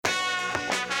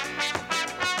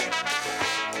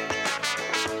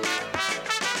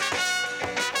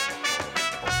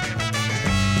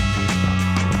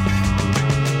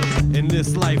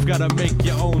this life, gotta make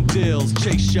your own deals,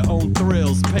 chase your own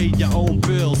thrills, pay your own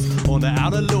bills. On the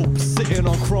outer loop, sitting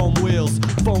on chrome wheels,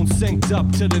 phone synced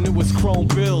up to the newest chrome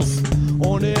bills.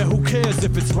 On air, who cares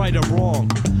if it's right or wrong?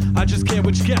 I just care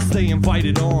which guests they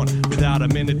invited on. Without a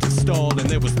minute to stall, and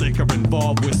there was liquor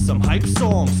involved with some hype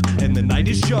songs. And the night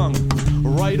is young.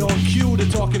 Right on cue, the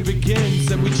talking begins,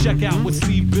 and we check out what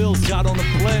Steve Bills got on the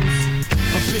blends.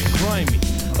 A bit grimy,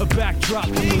 a backdrop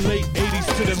from the late 80s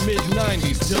to the mid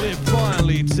 90s, till it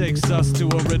finally takes us to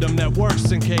a rhythm that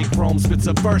works. And K Chrome spits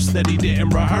a verse that he didn't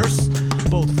rehearse.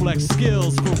 Both flex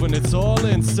skills, proving it's all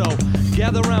in. So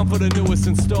gather round for the newest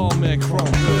installment,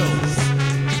 Chrome Bills.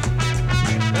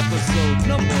 Episode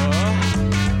number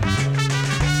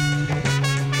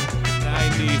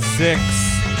 96.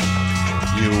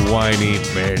 You whiny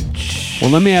bitch.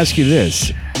 Well, let me ask you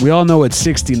this. We all know what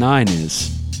 69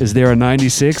 is. Is there a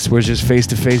 96 where it's just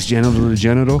face-to-face, genital to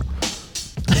genital?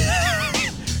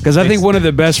 Because I think one of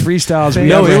the best freestyles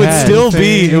we ever had.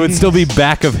 It would still be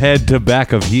back of head to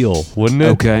back of heel, wouldn't it?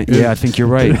 Okay, yeah, I think you're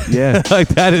right. Yeah. Like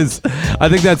that is, I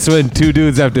think that's when two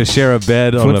dudes have to share a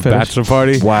bed on a bachelor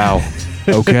party. Wow.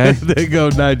 Okay. They go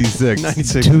 96.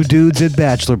 96. Two dudes at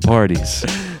bachelor parties.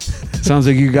 Sounds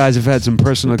like you guys have had some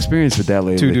personal experience with that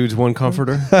lately. Two dudes, one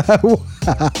comforter.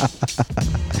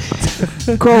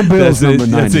 Chrome Bills number 96.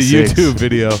 That's a YouTube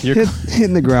video.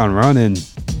 Hitting the ground running.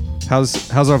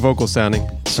 How's our vocal sounding?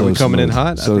 So Are we coming in smooth.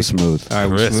 hot? So smooth. All right,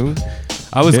 we're Crisp. smooth.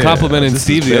 I was complimenting this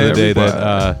Steve is the other day very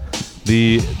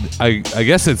that I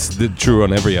guess it's true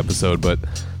on every episode, but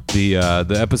the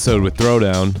episode with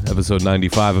Throwdown, episode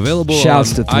 95, available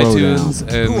Shouts on to Throwdown. iTunes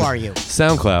and Who are you?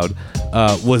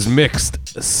 SoundCloud, was mixed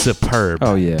superb.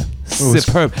 Oh, yeah.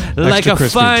 Superb. Like a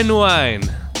crispy. fine wine.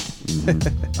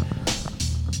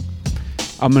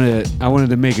 I wanted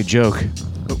to make a joke.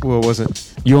 What was it?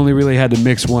 You only really had to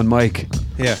mix one mic.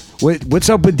 Yeah. What's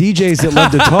up with DJs that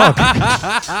love to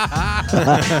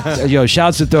talk? Yo,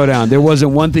 shouts to Throwdown. There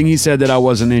wasn't one thing he said that I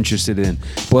wasn't interested in.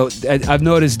 But I've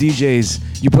noticed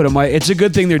DJs, you put a mic. It's a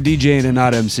good thing they're DJing and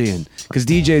not MCing, because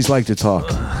DJs like to talk.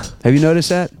 Have you noticed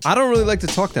that? I don't really like to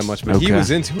talk that much, man. He Okay. was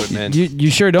into it, man.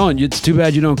 You sure don't. It's too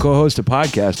bad you don't co-host a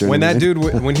podcast or When that anything.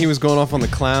 dude, when he was going off on the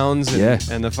clowns and, Yeah.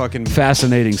 and the fucking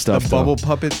Fascinating stuff. the bubble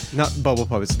puppets, not bubble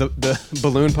puppets, the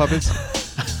balloon puppets.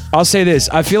 I'll say this.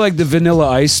 I feel like the Vanilla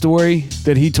Ice story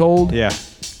that he told, Yeah.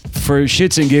 for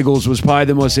shits and giggles, was probably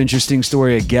the most interesting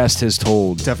story a guest has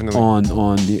told.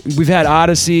 Definitely. We've had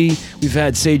Odyssey, we've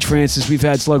had Sage Francis, we've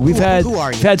had Slug, we've had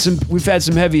some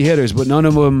heavy hitters, but none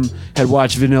of them had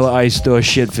watched Vanilla Ice throw a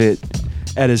shit fit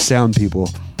at his sound people.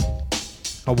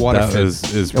 A water That fit.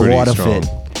 is A pretty water strong.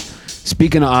 fit.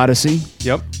 Speaking of Odyssey,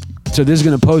 Yep. so this is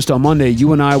going to post on Monday.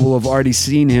 You and I will have already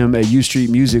seen him at U Street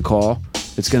Music Hall.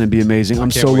 It's going to be amazing. I'm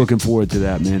can't so wait. looking forward to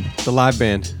that, man. The live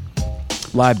band.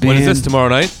 Live band. When is this, tomorrow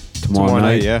night? Tomorrow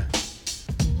night. Yeah.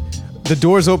 The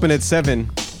doors open at 7,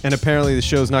 and apparently the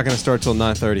show's not going to start till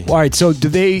 9:30. All right, so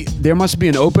there must be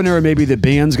an opener, or maybe the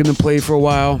band's going to play for a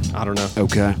while. I don't know.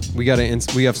 Okay. We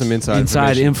have some inside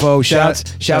information. info. Shouts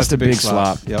Shouts to Big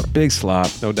Slop. Yep. Big Slop.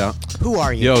 No doubt. Who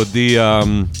are you? Yo,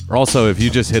 also, if you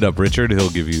just hit up Richard, he'll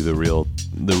give you the real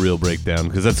breakdown,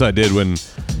 because that's what I did when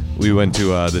we went to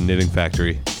the Knitting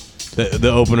Factory. The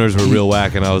openers were real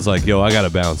whack, and I was like, yo, I gotta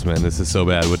bounce, man. This is so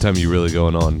bad. What time are you really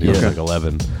going on? He was Yeah. like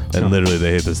 11, and literally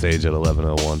they hit the stage at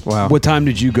 11:01. Wow. What time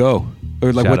did you go?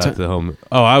 Or like Shout what out time? to home.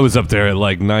 Oh, I was up there at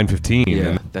like 9:15.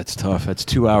 Yeah, that's tough. That's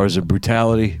 2 hours of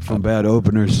brutality from bad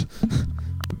openers.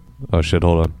 Oh shit,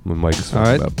 hold on. My mic is All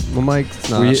right. fucking up. Well, Mike, it's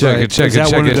not. Were you- check it, check Is it, that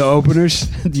check one it. of the openers?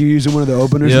 You using one of the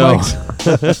openers, Yo.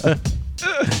 mics?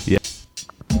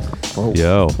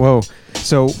 Yo. Whoa.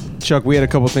 So, Chuck, we had a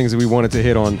couple things that we wanted to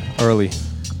hit on early.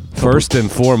 First and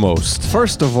foremost,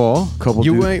 First of all, Couple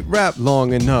you dude- ain't rapped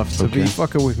long enough to be Okay.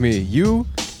 fucking with me. You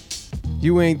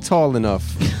ain't tall enough.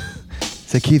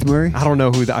 Is that Keith Murray? I don't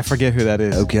know who that. I forget who that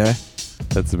is. Okay.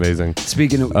 that's amazing.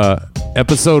 Speaking of,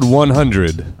 Episode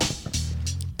 100.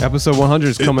 Episode 100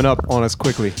 is coming up on us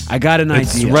quickly. I got an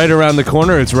It's idea. right around the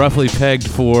corner. It's roughly pegged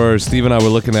for Steve and I were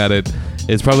looking at it.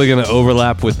 It's probably going to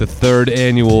overlap with the 3rd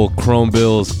annual Chrome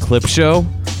Bills clip show,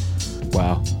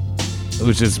 Wow.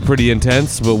 which is pretty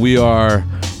intense, but we are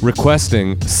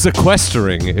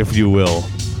sequestering, if you will,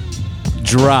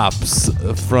 drops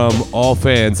from all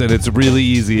fans, and it's really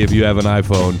easy if you have an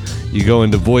iPhone. You go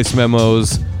into voice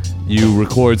memos, you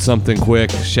record something quick,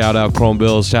 shout out Chrome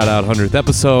Bills, shout out 100th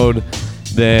episode,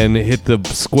 then hit the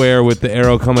square with the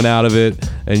arrow coming out of it,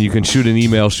 and you can shoot that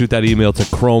email to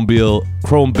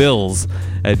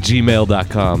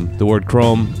chromebills@gmail.com. The word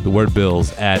Chrome, the word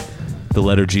Bills at the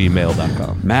letter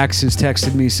gmail.com. Max has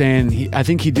texted me saying I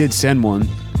think he did send one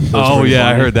Oh pretty yeah,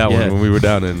 I funny. heard that Yeah. one when we were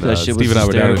down in That shit was Steve and I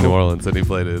were down in New hysterical. Orleans, and he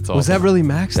played it. It's awesome. Was that really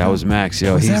Max? That though? was Max,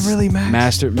 yo. Was that He's really Max?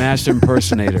 Master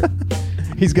impersonator.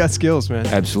 He's got skills, man.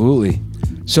 Absolutely.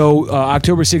 So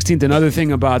October 16th, another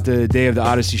thing about the day of the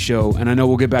Odyssey show, and I know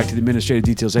we'll get back to the administrative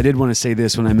details. I did want to say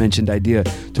this when I mentioned Idea.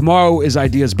 Tomorrow is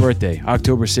Idea's birthday,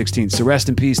 October 16th. So rest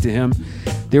in peace to him.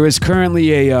 There is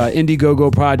currently a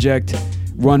Indiegogo project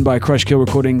run by Crush Kill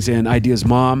Recordings and Idea's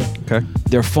mom. Okay.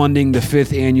 They're funding the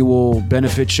 5th annual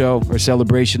benefit show or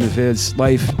celebration of his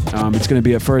life. It's going to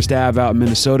be at First Ave out in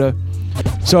Minnesota.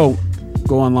 So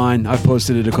go online. I've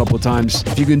posted it a couple of times.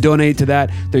 If you can donate to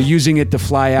that, they're using it to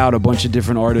fly out a bunch of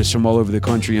different artists from all over the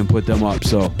country and put them up.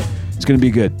 So it's going to be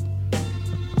good.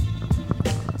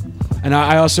 And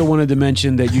I also wanted to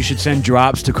mention that you should send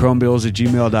drops to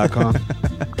chromebills@gmail.com.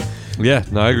 Yeah,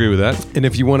 no, I agree with that. And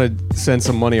if you want to send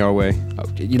some money our way,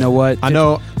 You know what? I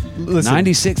know. Listen,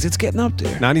 96, it's getting up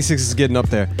there. 96 is getting up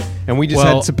there, and we just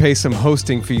Well- had to pay some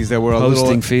hosting fees that were a Hosting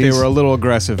little. fees. They were a little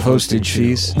aggressive. Postage hosting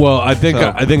fees. Well, I think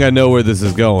So- I know where this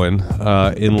is going.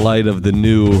 In light of the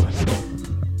new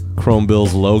Chrome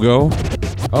Bills logo,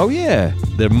 Oh, yeah.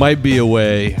 there might be a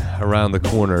way around the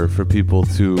corner for people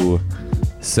to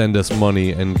send us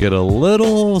money and get a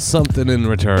little something in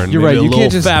return. You're Maybe right, A you little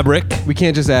can't just- fabric. We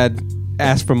can't just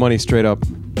ask for money straight up.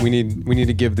 We need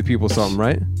to give the people something,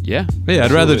 right? Yeah. Yeah,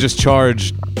 I'd rather Absolutely. just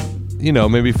charge,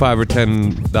 maybe $5 or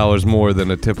 $10 more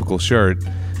than a typical shirt,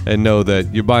 and know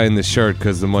that you're buying this shirt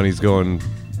because the money's going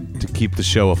to keep the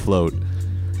show afloat.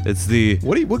 It's the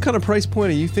What kind of price point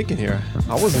are you thinking here?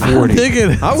 I wasn't. I'm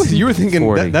thinking. You were thinking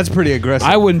 40. that's pretty aggressive.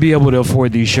 I wouldn't be able to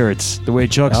afford these shirts the way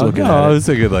Chuck's Oh, looking no, I at it. was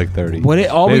thinking like 30.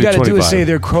 All we Maybe got to do is 25. say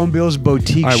they're Chrome Bills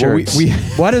boutique All right, well, shirts. we-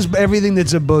 Why does everything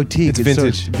that's a boutique? It's so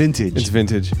vintage. vintage. It's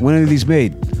vintage. When are these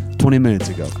made? 20 minutes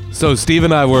ago. So Steve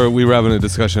and I we were having a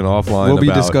discussion offline. We'll be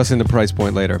about discussing the price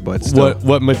point later, but still.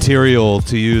 what material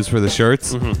to use for the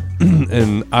shirts.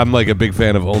 And I'm like a big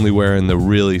fan of only wearing the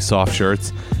really soft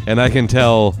shirts, and I can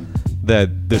tell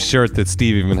that the shirt that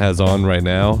Steve even has on right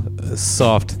now is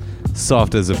soft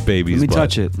as a baby's Let me butt.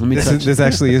 touch it. Let me touch it. This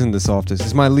actually isn't the softest.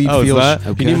 It's my Lee Oh, is Field. that?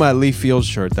 Okay. You need my Lee Field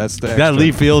shirt. That's the That extra.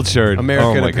 Lee Field shirt,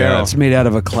 American oh my Apparel. God. It's made out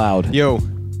of a cloud. Yo,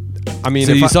 I mean,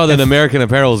 So if you I- saw that if- American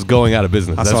Apparel is going out of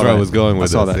business. I That's saw where I that. was going with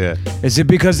I saw this. that. Yeah. Is it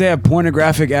because they have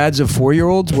pornographic ads of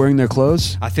 4-year-olds wearing their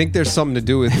clothes? I think there's something to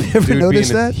do with. ever dude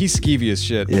noticed being that? He's skeevy as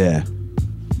shit. Yeah.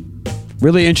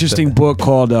 Really interesting book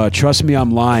called Trust Me, I'm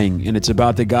Lying, and it's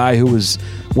about the guy who was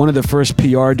one of the first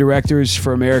PR directors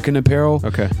for American Apparel.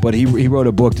 Okay. But he wrote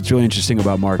a book that's really interesting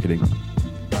about marketing.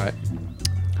 All right.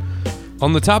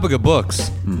 On the topic of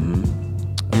books,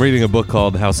 I'm reading a book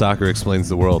called How Soccer Explains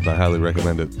the World. I highly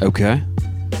recommend it. Okay.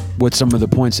 What's some of the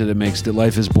points that it makes? That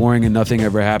life is boring and nothing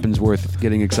ever happens worth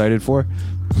getting excited for?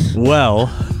 Well,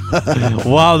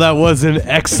 wow, that was an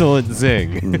excellent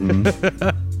zing.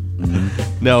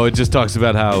 No, it just talks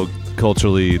about how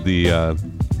culturally the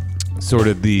sort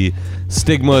of the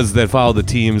stigmas that follow the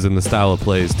teams and the style of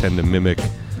plays tend to mimic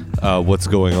what's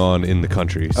going on in the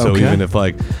country. So Okay. even if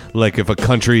like if a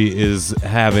country is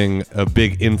having a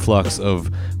big influx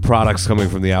of products coming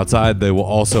from the outside, they will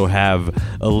also have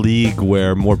a league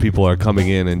where more people are coming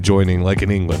in and joining, like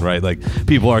in England, right? Like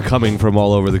people are coming from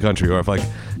all over the country, or if like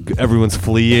everyone's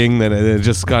fleeing, then it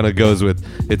just kind of goes with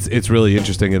it's really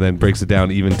interesting, and then breaks it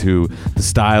down even to the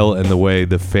style and the way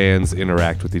the fans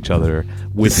interact with each other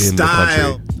within the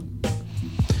country.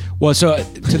 Well, so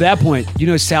to that point, you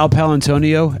know Sal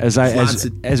Palantonio,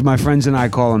 as my friends and I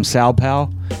call him, Sal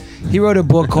Pal. He wrote a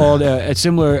book called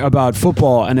similar about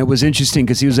football, and it was interesting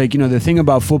because he was like, the thing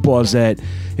about football is that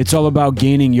it's all about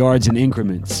gaining yards in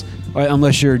increments,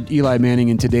 unless you're Eli Manning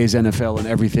in today's NFL and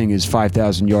everything is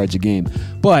 5,000 yards a game.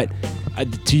 But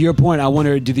to your point, I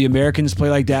wonder, do the Americans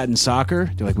play like that in soccer?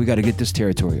 They're like, we got to get this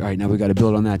territory. All right, now we got to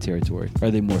build on that territory.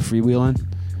 Are they more freewheeling?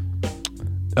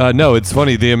 No, it's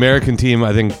funny. The American team,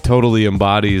 I think, totally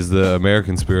embodies the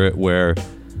American spirit, where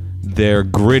they're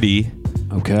gritty,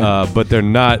 Okay. but they're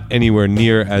not anywhere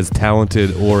near as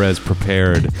talented or as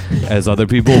prepared as other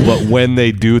people. But when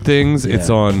they do things, it's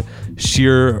Yeah. on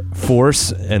sheer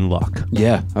force and luck.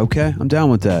 Yeah, okay. I'm down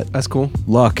with that. That's cool.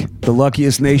 Luck, the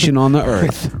luckiest nation on the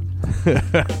earth.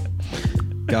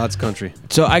 God's country.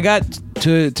 So I got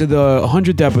to the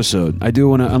 100th episode. I do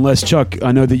want to, unless Chuck,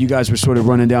 I know that you guys were sort of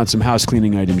running down some house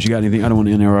cleaning items. You got anything? I don't want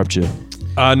to interrupt you.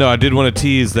 No, I did want to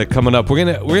tease that coming up, we're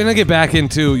gonna get back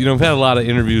into, we've had a lot of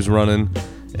interviews running,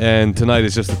 and tonight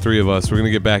it's just the three of us. We're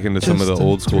gonna get back into some of the Just the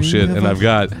old school three shit, of and us. I've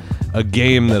got a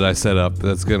game that I set up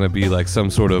that's gonna be like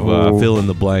some sort of fill in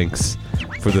the blanks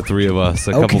for the three of us.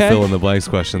 A couple Okay. fill in the blanks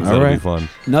questions. All That'll right. be fun.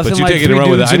 Nothing but you like take it three and run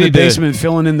with it. dudes in the basement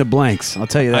filling in the blanks. I'll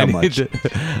tell you that much.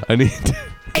 I need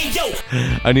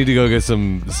I need to go get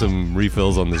some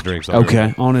refills on this drink. So I'll be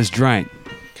Okay, on his drink.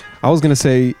 I was gonna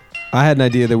say I had an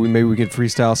idea that maybe we could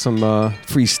freestyle some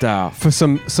Freestyle. for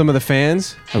some of the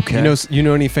fans. Okay. You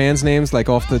know any fans' names like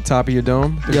off the top of your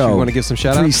dome? That Yo, you want to give some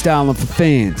shout outs? Freestyling for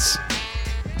fans.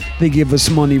 They give us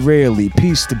money rarely.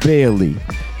 Peace to Bailey.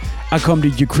 I come to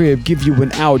your crib, give you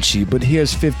an ouchie, but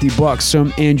here's $50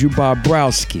 from Andrew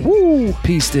Bobrowski. Woo!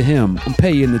 Peace to him. I'm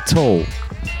paying the toll.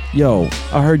 Yo,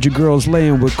 I heard your girl's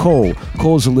laying with Cole.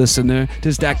 Cole's a listener.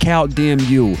 Does that count? Damn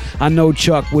you. I know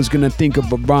Chuck was gonna think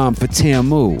of a rhyme for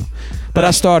Tamu. But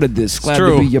I started this. Glad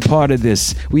true. to be a part of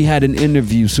this. We had an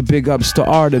interview, so big ups to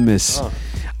Artemis.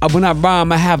 When I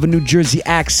rhyme, I have a New Jersey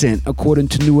accent, according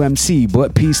to New MC,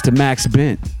 but peace to Max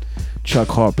Bent. Chuck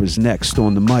Harper's next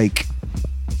on the mic.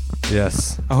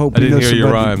 Yes. I hope I you know didn't hear your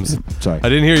somebody- rhymes. Sorry. I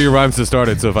didn't hear your rhymes to start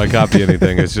it, so if I copy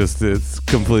anything, it's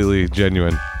completely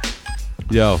genuine.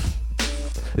 Yo,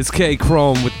 it's K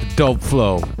Chrome with the dope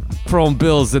flow. Chrome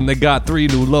Bills and they got 3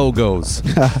 new logos.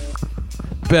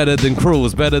 Better than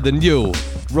crews, better than you.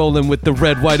 Rolling with the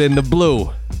red, white, and the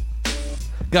blue.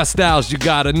 Got styles you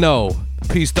gotta know.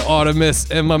 Peace to Artemis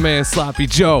and my man Sloppy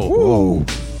Joe. Whoa.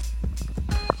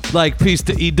 Like peace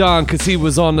to Edon, cause he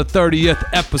was on the 30th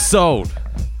episode.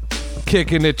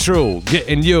 Kicking it true,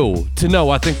 getting you to know.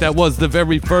 I think that was the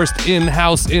very first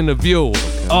in-house interview.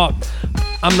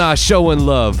 I'm not showing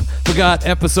love. Forgot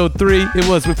episode 3, it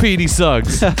was with Petey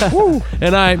Suggs.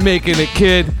 And I ain't making it,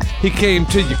 kid. He came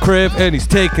to your crib and he's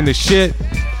taking the shit.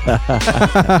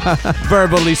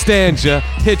 Verbally stand ya,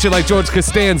 hit you like George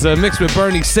Costanza, mixed with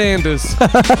Bernie Sanders.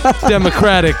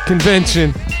 Democratic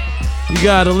convention. You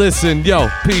gotta listen, yo,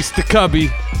 peace to Cubby.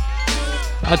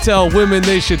 I tell women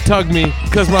they should tug me,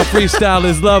 cause my freestyle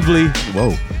is lovely. Whoa.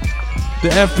 The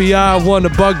FBI wanna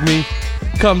bug me.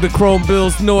 Come to Chrome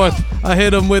Bills North. I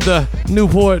hit him with a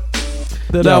Newport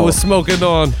that I Yo. was smoking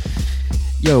on.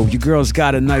 Yo, your girl's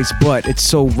got a nice butt, it's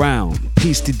so round.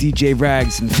 Peace to DJ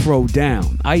Rags and throw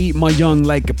down. I eat my young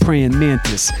like a praying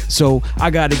mantis, so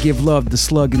I gotta give love to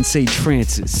Slug and Sage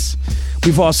Francis.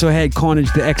 We've also had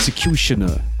Carnage the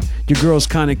Executioner. Your girl's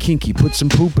kinda kinky, put some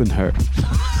poop in her.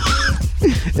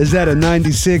 Is that a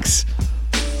 96?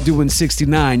 Doing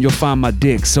 69, you'll find my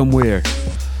dick somewhere.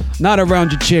 Not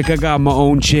around your chick, I got my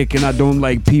own chick, and I don't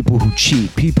like people who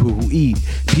cheat, people who eat,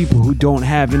 people who don't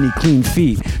have any clean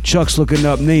feet. Chuck's looking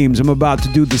up names, I'm about to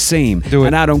do the same. Do it.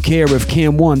 And I don't care if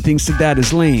Cam 1 thinks that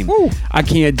is lame. Woo. I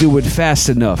can't do it fast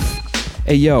enough.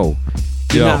 Hey yo,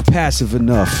 you're Yo. not passive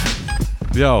enough.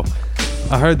 Yo,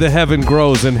 I heard the heaven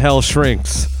grows and hell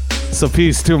shrinks. So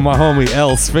peace to my homie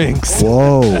L Sphinx.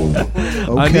 Whoa.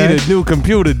 I need a new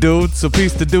computer, dude. So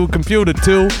peace to do computer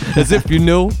too, as if you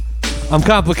knew. I'm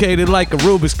complicated like a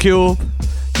Rubik's Cube.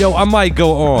 Yo, I might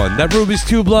go on. That Rubik's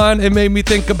Cube line, it made me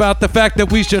think about the fact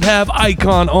that we should have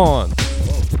Icon on.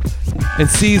 And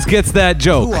C's gets that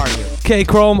joke. Who are you? K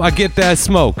Chrome, I get that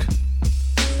smoke.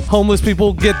 Homeless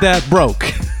people get that broke.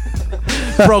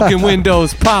 Broken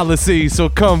windows policy, so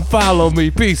come follow me.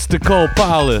 Peace to Cole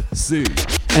Policy.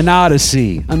 An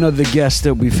Odyssey, another guest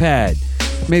that we've had.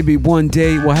 Maybe one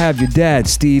day we'll have your dad,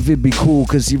 Steve. It'd be cool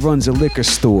because he runs a liquor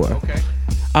store. Okay.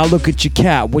 I look at your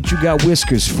cat, what you got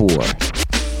whiskers for?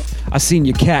 I seen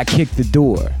your cat kick the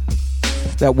door.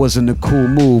 That wasn't a cool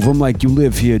move. I'm like, you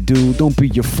live here, dude. Don't be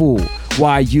your fool.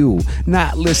 Why you?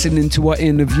 Not listening to our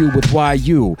interview with Why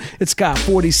You. It's got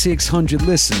 4,600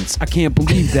 listens. I can't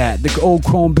believe that. The old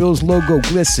Chrome Bills logo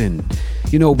glisten.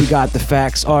 You know, we got the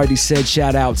facts. Already said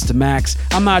shout outs to Max.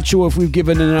 I'm not sure if we've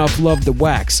given enough love to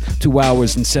Wax. 2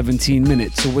 hours and 17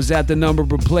 minutes. So was that the number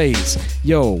of plays?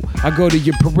 Yo, I go to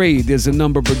your parade. There's a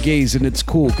number of brigades and it's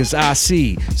cool. Cause I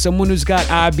see someone who's got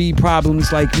IB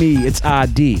problems like me. It's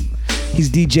ID. He's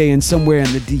DJing somewhere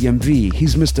in the DMV.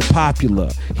 He's Mr. Popular.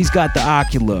 He's got the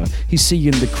ocular. He's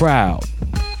seeing the crowd.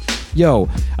 Yo,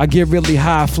 I get really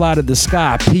high, fly to the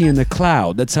sky, pee in the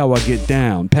cloud. That's how I get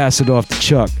down. Pass it off to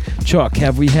Chuck. Chuck,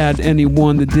 have we had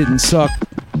anyone that didn't suck?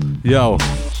 Yo,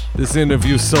 this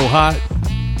interview's so hot.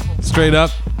 Straight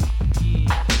up.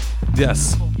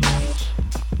 Yes.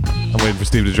 I'm waiting for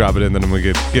Steve to drop it in, then I'm gonna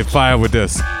get fired with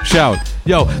this. Shout.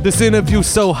 Yo, this interview's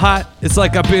so hot, it's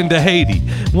like I've been to Haiti.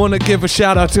 Wanna give a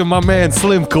shout out to my man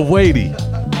Slim Kuwaiti.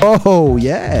 Oh,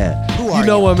 yeah. You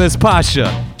know him as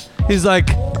Pasha. He's like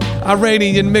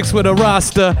Iranian mixed with a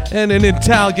Rasta and an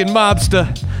Italian mobster,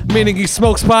 meaning he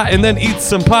smokes pot and then eats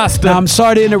some pasta. Now, I'm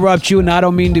sorry to interrupt you, and I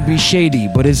don't mean to be shady,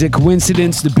 but is it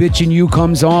coincidence the bitch in you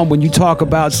comes on when you talk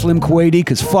about Slim Kuwaiti?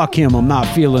 Because fuck him, I'm not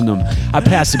feeling him. I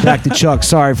pass it back to Chuck.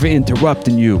 Sorry for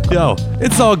interrupting you. Yo,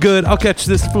 it's all good. I'll catch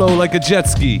this flow like a jet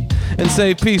ski and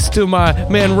say peace to my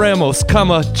man Ramos,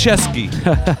 Chesky.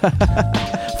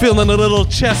 feeling a little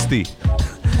chesty.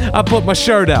 I put my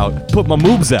shirt out, put my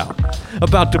moves out,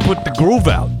 about to put the groove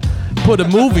out. Put a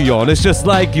movie on, it's just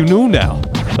like you knew now.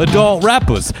 Adult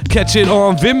rappers, catch it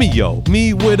on Vimeo.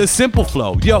 Me with a simple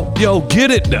flow, yo, get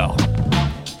it now.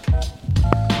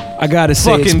 I gotta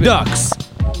say, Fucking ducks.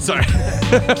 Sorry.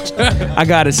 I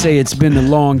gotta say, it's been a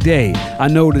long day. I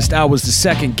noticed I was the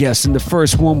second guest and the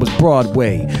first one was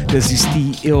Broadway. Does he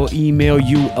still email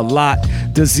you a lot?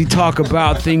 Does he talk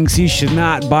about things he should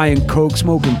not? Buying coke,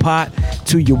 smoking pot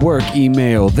to your work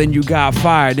email. Then you got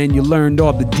fired and you learned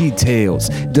all the details.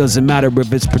 Doesn't matter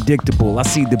if it's predictable. I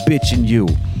see the bitch in you.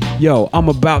 Yo, I'm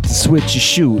about to switch your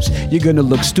shoes. You're gonna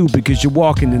look stupid cause you're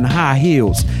walking in high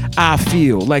heels. I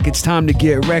feel like it's time to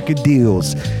get record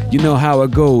deals. You know how it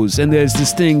goes. And there's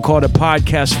this thing called a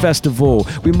podcast festival.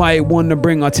 We might want to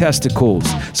bring our testicles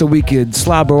so we could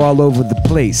slobber all over the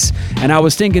place. And I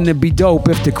was thinking it'd be dope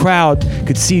if the crowd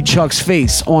could see Chuck's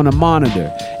face on a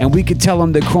monitor. And we could tell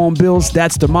him that Chrome Bills,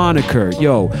 that's the moniker.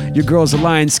 Yo, your girl's a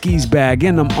Lion Skis bag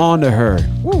and I'm onto her.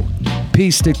 Woo.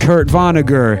 Peace to Kurt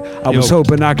Vonnegut. I was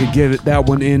hoping I could get that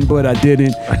one in, but I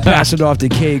didn't. Pass it off to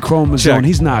K Chromosome. Check.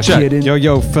 He's not Check. kidding.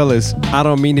 Yo, fellas, I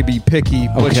don't mean to be picky,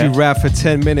 but Okay. you rap for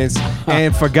 10 minutes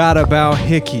and forgot about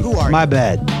Hickey. My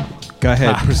bad. Go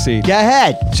ahead, proceed. Go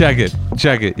ahead. Check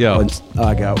it, yo.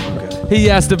 I got one. Okay.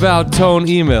 He asked about tone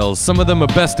emails. Some of them are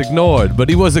best ignored, but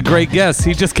he was a great guest.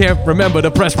 He just can't remember to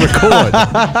press record.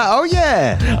 Oh,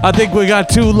 yeah. I think we got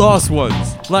 2 lost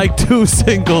ones, like 2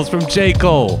 singles from J.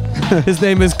 Cole. His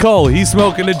name is Cole. He's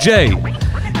smoking a J.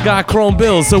 Got Chrome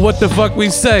Bills, so what the fuck we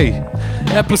say?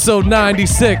 Episode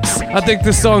 96. I think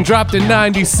this song dropped in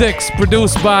 96.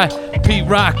 Produced by Pete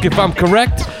Rock, if I'm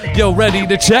correct. Yo, ready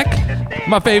to check?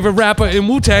 My favorite rapper in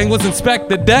Wu-Tang was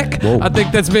Inspector Deck. Whoa. I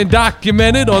think that's been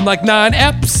documented on like 9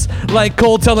 eps. Like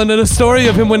Cole telling the story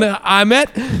of him when I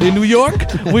met in New York.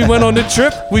 We went on the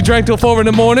trip, we drank till 4 in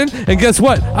the morning, and guess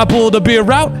what? I pulled a beer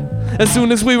out as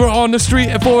soon as we were on the street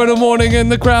at 4 in the morning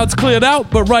and the crowd's cleared out.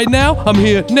 But right now, I'm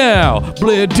here now.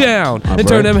 Blare down and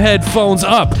turn them headphones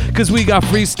up, cause we got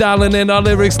freestyling and our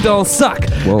lyrics don't suck.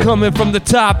 Whoa. Coming from the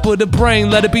top of the brain,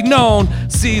 let it be known.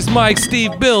 C's Mike,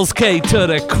 Steve Bills, K to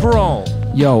the Chrome.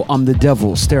 Yo, I'm the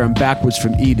devil staring backwards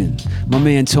from Eden. My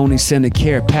man Tony sent a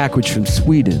care package from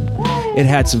Sweden. It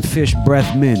had some fish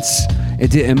breath mints.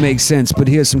 It didn't make sense, but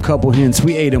here's some couple hints.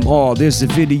 We ate them all. There's a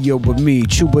video of me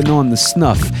chewing on the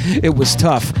snuff. It was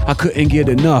tough. I couldn't get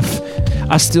enough.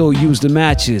 I still use the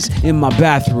matches in my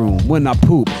bathroom when I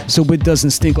poop, so it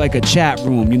doesn't stink like a chat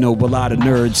room. You know, a lot of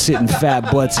nerds sitting fat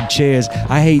butts in chairs.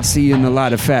 I hate seeing a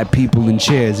lot of fat people in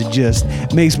chairs. It just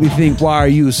makes me think, why are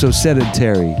you so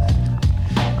sedentary?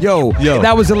 Yo,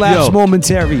 that was the last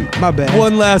momentary. My bad.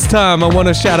 One last time, I want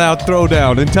to shout out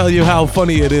Throwdown and tell you how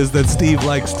funny it is that Steve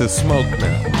likes to smoke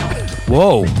now.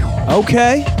 Whoa.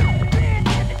 Okay.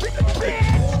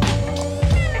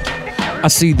 I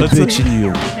see the bitch in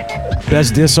you.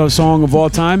 Best diss song of all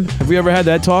time. Have we ever had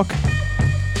that talk?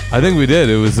 I think we did.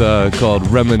 It was called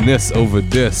Reminisce Over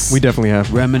Diss. We definitely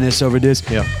have. Reminisce over this.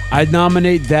 Yeah. I'd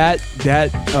nominate that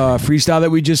freestyle that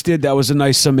we just did. That was a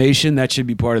nice summation. That should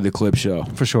be part of the clip show.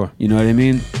 For sure. You know what I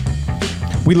mean?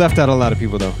 We left out a lot of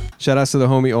people, though. Shout outs to the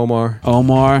homie Omar.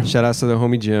 Omar, Shout outs to the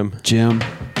homie Jim. Jim,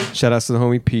 Shout outs to the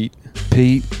homie Pete.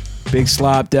 Pete, Big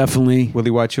Slop, definitely.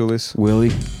 Willie Whitechulis.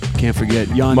 Willie, can't forget.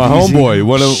 Yon My DZ. homeboy,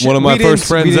 one of my first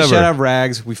friends we didn't ever. shout out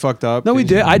Rags. We fucked up. No, we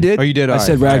did. I did. Oh, you did? I All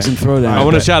said right. Rags and Throwdown. I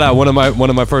want to shout out one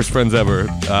of my first friends ever,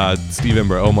 Steve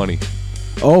Ember, Oh Money.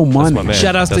 Oh, money. my man.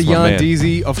 Shout outs to That's my Yon man.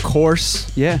 DZ, of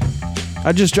course. Yeah.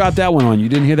 I just dropped that one on you.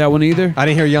 Didn't hear that one either? I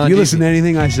didn't hear Yon You DZ. listen to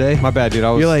anything I say? My bad, dude.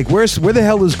 You're like, where the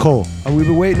hell is Cole? Oh, we've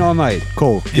been waiting all night.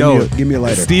 Cole, give me a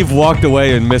lighter. Steve walked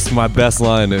away and missed my best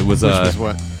line. It was Which was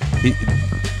what?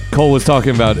 Cole was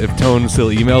talking about if Tone still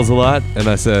emails a lot, and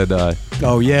I said,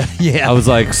 Oh, yeah. I was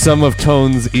like, some of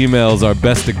Tone's emails are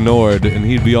best ignored, and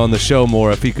he'd be on the show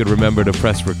more if he could remember to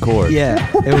press record. Yeah,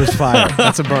 it was fire.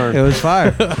 That's a burn. It was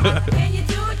fire.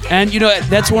 And, you know,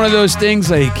 that's one of those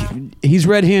things, like, he's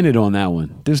red-handed on that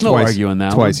one. There's no Twice. arguing that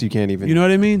one. Twice, you can't even. You know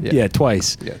what I mean? Yeah.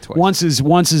 Twice. Yeah, twice.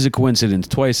 Once is a coincidence.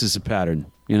 Twice is a pattern,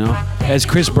 you know? As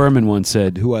Chris Berman once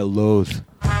said, who I loathe.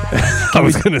 I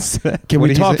was going to say. Can What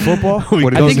we did he talk say? football?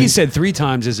 What I did think he he say? said 3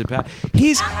 times as a pattern.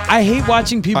 I hate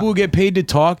watching people who get paid to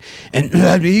talk, and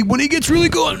when he gets really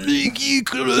going,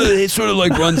 it sort of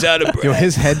like runs out of breath. Yo,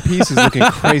 his headpiece is looking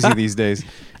crazy these days.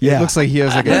 Yeah. It looks like he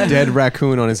has like a dead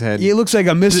raccoon on his head. He looks like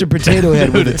a Mr. Potato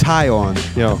Head with a tie on.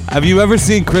 Yo, Have you ever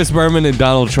seen Chris Berman and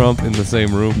Donald Trump in the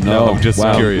same room? No. I'm just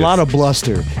Wow. A curious. lot of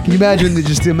bluster. Can you imagine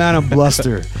just the amount of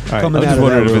bluster I'm coming just out of that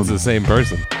wondering if room? it's the same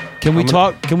person. Can we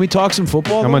talk some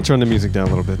football? I'm gonna turn the music down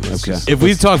a little bit. Okay. If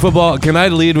we talk football, can I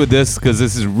lead with this? Because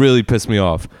this has really pissed me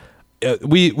off.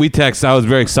 We text. I was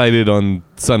very excited on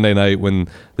Sunday night when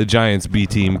the Giants B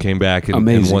team came back and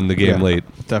won the game late.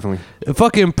 Definitely.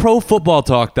 Fucking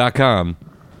ProFootballTalk.com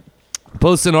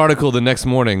posts an article the next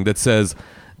morning that says,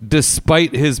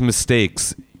 despite his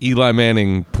mistakes, Eli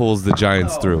Manning pulls the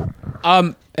Giants through.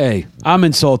 Hey, I'm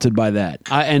insulted by that.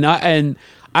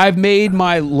 I've made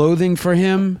my loathing for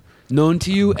him known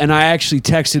to you, and I actually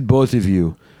texted both of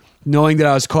you, knowing that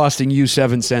I was costing you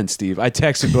 7 cents, Steve. I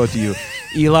texted both of you.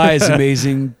 Eli is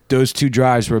amazing. Those 2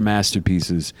 drives were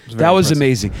masterpieces. That was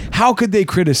amazing. How could they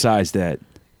criticize that?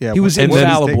 Yeah, he was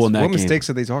infallible in that game. What mistakes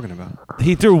are they talking about?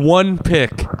 He threw 1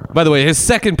 pick. By the way, his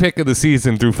second pick of the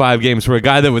season through 5 games for a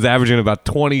guy that was averaging about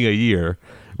 20 a year,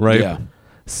 right? Yeah.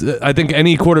 So I think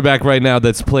any quarterback right now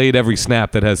that's played every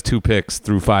snap that has 2 picks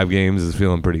through 5 games is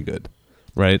feeling pretty good,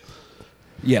 right?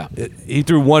 Yeah. He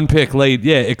threw 1 pick late.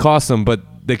 Yeah, it cost them, but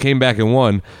they came back and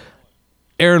won.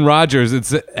 Aaron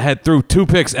Rodgers had threw 2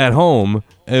 picks at home.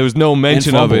 And there was no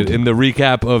mention of it in the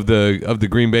recap of the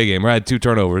Green Bay game. I had 2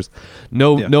 turnovers.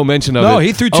 No mention of it. No,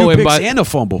 he threw 2 picks and a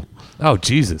fumble. Oh,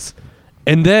 Jesus.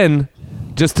 And then,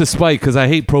 just to spite, because I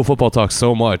hate Pro Football Talk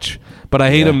so much, but I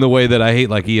hate him the way that I hate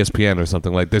like ESPN or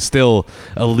something. Like, there's still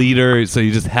a leader, so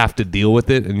you just have to deal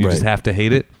with it, and you just have to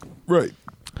hate it. Right.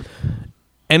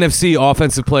 NFC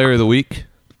Offensive Player of the Week.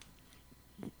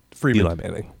 Freeman. Eli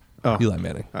Manning. Oh. Eli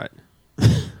Manning. All right.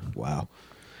 Wow.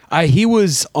 He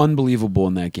was unbelievable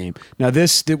in that game. Now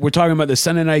we're talking about the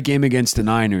Sunday night game against the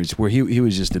Niners, where he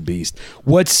was just a beast.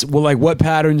 What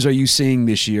patterns are you seeing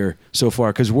this year so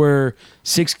far? Because we're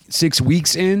six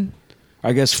weeks in.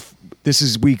 I guess this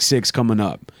is week 6 coming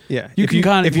up. Yeah. If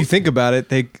you think about it,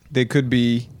 they could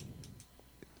be.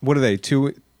 What are they?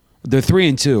 2. They're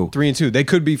 3-2. 3-2. They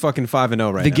could be fucking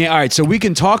 5-0 right now. Game. All right, so we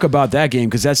can talk about that game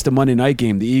because that's the Monday night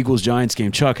game, the Eagles-Giants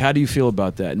game. Chuck, how do you feel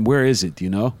about that? And where is it? Do you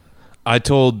know? I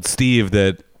told Steve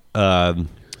that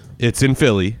it's in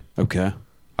Philly. Okay.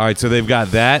 All right, so they've got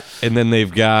that, and then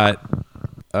they've got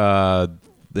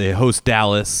they host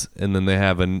Dallas, and then they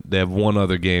have one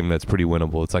other game that's pretty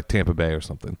winnable. It's like Tampa Bay or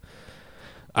something.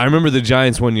 I remember the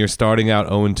Giants one year starting out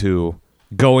 0-2,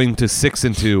 going to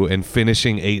 6-2, and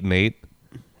finishing 8-8.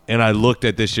 And I looked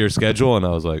at this year's schedule, and I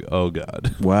was like, "Oh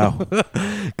God, wow!"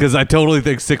 Because I totally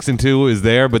think 6-2 is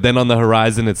there, but then on the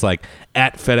horizon, it's like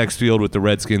at FedEx Field with the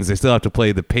Redskins. They still have to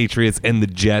play the Patriots and the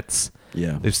Jets.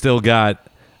 Yeah, they've still got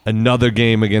another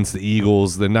game against the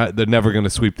Eagles. They're never going to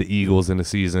sweep the Eagles in a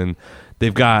season.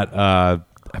 They've got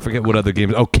I forget what other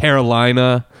games. Oh,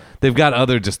 Carolina. They've got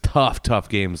other just tough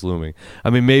games looming. I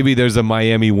mean, maybe there's a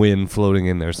Miami win floating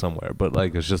in there somewhere, but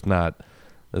like it's just not.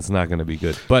 That's not going to be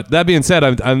good. But that being said,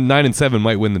 I'm 9-7,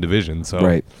 might win the division. So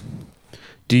right.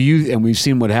 Do you? And we've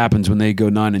seen what happens when they go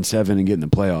 9-7 and get in the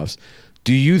playoffs.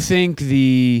 Do you think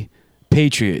the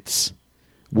Patriots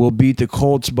will beat the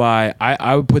Colts by?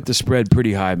 I would put the spread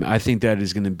pretty high. I think that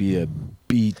is going to be a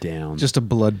beatdown. Just a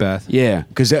bloodbath. Yeah,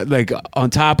 because like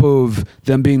on top of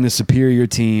them being the superior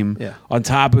team, on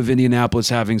top of Indianapolis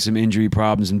having some injury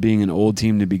problems and being an old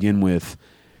team to begin with,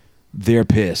 they're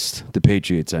pissed. The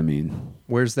Patriots, I mean.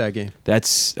 Where's that game?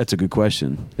 That's a good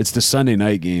question. It's the Sunday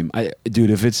night game. Dude,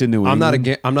 if it's in New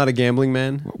England. I'm not a gambling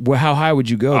man. Well, how high would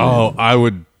you go? Oh, man? I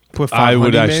would put 500. I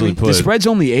would actually maybe? put. The spread's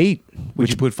only 8.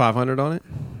 Would you put 500 on it?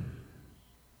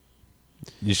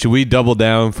 Should we double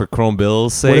down for Chrome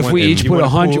Bills' sake? What if we each put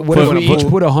 100? What if we each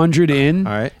put 100 in?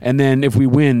 All right. And then if we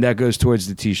win, that goes towards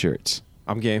the T-shirts.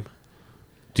 I'm game.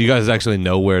 Do you guys actually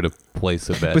know where to place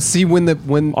a bet? But see, when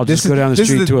I'll just go down the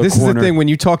street to a corner. This is the thing. When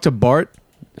you talk to Bart,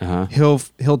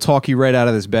 he'll talk you right out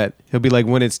of this bet. He'll be like,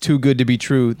 when it's too good to be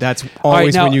true, that's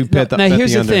always when you bet the Now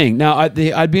here's the under. thing. Now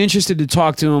I'd be interested to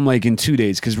talk to him like in 2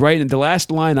 days because the last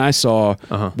line I saw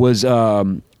was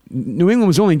New England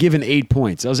was only given 8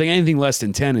 points. I was like, anything less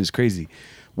than 10 is crazy.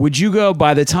 Would you go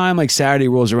by the time like Saturday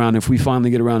rolls around, if we finally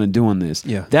get around and doing this?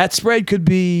 Yeah. That spread could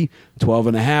be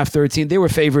 12.5, 13. They were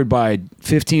favored by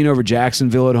 15 over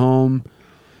Jacksonville at home.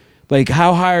 Like,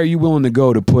 how high are you willing to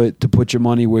go to put your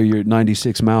money where your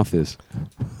 96 mouth is?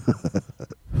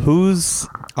 Who's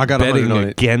betting on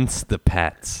against the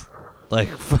Pats? Like,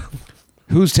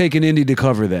 who's taking Indy to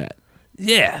cover that?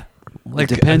 Yeah. Like,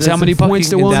 it depends how many points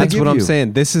they're willing to give you. That's what I'm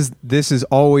saying. This is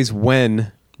always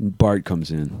when Bart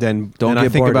comes in. Then I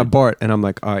think about Bart, and I'm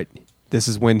like, all right, this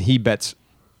is when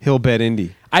he'll bet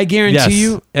Indy. I guarantee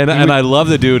you. And I love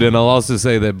the dude, and I'll also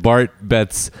say that Bart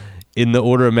bets in the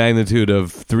order of magnitude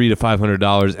of $300 to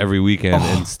 $500 every weekend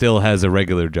and still has a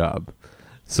regular job.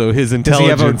 So his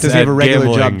intelligence does he have a regular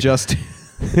gambling, job just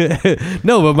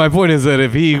No, but my point is that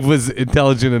if he was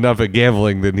intelligent enough at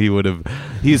gambling, then he would have.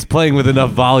 He's playing with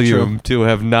enough volume to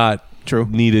have not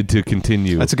needed to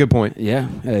continue. That's a good point. Yeah.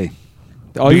 Hey.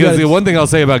 Because the one thing I'll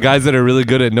say about guys that are really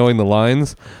good at knowing the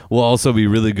lines will also be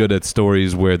really good at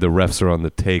stories where the refs are on the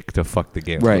take to fuck the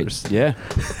gamblers. Right. Yeah.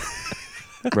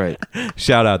 Right.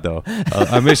 Shout out though.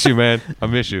 I miss you, man. I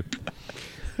miss you.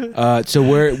 So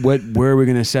where are we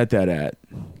gonna set that at?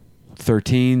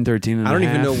 13 and a half? I don't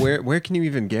even know where can you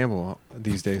even gamble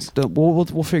these days. We'll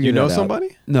figure You that out. know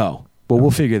somebody? No. But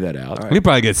we'll figure that out. All right. We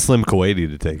probably get Slim Kuwaiti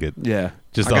to take it. Yeah.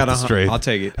 Just I off the straight. I'll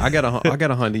take it. I got a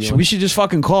hundy. We should just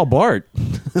fucking call Bart.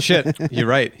 Shit, you're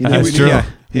right. That's true. Yeah,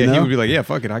 You know? he would be like, yeah,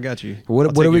 fuck it, I got you. What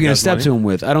I'll take are we your gonna guys' step money. to him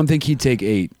with? I don't think he'd take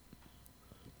 8.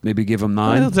 Maybe give him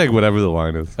 9. I'll take whatever the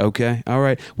line is. Okay. All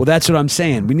right. Well, that's what I'm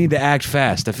saying. We need to act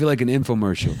fast. I feel like an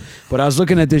infomercial. But I was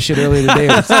looking at this shit earlier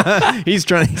today. He's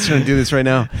trying to do this right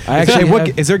now. I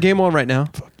actually is there a game on right now?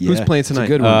 Who's Yeah, playing it's a tonight?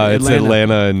 good one. It's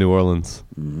Atlanta and New Orleans.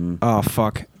 Oh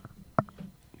fuck.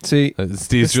 See,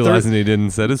 Steve's it's realizing he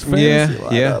didn't set his fantasy yeah,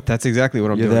 lineup. that's exactly what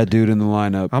I'm You're doing. that dude in the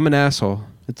lineup. I'm an asshole.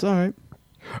 It's all right.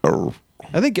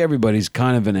 I think everybody's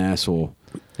kind of an asshole.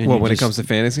 And What you when just- it comes to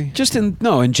fantasy? just in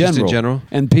general. Just in general?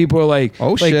 And people are like,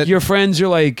 Oh, shit. your friends are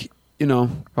like, Oh,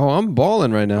 I'm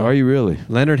balling right now. are you really?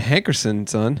 Leonard Hankerson,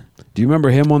 son. Do you remember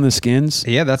him on the Skins?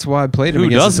 Yeah, that's why I played him Who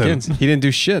against the doesn't? Skins. He didn't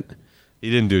do shit. He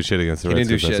didn't do shit against the He didn't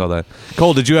do Redskins. I shit. saw that.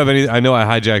 Cole, did you have any? I know I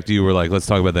hijacked you. Were like, let's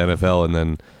talk about the NFL, and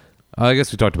then I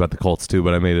guess we talked about the Colts too.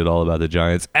 But I made it all about the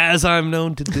Giants, as I'm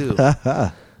known to do.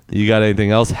 You got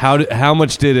anything else? How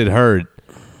much did it hurt?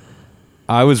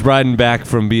 I was riding back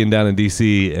from being down in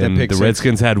DC, and pick the six.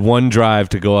 Redskins had one drive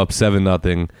to go up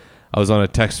 7-0. I was on a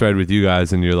text thread with you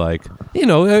guys, and you're like,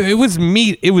 it was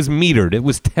metered, it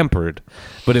was tempered,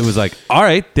 but it was like, all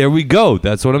right, there we go.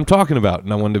 That's what I'm talking about.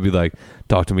 And I wanted to be like,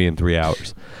 talk to me in 3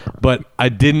 hours, but I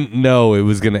didn't know it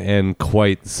was going to end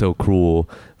quite so cruel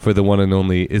for the one and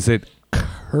only. Is it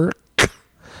Kirk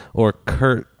or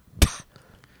Kurt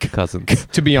Cousins?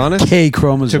 To be honest, K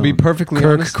chromosome. to be perfectly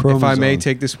Kirk honest, if I chromosome. may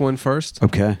take this one first,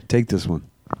 Okay, take this one.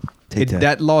 Take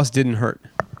that loss didn't hurt.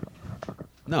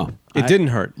 No, It didn't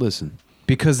hurt Listen,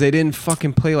 because they didn't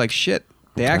fucking play like shit.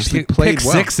 They actually played Pick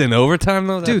well. 6 in overtime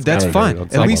though. Dude, that's gotta fine. go.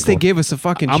 At least they gave us a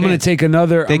fucking chance. I'm going to take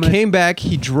another. They came back.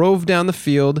 He drove down the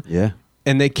field. Yeah.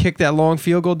 And they kicked that long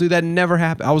field goal. Dude, that never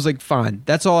happened. I was like, fine.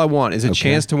 That's all I want is a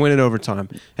chance to win it overtime.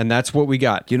 And that's what we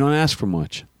got. You don't ask for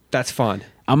much. That's fine.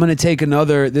 I'm going to take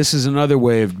another. This is another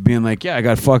way of being like, yeah, I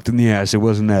got fucked in the ass. It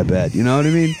wasn't that bad. You know what I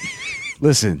mean?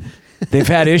 Listen, they've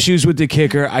had issues with the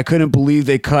kicker. I couldn't believe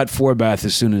they cut Forbath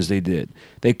as soon as they did.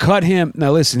 They cut him.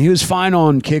 Now, listen, he was fine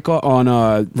on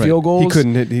field goals. He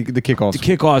couldn't hit the kickoffs. The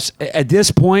kickoffs. At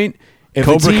this point, if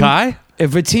Cobra Kai?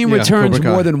 If a team Yeah, returns Cobra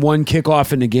Kai. more than one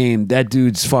kickoff in the game, that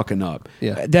dude's fucking up.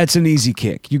 Yeah. That's an easy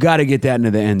kick. You got to get that into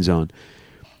the end zone.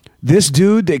 This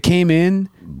dude that came in,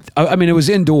 I mean, it was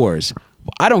indoors.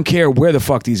 I don't care where the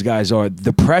fuck these guys are.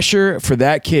 The pressure for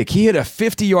that kick, he hit a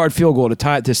 50-yard field goal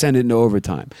to send it into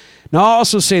overtime. Now, I'll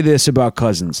also say this about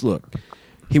Cousins. Look,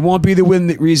 he won't be the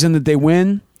reason that they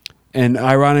win. And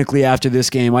ironically, after this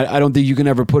game, I don't think you can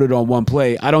ever put it on one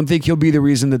play. I don't think he'll be the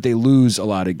reason that they lose a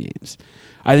lot of games.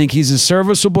 I think he's a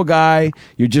serviceable guy.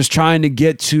 You're just trying to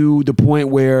get to the point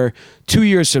where 2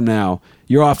 years from now,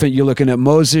 you're looking at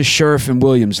Moses, Scherf, and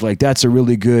Williams. Like, that's a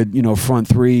really good, front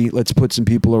three. Let's put some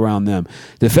people around them.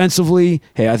 Defensively,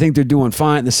 hey, I think they're doing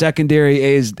fine. The secondary,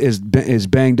 A, is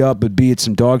banged up, but B, it's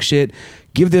some dog shit.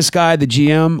 Give this guy, the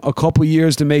GM, a couple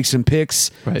years to make some picks.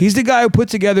 Right. He's the guy who put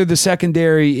together the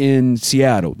secondary in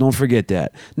Seattle. Don't forget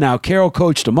that. Now, Carroll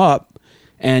coached him up.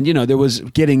 And, there was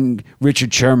getting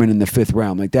Richard Sherman in the 5th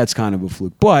round. Like, that's kind of a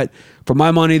fluke. But for my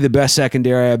money, the best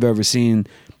secondary I've ever seen.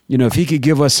 If he could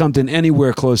give us something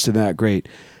anywhere close to that, great.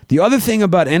 The other thing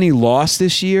about any loss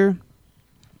this year,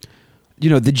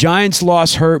 the Giants'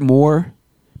 loss hurt more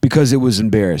because it was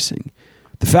embarrassing.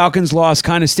 The Falcons' loss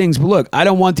kind of stings. But look, I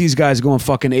don't want these guys going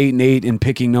fucking 8-8 and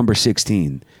picking number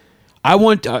 16. I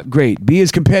want great. Be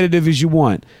as competitive as you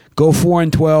want. Go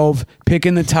 4-12. Pick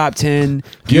in the top 10.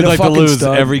 You'd like to lose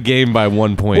stud. every game by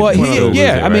 1 point. Well, So lose it,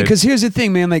 I mean, right? because here's the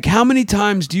thing, man. Like, how many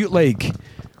times do you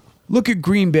look at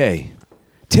Green Bay?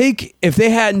 If they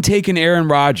hadn't taken Aaron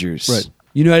Rodgers, Right.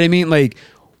 You know what I mean? Like,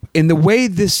 in the way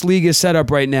this league is set up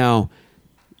right now,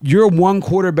 you're one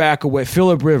quarterback away.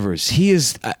 Phillip Rivers, he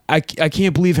is. I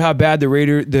can't believe how bad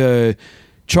the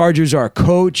Chargers are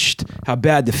coached, how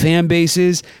bad the fan base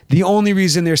is. The only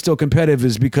reason they're still competitive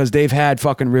is because they've had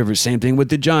fucking Rivers. Same thing with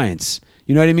the Giants.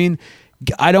 You know what I mean?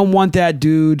 I don't want that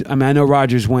dude. I mean, I know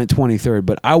Rodgers went 23rd,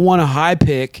 but I want a high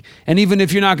pick. And even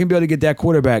if you're not going to be able to get that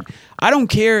quarterback, I don't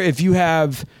care if you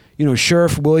have,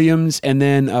 Scherf, Williams, and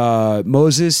then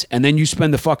Moses, and then you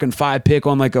spend the fucking 5 pick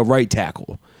on like a right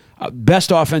tackle.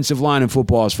 Best offensive line in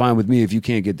football is fine with me if you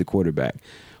can't get the quarterback.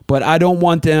 But I don't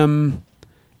want them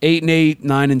 8-8,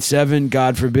 9-7,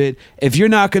 God forbid. If you're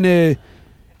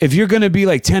gonna be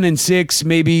like 10-6,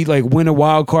 maybe like win a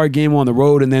wild card game on the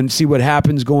road and then see what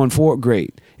happens going forward,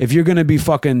 great. If you're gonna be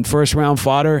fucking first round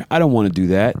fodder, I don't want to do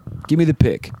that. Give me the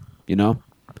pick,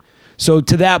 So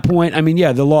to that point, I mean,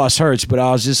 yeah, the loss hurts, but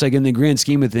I was just like, in the grand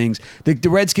scheme of things, the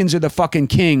Redskins are the fucking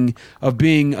king of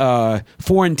being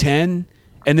 4-10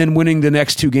 and then winning the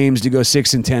next 2 games to go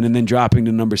 6-10 and then dropping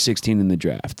to number 16 in the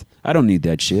draft. I don't need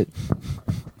that shit.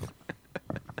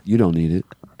 You don't need it.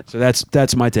 So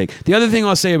that's my take. The other thing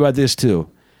I'll say about this too.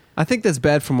 I think that's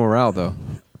bad for morale, though.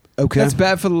 Okay. That's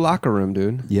bad for the locker room,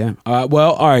 dude. Yeah.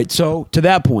 Well, all right. So to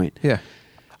that point. Yeah.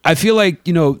 I feel like,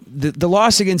 the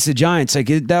loss against the Giants,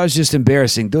 that was just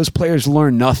embarrassing. Those players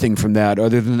learned nothing from that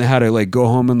other than how to like go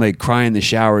home and like cry in the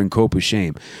shower and cope with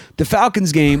shame. The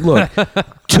Falcons game, look,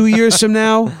 2 years from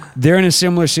now, they're in a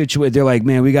similar situation. They're like,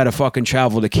 man, we got to fucking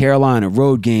travel to Carolina,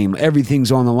 road game.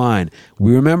 Everything's on the line.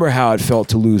 We remember how it felt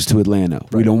to lose to Atlanta.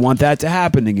 Right. We don't want that to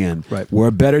happen again. Right. We're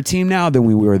a better team now than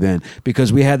we were then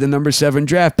because we had the number 7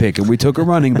 draft pick and we took a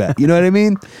running back. You know what I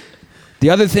mean? The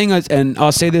other thing, and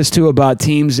I'll say this too about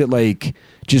teams that like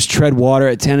just tread water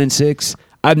at 10-6.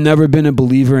 I've never been a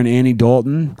believer in Andy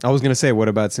Dalton. I was gonna say, what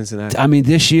about Cincinnati? I mean,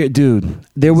 this year, dude,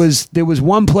 there was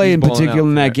one play in particular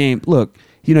in that game. Look,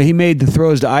 he made the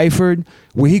throws to Eifert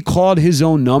where he called his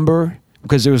own number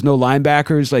because there was no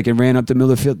linebackers, like, and ran up the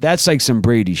middle of the field. That's like some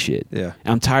Brady shit. Yeah,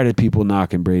 I'm tired of people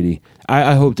knocking Brady.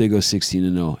 I hope they go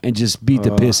 16-0 and just beat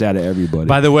the piss out of everybody.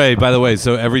 By the way,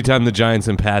 so every time the Giants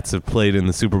and Pats have played in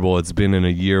the Super Bowl, it's been in a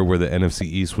year where the NFC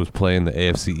East was playing the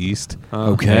AFC East.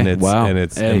 Okay,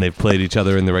 And they've played each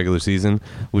other in the regular season,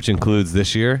 which includes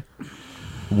this year.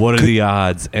 What are the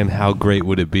odds, and how great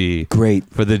would it be? Great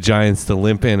for the Giants to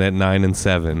limp in at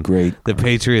 9-7. Great. The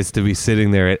Patriots to be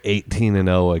sitting there at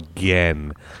 18-0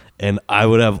 again, and I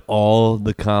would have all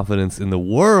the confidence in the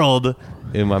world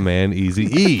in my man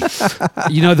Eazy-E.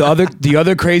 The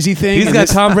other crazy thing, he's got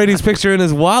Tom Brady's picture in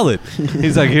his wallet.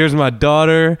 He's like, here's my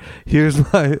daughter, here's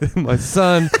my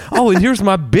son. Oh, and here's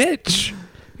my bitch.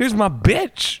 Here's my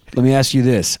bitch. Let me ask you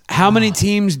this. How many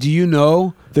teams do you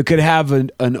know that could have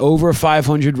an over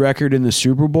 500 record in the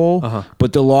Super Bowl,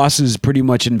 but the losses pretty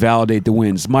much invalidate the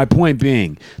wins? My point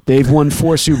being, they've won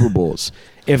 4 Super Bowls.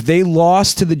 If they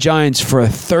lost to the Giants for a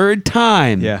third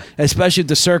time, especially if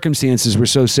the circumstances were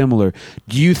so similar,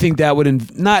 do you think that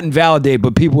would not invalidate,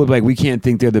 but people would be like, we can't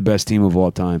think they're the best team of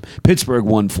all time? Pittsburgh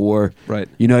won 4. Right.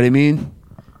 You know what I mean?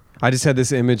 I just had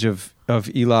this image of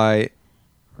Eli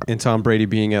and Tom Brady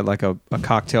being at like a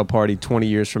cocktail party 20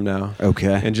 years from now.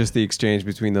 Okay. And just the exchange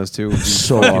between those two would be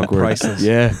so awkward. Priceless.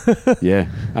 Yeah.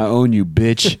 I own you,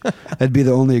 bitch. That'd be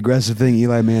the only aggressive thing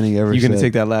Eli Manning ever said. You gonna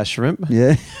take that last shrimp?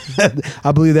 Yeah.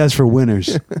 I believe that's for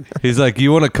winners. He's like,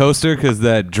 you want a coaster? Because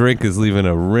that drink is leaving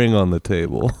a ring on the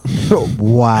table.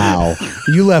 Wow.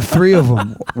 You left 3 of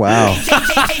them. Wow. Yo,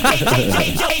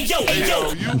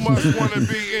 you must want to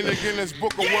be in the Guinness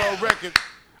Book of World Records.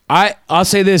 I'll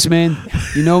say this, man.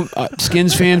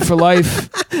 Skins fan for life.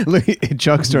 Look,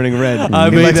 Chuck's turning red. I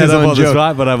made that up on the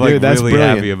spot, but I'm like, dude, that's really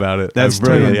brilliant. happy about it. That's I'm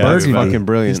really brilliant. happy about it. Fucking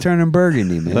brilliant. He's turning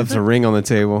burgundy, man. Left a ring on the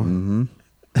table. Mm-hmm.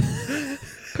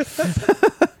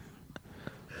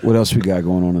 What else we got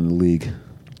going on in the league?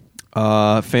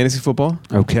 Fantasy football.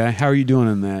 Okay. How are you doing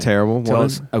in that? Terrible. Tell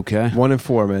us. Okay.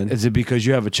 1-4, man. Is it because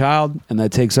you have a child and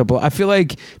that takes up? I feel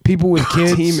like people with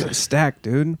kids. Team is stacked,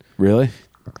 dude. Really?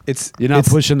 You're not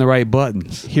pushing the right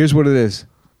buttons. Here's what it is.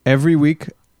 Every week,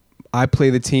 I play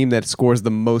the team that scores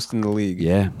the most in the league.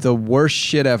 Yeah. The worst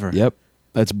shit ever. Yep.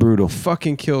 That's brutal.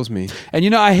 Fucking kills me.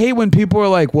 And I hate when people are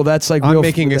like, "Well, that's like I'm real."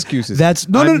 making excuses. That's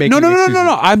no.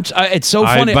 It's so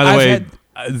funny. By the way,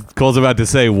 Cole's about to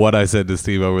say what I said to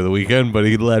Steve over the weekend, but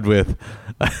he led with,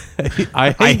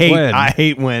 "I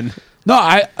hate when."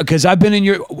 No, because I've been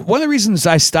in one of the reasons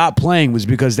I stopped playing was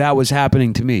because that was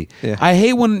happening to me. Yeah. I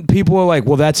hate when people are like,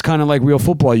 well, that's kind of like real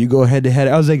football. You go head to head.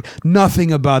 I was like,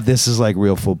 nothing about this is like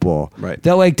real football. Right.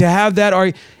 They're like, to have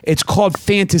that, it's called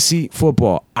fantasy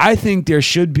football. I think there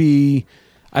should be,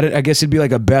 I guess it'd be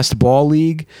like a best ball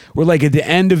league where like at the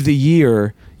end of the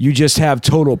year, you just have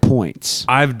total points.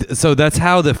 So that's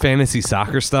how the fantasy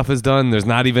soccer stuff is done. There's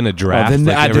not even a draft. Then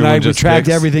I retract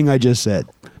everything I just said.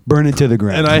 Burn it to the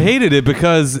ground. And I hated it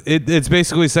because it's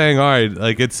basically saying, all right,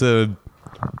 like it's a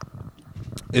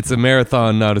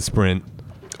marathon, not a sprint.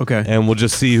 Okay. And we'll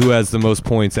just see who has the most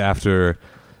points after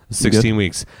 16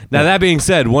 weeks. Now, that being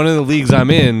said, one of the leagues I'm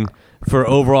in for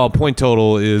overall point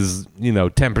total is,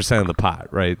 10% of the pot,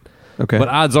 right? Okay. But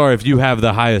odds are, if you have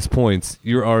the highest points,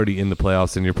 you're already in the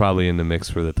playoffs and you're probably in the mix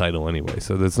for the title anyway.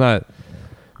 So that's not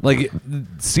like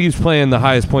Steve's playing the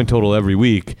highest point total every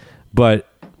week, but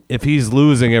if he's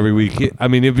losing every week,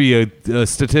 it'd be a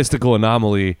statistical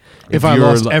anomaly if I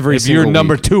lost every if single you're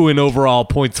number week. 2 in overall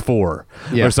points 4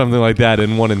 Yeah. or something like that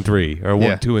in 1 and 3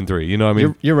 or 2 and 3. You know what I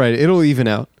mean? You're right. It'll even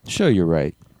out. Sure, you're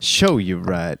right. Show you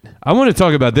right. I want to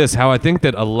talk about this, how I think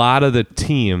that a lot of the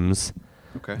teams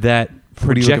that What are you looking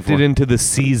projected for? into the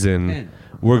season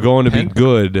were going to be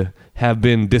good have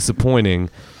been disappointing.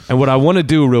 And what I want to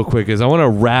do real quick is I want to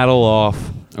rattle off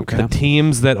the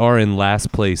teams that are in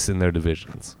last place in their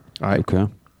divisions. All right. Okay.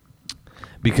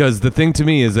 Because the thing to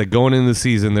me is that going into the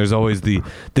season, there's always the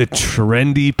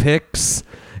trendy picks,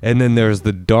 and then there's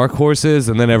the dark horses,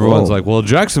 and then everyone's like, well,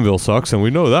 Jacksonville sucks, and we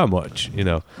know that much, you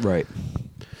know. Right.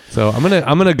 So I'm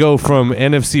gonna go from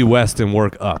NFC West and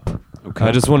work up. Okay.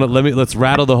 I just want to let's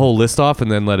rattle the whole list off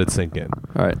and then let it sink in.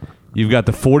 All right. You've got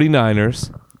the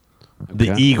 49ers,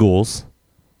 the Okay. Eagles,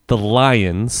 the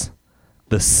Lions,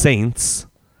 the Saints,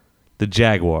 the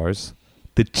Jaguars,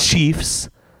 the Chiefs,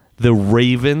 the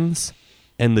Ravens,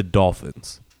 and the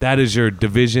Dolphins. That is your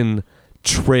division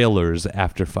trailers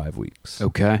after 5 weeks.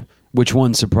 Okay. Which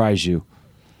one surprised you?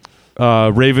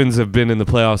 Ravens have been in the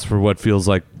playoffs for what feels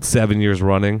like 7 years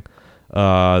running.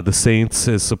 The Saints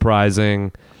is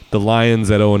surprising. The Lions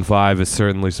at 0-5 is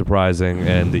certainly surprising,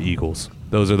 and the Eagles.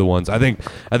 Those are the ones. I think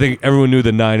everyone knew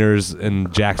the Niners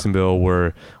and Jacksonville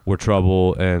were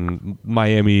trouble, and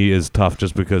Miami is tough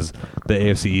just because the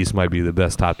AFC East might be the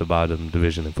best top to bottom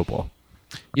division in football.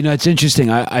 You know, it's interesting.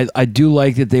 I do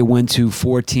like that they went to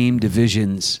 4-team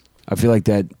divisions. I feel like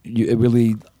that it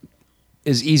really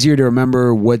is easier to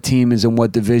remember what team is in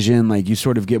what division. Like, you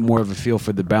sort of get more of a feel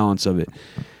for the balance of it.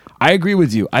 I agree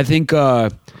with you. I think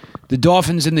the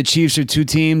Dolphins and the Chiefs are 2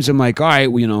 teams. I'm like, all right,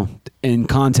 well, you know, in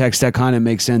context, that kind of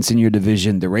makes sense in your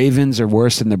division. The Ravens are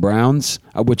worse than the Browns,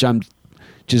 which I'm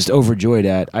just overjoyed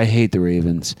at. I hate the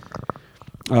Ravens.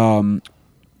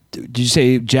 Did you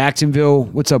say Jacksonville?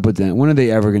 What's up with that? When are they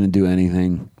ever going to do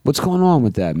anything? What's going on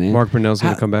with that, man? Mark Brunell's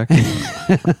going to come back.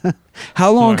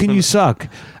 How long can you suck?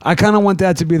 I kind of want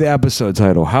that to be the episode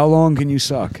title. How long can you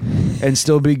suck and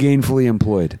still be gainfully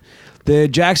employed? The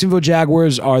Jacksonville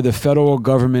Jaguars are the federal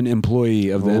government employee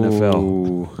of the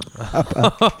NFL.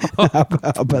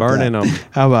 How about Burning that? them.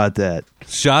 How about that?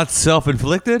 Shots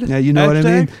self-inflicted? Yeah, you know what I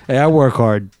mean? Hey, I work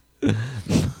hard.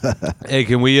 Hey,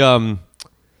 can we You want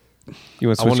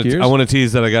to switch gears? I want to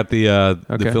tease that I got the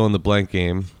Okay. fill in the blank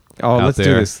game. Oh, out let's do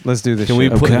there. this. Let's do this. Can we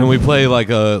shit. play, Okay. can we play like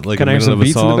a Can I hear minute some of a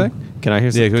beats in song? the back? Can I hear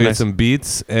some? Yeah, can we can I- get some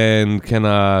beats and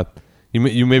can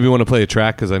you maybe want to play a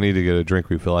track because I need to get a drink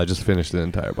refill. I just finished an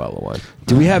entire bottle of wine.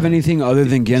 Do we have anything other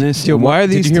than Guinness? Dude, Why are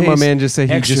these? Did you hear my tastes man just say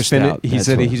he extra just finished? stout? He That's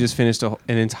said what- he just finished an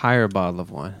entire bottle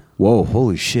of wine. Whoa!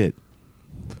 Holy shit!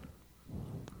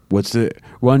 What's the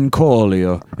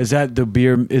Runcolio? Is that the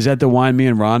beer? Is that the wine me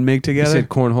and Ron make He together? said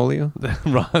cornholio.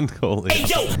 Ron Coley.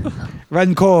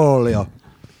 Runcolio.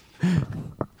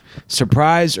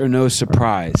 Surprise or no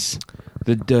surprise?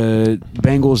 The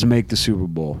Bengals make the Super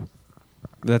Bowl.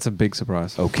 That's a big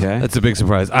surprise. Okay. That's a big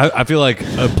surprise. I feel like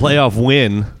a playoff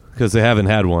win, because they haven't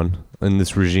had one in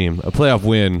this regime, a playoff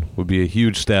win would be a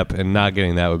huge step, and not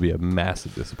getting that would be a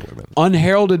massive disappointment.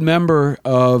 Unheralded member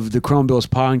of the Chrome Bills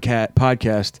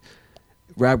podcast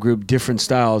rap group Different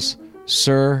Styles,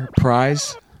 Sir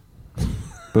Prize.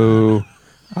 Boo.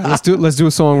 All right, let's do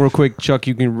a song real quick. Chuck,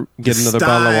 you can get another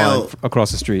bottle of wine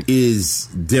across the street. Is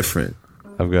different.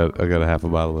 I got a half a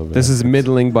bottle of it. This is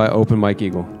Middling by Open Mike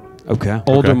Eagle. Okay.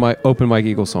 Open Mike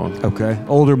Eagle song. Okay.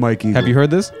 Older Mike Eagle. Have you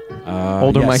heard this?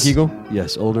 Older yes. Mike Eagle?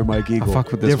 Yes, older Mike Eagle.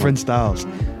 fuck with this Different one. styles.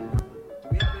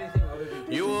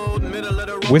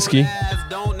 Whiskey.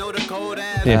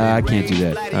 Yeah, I can't do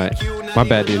that. All right. My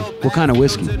bad, dude. What kind of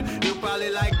whiskey?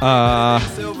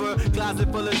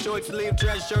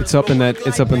 It's up in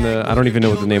the I don't even know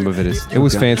what the name of it is. It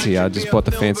was fancy. I just bought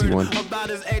the fancy one.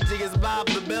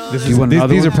 You want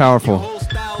another These are one? powerful.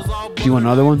 Do you want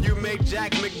another one?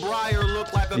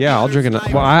 Yeah, I'll drink another.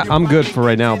 Well, I'm good for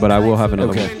right now, but I will have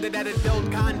another Okay. one.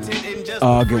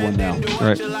 I'll get one now. All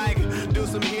right.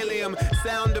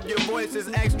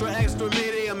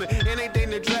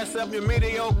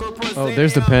 Oh,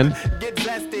 there's the pen.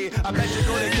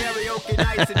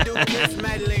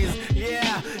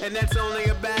 Yeah, and that's only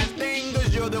a bad thing,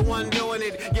 cause you're the one doing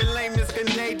it. Your lameness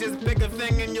contagious, pick a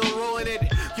thing and you'll ruin it.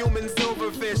 Human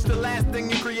silverfish, the last thing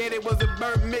you created was a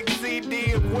burnt mix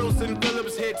CD of Wilson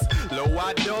Phillips hits. Low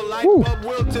I don't like but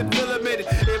wilted filament.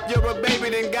 If you're a baby,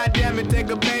 then goddamn it, take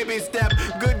a baby step.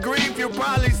 Good grief, you'll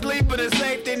probably sleep in a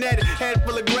safety net. Head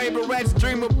full of gray barrettes,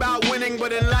 dream about winning,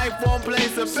 but in life won't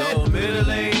place a so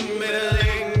middling,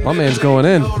 middling. My man's going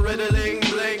in. Riddling,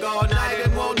 blink all night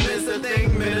and won't miss a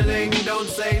thing. Middling, don't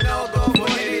say no, go for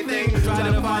anything. Try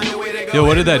to find a way to go. Yo,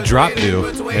 what did that drop do?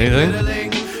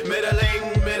 Anything?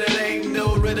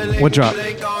 What drop?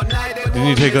 Didn't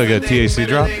you take like a THC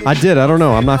drop? I did. I don't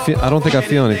know. I don't think I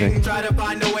feel anything. Try to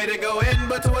find a way to go in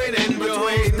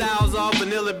between styles off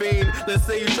vanilla bean. Let's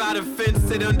say you try to fence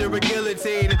it under a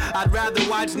guillotine. I'd rather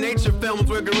watch nature films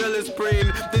where gorillas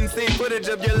preen than see footage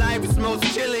of your life's most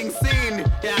chilling scene.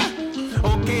 Yeah.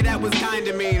 Okay, that was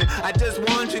kinda mean. I just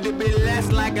want you to be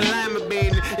less like a lima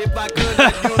bean. If I could,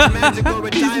 I'd use magic or a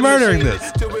time He's murdering machine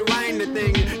this. to rewind the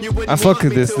thing. You wouldn't I fuck want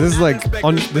with me this. to. This is I'm like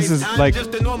expecting this is space. like I'm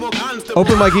just a normal constable.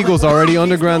 Open Mike Eagle's already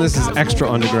underground. This is extra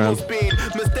underground.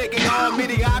 Mistaking all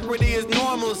mediocrity is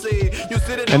normalcy. You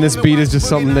sit at And this home beat and is just watch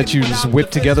something that you boogie just nights whip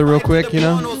without together real the quick, you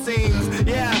know? porno scenes.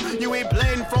 Yeah, you eat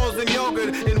plain frozen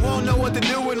yogurt and won't know what to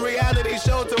do when reality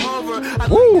shows are over. I'd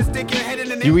Woo! like to stick your head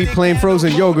in an You eat empty plain can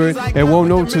frozen of yogurt like and won't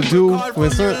know what to with do your card when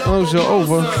from your something's local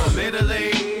over. grocer.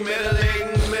 Middling,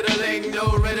 no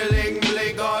riddling,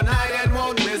 blink all night and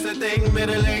won't miss a thing.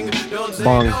 Middling, don't say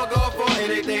Bong. no, go for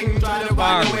anything. Try to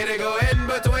find a way to go in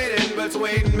between.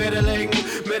 Middling,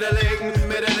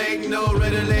 no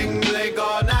riddling, blink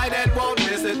all night and won't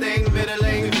miss a thing.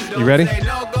 Middling, don't You ready? say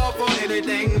no, go for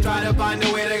anything. Try to find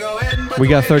a way to go in between. We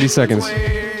got 30 seconds.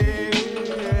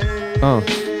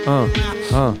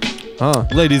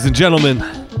 Ladies and gentlemen,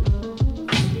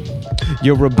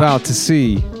 You're about to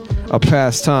see a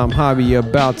pastime hobby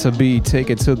about to be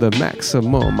taken to the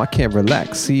maximum. I can't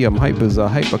relax. See, I'm hype as a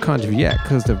hypochondriac,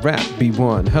 cause the rap be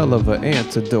one hell of an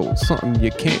antidote. Something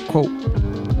you can't quote.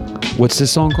 What's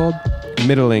this song called?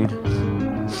 Middling.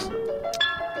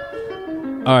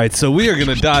 all right, so we are going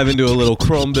to dive into a little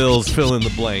Chrome Bills fill in the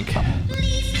blank.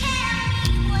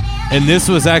 And this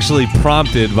was actually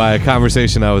prompted by a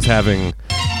conversation I was having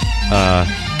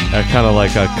at kind of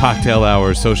like a cocktail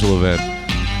hour social event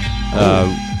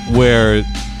where it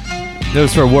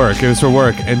was for work.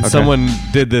 And someone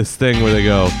did this thing where they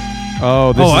go,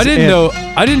 Oh, this "Oh, is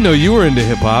I didn't know you were into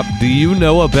hip hop. Do you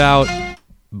know about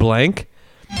blank?"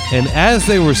 And as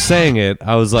they were saying it,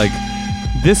 I was like,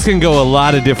 this can go a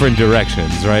lot of different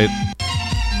directions, right?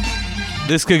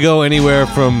 This could go anywhere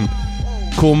from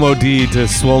Kool Moe Dee to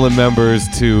Swollen Members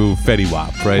to Fetty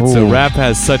Wap, right? So Ooh. rap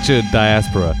has such a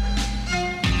diaspora.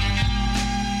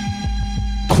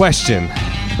 Question.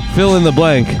 Fill in the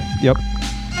blank. Yep.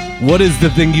 What is the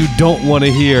thing you don't want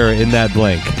to hear in that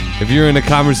blank? If you're in a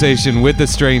conversation with a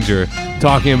stranger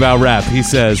talking about rap, he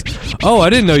says, "Oh, I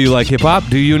didn't know you like hip hop.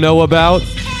 Do you know about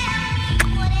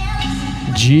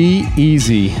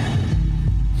G-Eazy.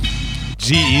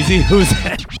 G-Eazy?" Who's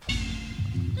that?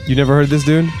 You never heard this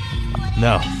dude?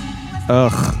 No.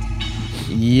 Ugh.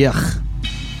 Yuck.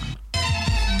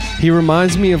 He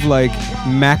reminds me of like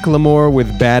Macklemore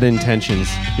with bad intentions.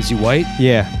 Is he white?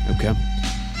 Yeah. Okay.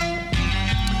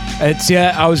 That's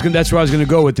where I was gonna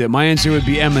go with it. My answer would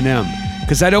be Eminem,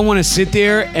 because I don't want to sit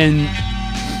there and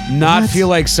not feel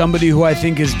like somebody who I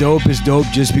think is dope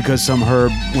just because some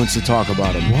herb wants to talk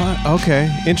about him. What?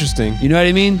 Okay. Interesting. You know what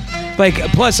I mean? Like,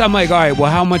 plus I'm like, all right, well,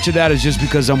 how much of that is just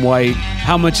because I'm white?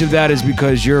 How much of that is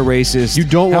because you're racist? You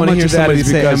don't How want to much hear of that somebody is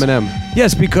say because- Eminem.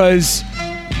 Yes, because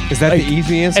Is that like, the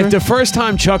easy answer? if the first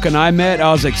time Chuck and I met,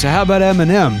 I was like, so how about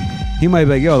Eminem? He might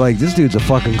be like, yo, like, this dude's a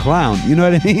fucking clown. You know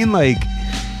what I mean? Like,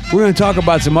 we're going to talk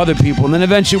about some other people, and then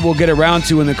eventually we'll get around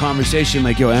to in the conversation,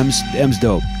 like, yo, M's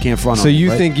dope. Can't front on So him, you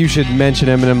right? think you should mention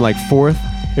Eminem like fourth?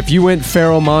 If you went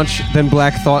Pharoah Monch, then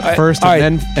Black Thought first, all right.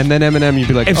 and then Eminem, you'd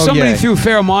be like, if oh somebody yeah. threw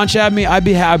Pharoah Monch at me, I'd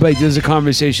be happy. Like, there's a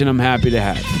conversation I'm happy to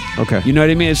have. Okay. You know what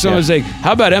I mean? If someone's like,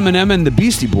 how about Eminem and the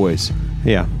Beastie Boys?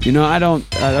 Yeah. You know, I don't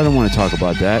want to talk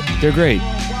about that. They're great.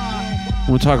 I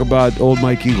want to talk about old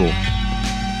Mike Eagle.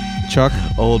 Chuck?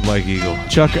 Old Mike Eagle.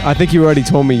 Chuck, I think you already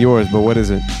told me yours, but what is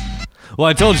it? Well,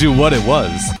 I told you what it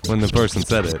was when the person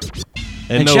said it.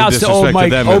 And no shouts to disrespect old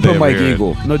Mike, them if they open ever Mike hear it.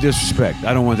 Eagle. No disrespect.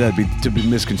 I don't want that to be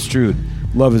misconstrued.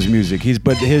 Love his music.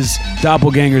 But his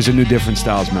doppelganger's a New Different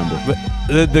Styles member. But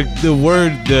the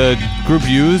word the group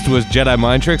used was Jedi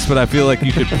Mind Tricks, but I feel like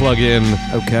you could plug in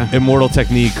Okay. Immortal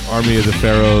Technique, Army of the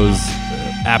Pharaohs,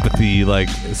 Apathy, like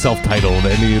self-titled,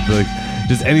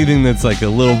 just anything that's like a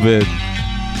little bit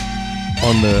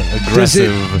on the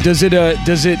aggressive. Does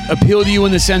it appeal to you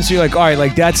in the sense you're like, all right,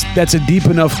 like that's a deep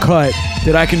enough cut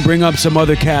that I can bring up some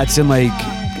other cats and like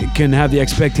can have the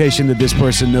expectation that this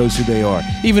person knows who they are,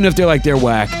 even if they're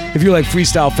whack. If you're like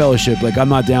Freestyle Fellowship, like I'm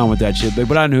not down with that shit,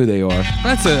 but I know who they are.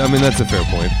 That's a fair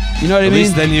point. You know what I At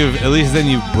mean? least then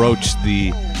you've broached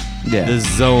the Yeah.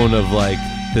 zone of like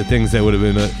the things that would have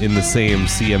been in the same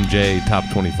CMJ top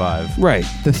 25. Right.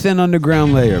 The thin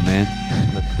underground layer, man.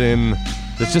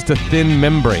 That's just a thin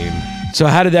membrane. So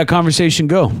how did that conversation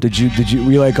go? Were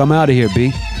you like, I'm out of here,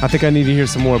 B? I think I need to hear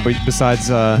some more. But besides,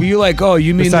 Were you like, oh,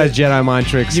 you mean besides Jedi Mind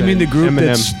Tricks? You mean the group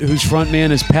Eminem. whose front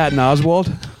man is Patton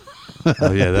Oswalt?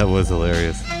 Oh yeah, that was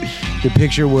hilarious. The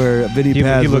picture where Vinny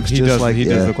Paz looks just does like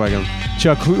look like him.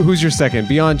 Chuck, who's your second?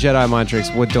 Beyond Jedi Mind Tricks,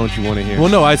 what don't you want to hear? Well,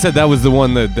 no, I said that was the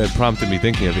one that prompted me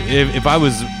thinking of it. If I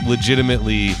was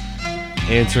legitimately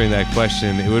answering that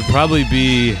question, it would probably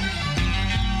be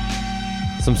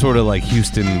some sort of like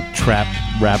Houston trap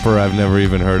rapper I've never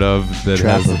even heard of.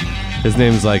 His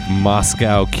name's like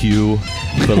Moscow Q,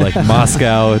 but like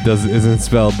Moscow isn't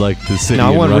spelled like the city.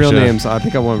 No, I want in Russia. real names. I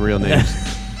think I want real names.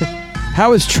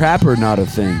 How is trapper not a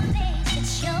thing?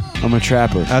 I'm a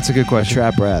trapper. That's a good question.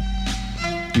 Trap rap.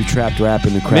 You trapped rap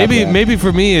in the crap Maybe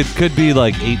for me it could be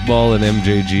like 8-Ball and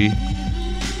MJG.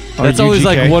 Or That's always UGK.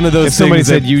 like one of those If somebody things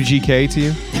said that- UGK to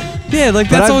you, Yeah, like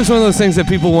that's always one of those things that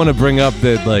people want to bring up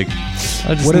that like.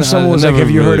 What if someone was like,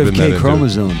 have you heard of K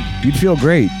Chromosome? You'd feel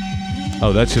great.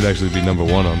 Oh, that should actually be number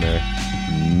 1 on there.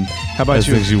 how about That's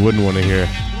you? things you wouldn't want to hear.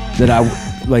 That I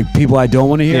like people I don't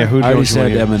want to hear. Yeah, who I already don't you said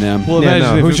wanna hear? Eminem. Well, Yeah, imagine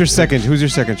no. if Who's it- your second? Who's your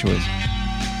second choice?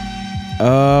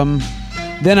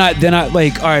 Then I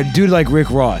like, all right, dude like Rick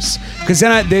Ross, because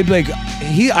then they'd be like,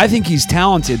 I think he's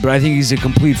talented, but I think he's a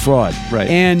complete fraud. Right.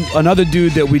 And another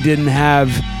dude that we didn't have,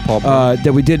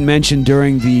 that we didn't mention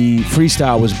during the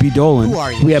freestyle was B. Dolan.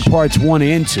 We had parts 1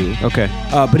 and 2. Okay.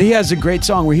 But he has a great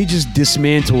song where he just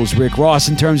dismantles Rick Ross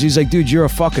in terms. He's like, dude, you're a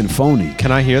fucking phony.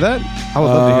 Can I hear that? I would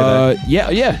love to hear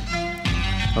that. Yeah.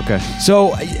 Okay.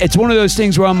 So it's one of those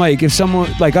things where I'm like, if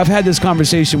someone, like, I've had this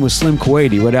conversation with Slim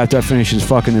Kuwaiti right after I finished his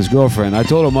fucking his girlfriend. I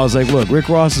told him, I was like, look, Rick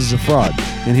Ross is a fraud,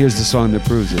 and here's the song that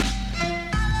proves it.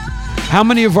 How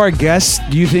many of our guests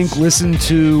do you think listen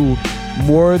to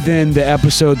more than the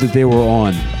episode that they were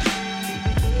on?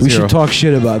 We 0. should talk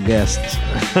shit about guests.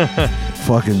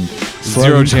 fucking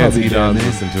Zero chance cubby Edon's there, man.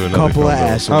 listen to another Couple of Chrome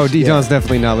Bill. assholes. Oh, D-Don's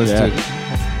definitely not listening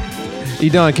Yeah. to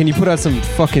it. Edon, can you put out some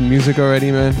fucking music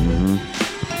already, man?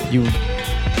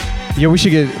 Yeah, we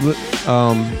should get.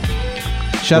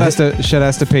 Shout out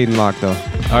to Peyton Locke though.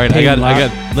 All right, I got.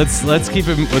 Let's keep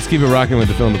it rocking with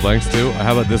the fill in the blanks too.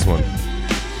 How about this one?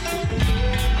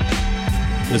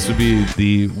 This would be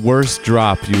the worst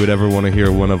drop you would ever want to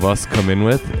hear one of us come in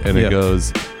with, and Yeah. it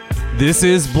goes, "This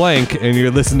is blank," and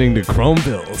you're listening to Chrome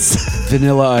Bills.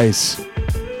 Vanilla Ice.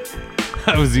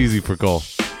 That was easy for Cole.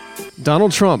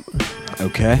 Donald Trump.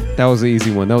 Okay. That was an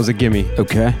easy one. That was a gimme.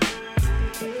 Okay.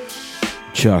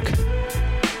 Chuck.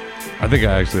 I think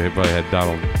I actually probably had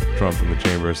Donald Trump in the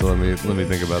chamber, so let me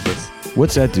think about this.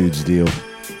 What's that dude's deal?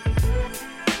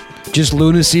 Just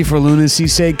lunacy for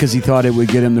lunacy's sake because he thought it would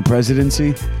get him the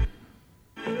presidency?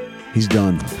 He's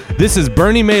done. This is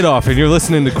Bernie Madoff, and you're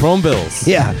listening to Chrome Bills.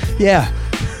 Yeah. You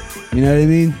know what I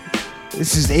mean?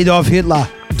 This is Adolf Hitler.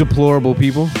 Deplorable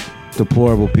people.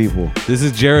 Deplorable people. This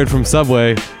is Jared from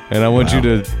Subway, and I want you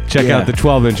to check Yeah. out the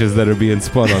 12 inches that are being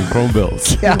spun on Chrome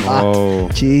Bills. Oh.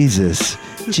 Jesus.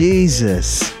 What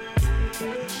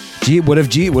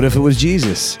if it was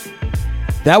Jesus?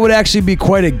 That would actually be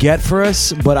quite a get for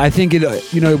us, but I think it,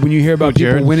 when you hear about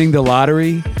people Jared? winning the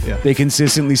lottery, Yeah. they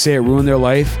consistently say it ruined their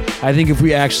life. I think if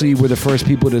we actually were the first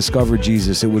people to discover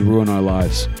Jesus, it would ruin our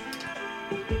lives.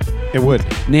 It would.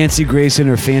 Nancy Grace and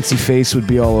her fancy face would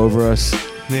be all over us.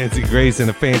 Nancy Grace in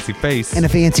a fancy face. And a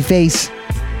fancy face.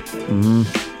 All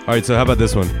right, so how about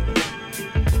this one?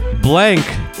 Blank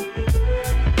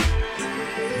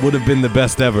would have been the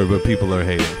best ever, but people are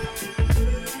hating.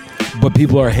 But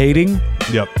people are hating?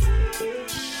 Yep.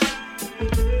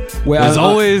 Well, There's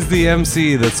always the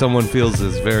MC that someone feels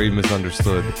is very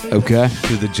misunderstood Okay.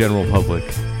 to the general public.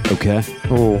 Okay.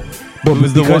 Oh. But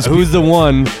Who's the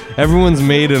one? Everyone's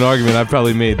made an argument. I've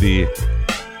probably made the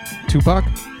Tupac?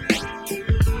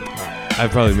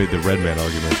 Redman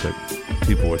argument that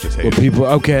people were just hating.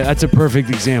 Okay, that's a perfect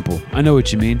example. I know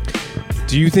what you mean.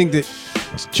 Do you think that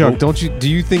Chuck, do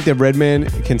you think that Redman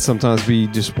can sometimes be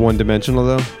just one-dimensional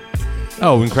though?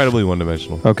 Oh, incredibly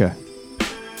one-dimensional. Okay.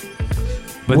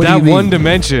 But What do that you mean? one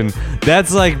dimension,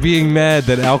 that's like being mad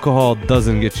that alcohol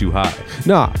doesn't get you high.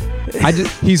 No.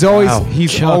 He's always Wow.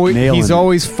 he's Chuck always nailing he's it.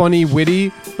 always funny,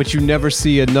 witty, but you never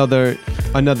see another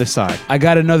side. I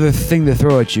got another thing to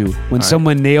throw at you. When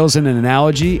someone nails an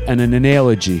analogy and an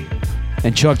analogy,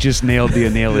 and Chuck just nailed the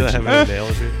analogy.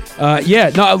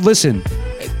 Listen.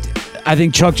 I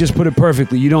think Chuck just put it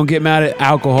perfectly. You don't get mad at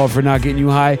alcohol for not getting you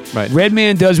high. Right.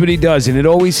 Redman does what he does, and it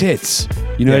always hits.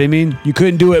 You know Yeah. what I mean? You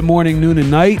couldn't do it morning, noon,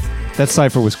 and night, That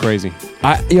cipher was crazy.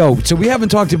 So we haven't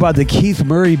talked about the Keith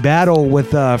Murray battle with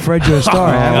Fred Joe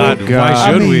Starr. have we?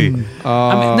 Why should we?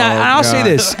 I'll say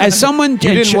this as someone You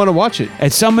didn't want to watch it.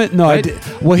 as someone. No, I did.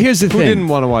 Well, here's the Who thing. didn't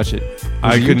want to watch it?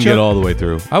 I couldn't get all the way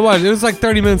through. I watched. It was like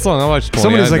 30 minutes long. I watched 20.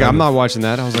 Somebody's like, I'm not watching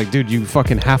that. I was like, dude, you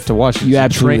fucking have to watch it. You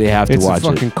absolutely have to watch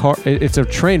it. It's a fucking it's a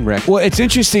train wreck. Well, it's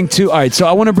interesting too. All right, so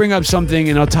I want to bring up something,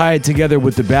 and I'll tie it together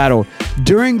with the battle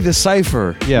during the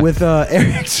cipher with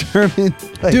Eric Sermon.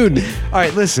 Dude, all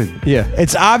right, listen. Yeah,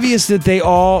 it's obvious that they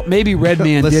all maybe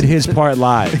Redman did his part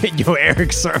live. Yo,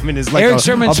 Eric Sermon is like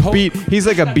Sermon's a beat. He's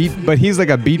like a beat, but he's like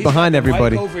a beat behind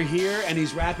everybody. Over here, and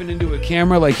he's rapping into a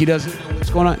camera like he doesn't know what's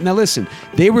going on. Now listen,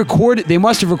 they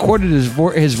must have recorded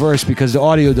his verse because the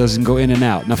audio doesn't go in and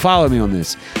out. Now follow me on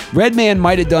this. Redman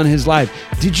might have done his live.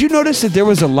 Did you notice that there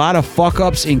was a lot of fuck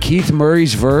ups in Keith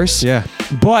Murray's verse? Yeah,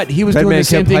 but he was doing the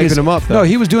same thing as him up, no,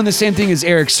 he was doing the same thing as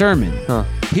Eric Sermon. Huh?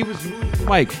 He was moving the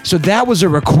mic, so that was a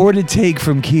recorded take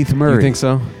from Keith Murray. You think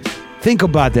so? Think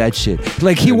about that shit.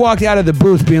 Like he walked out of the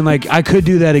booth being like, "I could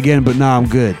do that again, but nah, I'm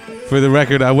good." For the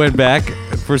record, I went back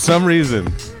for some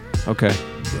reason. Okay.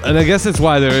 And I guess that's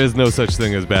why there is no such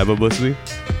thing as bad publicity.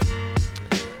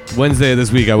 Wednesday of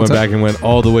this week, I went back and went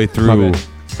all the way through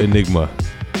Enigma.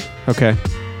 Okay.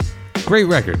 Great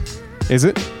record. Is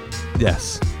it?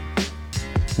 Yes.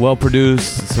 Well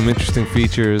produced, some interesting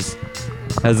features.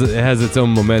 It has its own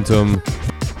momentum.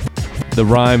 The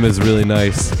rhyme is really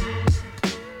nice.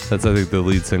 That's, I think, the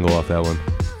lead single off that one.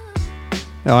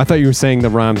 Oh, I thought you were saying the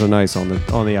rhymes are nice on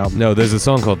the album. No, there's a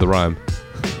song called The Rhyme.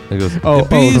 It goes, the rhyme.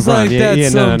 like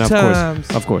that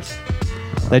no, of course.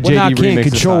 That Well, JD now I can't remix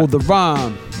is control hot. the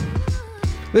rhyme.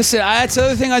 Listen, that's the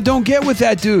other thing I don't get with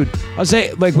that dude. I'll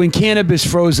say, like, when Cannabis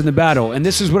froze in the battle, and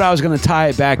this is what I was going to tie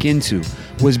it back into,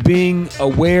 was being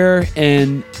aware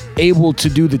and able to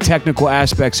do the technical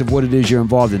aspects of what it is you're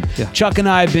involved in. Yeah. Chuck and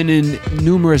I have been in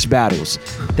numerous battles.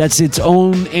 That's its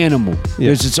own animal. Yeah.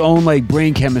 There's its own, like,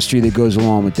 brain chemistry that goes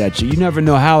along with that shit. You never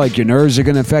know how, like, your nerves are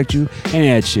going to affect you, any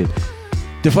of that shit.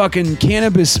 The fucking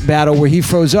Cannabis battle where he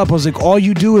froze up, I was like, all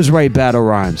you do is write battle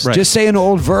rhymes. Right. Just say an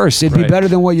old verse. It'd be better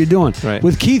than what you're doing. Right.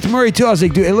 With Keith Murray, too, I was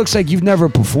like, dude, it looks like you've never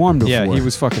performed before. Yeah, he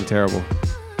was fucking terrible.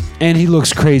 And he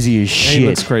looks crazy as shit. He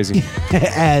looks crazy.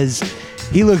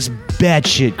 He looks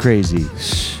batshit crazy.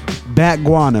 Bat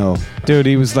guano. Dude,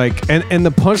 he was like, and the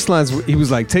punchlines, he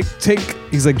was like,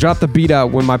 he's like, drop the beat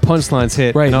out when my punchlines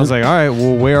hit. Right. And I was like, all right,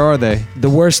 well, where are they? The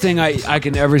worst thing I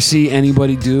can ever see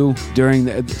anybody do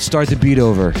during start the beat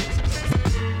over.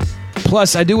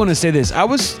 Plus, I do want to say this. I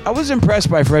was impressed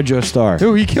by Fred Joe Starr.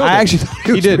 Dude, he killed it. I actually thought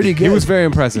he was pretty good. He was very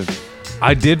impressive.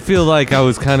 I did feel like I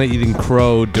was kind of eating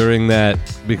crow during that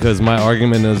because my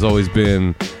argument has always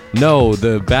been, no,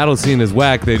 the battle scene is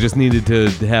whack. They just needed to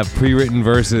have pre-written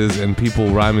verses and people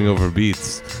rhyming over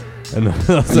beats. And I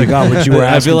was like, got what you were I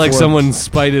feel asking like for. someone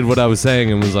spited what I was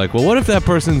saying and was like, well, what if that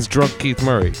person's drunk Keith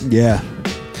Murray? Yeah.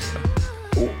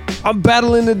 I'm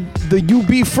battling the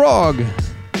UB Frog.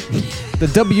 The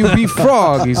WB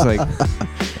Frog. He's like,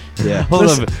 Yeah. Hold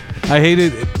up. I hate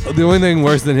it. The only thing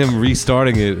worse than him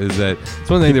restarting it is that it's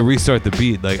one thing to restart the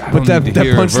beat. Like, I but don't that need to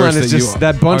hear a verse punchline is just,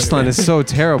 that punchline are- is so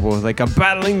terrible. Like, I'm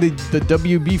battling the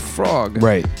WB Frog.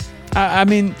 Right. I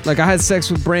mean, Like, I had sex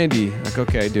with Brandy. Like,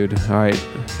 okay, dude. All right.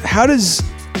 how does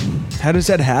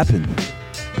that happen?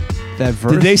 That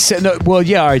verse. Did they say no? Well,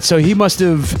 yeah. All right. So he must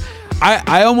have.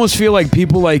 I almost feel like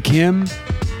people like him.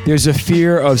 There's a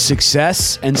fear of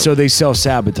success, and so they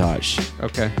self-sabotage.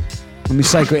 Okay. Let me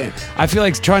I feel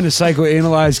like trying to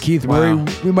psychoanalyze Keith Murray. Wow.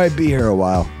 We might be here a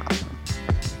while.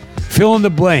 Fill in the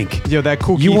blank. Yo, that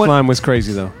cool You Keith want- line was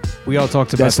crazy, though. We all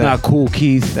talked about That's that. not cool,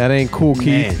 Keith. That ain't cool, Keith.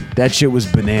 Man, that shit was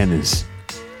bananas.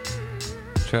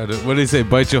 Try to, what do you say?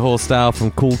 Bite your whole style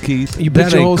from Cool Keith? You That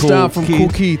bet your ain't whole cool, style from Cool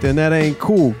Keith, and that ain't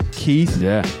cool, Keith.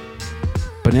 Yeah.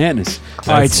 Bananas.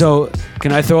 All right. So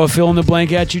can I throw a fill in the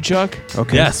blank at you, Chuck?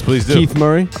 Okay. Yes, please do. Keith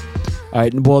Murray. All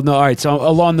right. Well, no. All right. So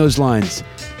along those lines,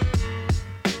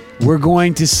 we're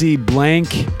going to see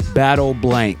blank battle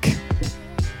blank.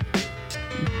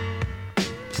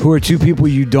 Who are two people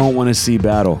you don't want to see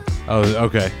battle? Oh,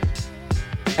 okay.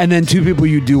 And then two people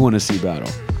you do want to see battle.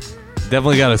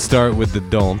 Definitely got to start with the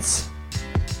don'ts.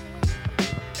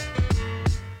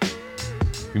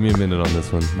 Give me a minute on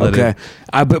this one. Let Okay.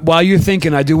 it- But while you're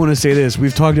thinking, I do want to say this.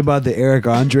 We've talked about the Eric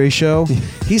Andre show.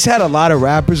 He's had a lot of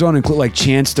rappers on, including like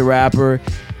Chance the Rapper.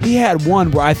 He had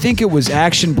one where I think it was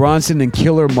Action Bronson and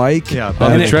Killer Mike. Yeah,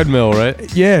 on And the it- treadmill,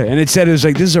 right? Yeah, and it said it was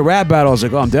like, this is a rap battle. I was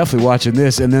like, oh, I'm definitely watching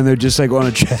this. And then they're just like on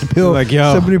a treadmill. Like,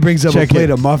 yo, somebody brings up a check plate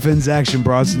it. of muffins. Action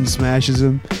Bronson smashes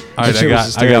him. All right, That shit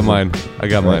was I got terrible. mine. I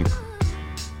got mine.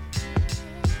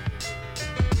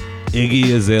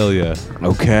 Iggy Azalea.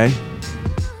 Okay.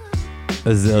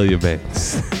 Azalea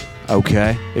Banks.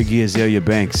 Okay. Iggy Azalea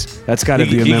Banks. That's got to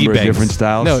be a Iggy member of Banks. Different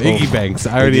Styles. No, Iggy Banks.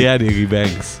 I already had Iggy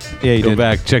Banks. Yeah, you Go did.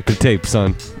 back, check the tape,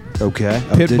 son. Okay.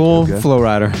 Pitbull, Okay. Flow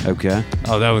Rider. Okay.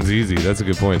 Oh, that one's easy. That's a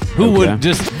good point. Who Okay. would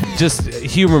just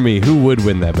humor me? Who would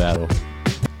win that battle?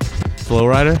 Flow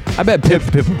Rider? I bet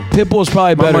Pitbull's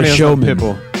probably a My better money is on showman.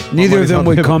 Pitbull. Neither money's of them on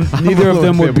would Pitbull. come. I'm Neither of going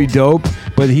them would be Pitbull. dope,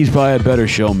 but he's probably a better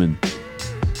showman.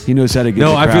 He knows how to get.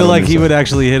 No, the I crowd feel on like his he side. would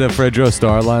actually hit a Fredro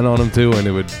Starr line on him too, and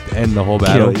it would end the whole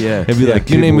battle. yeah. He'd be Yeah, like,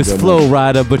 "Your name Pitbull is done Flow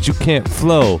Rider, but you can't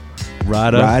flow,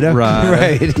 Rider." Rider? Rider.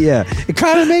 Right, yeah. It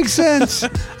kind of makes sense.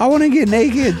 I want to get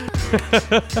naked.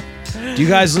 Do you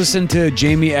guys listen to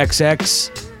Jamie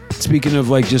XX? Speaking of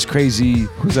like just crazy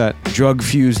Who's that? drug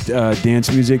fused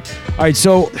dance music. All right,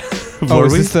 so Oh,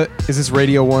 is this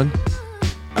Radio 1?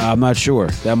 I'm not sure.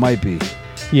 That might be.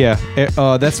 Yeah.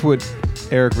 That's what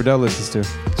Eric Riddell listens to.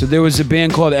 So there was a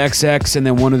band called XX, and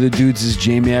then one of the dudes is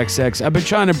Jamie XX. I've been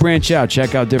trying to branch out,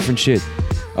 check out different shit.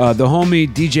 The homie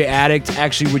DJ Addict,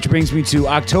 actually, which brings me to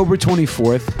October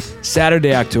 24th,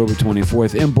 Saturday, October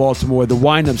 24th, in Baltimore, the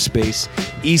Wind-Up Space,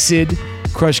 ESID,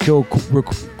 Crush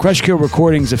Kill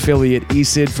Recordings affiliate,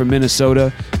 ESID from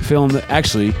Minnesota, filling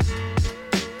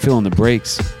the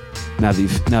breaks. Now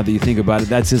that you think about it,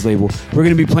 that's his label. We're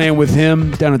going to be playing with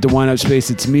him down at the Wind-Up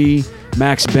Space. It's me,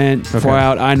 Max Bent, Far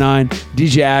Out, I9.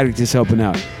 DJ Addict is helping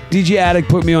out. DJ Addict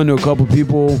put me onto a couple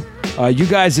people. You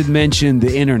guys had mentioned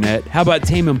the internet. How about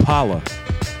Tame Impala?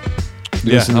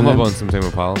 You Yeah, listen to I'm up them? on some Tame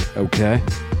Impala. Okay.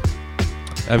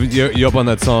 You up on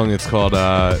that song? It's called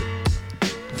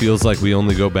 "Feels Like We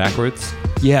Only Go Backwards."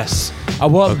 Yes. Well,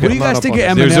 what do you I'm guys not think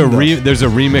up of on Eminem? There's a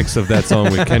remix of that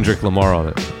song with Kendrick Lamar on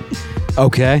it.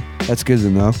 Okay. That's good to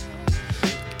know.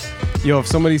 Yo, if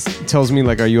somebody tells me,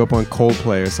 like, are you up on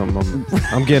Coldplay or something,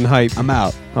 I'm getting hype. I'm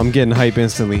out. I'm getting hype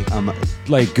instantly. I'm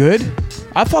Like good?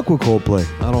 I fuck with Coldplay.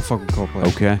 I don't fuck with Coldplay.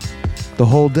 Okay. the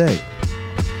whole day.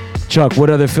 Chuck, what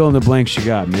other fill in the blanks you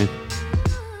got, man?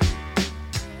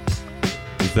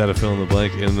 Is that a fill in the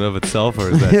blank in and of itself, or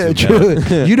is that Yeah, too meta?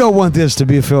 true. You don't want this to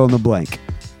be a fill in the blank.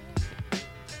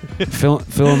 Fill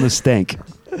in the stank.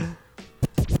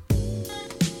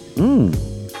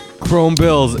 Chrome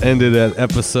Bills ended at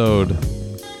episode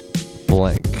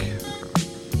blank.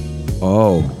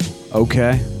 Oh,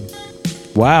 okay.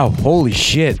 Wow, holy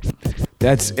shit.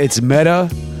 It's meta,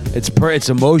 it's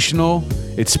emotional,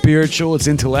 it's spiritual, it's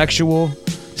intellectual.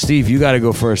 Steve, you got to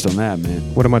go first on that, man.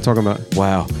 What am I talking about?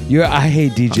 Wow. I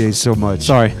hate DJs so much.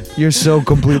 Sorry. You're so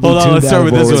completely Hold on, tuned let's start out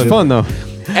with of this all one. of It's it.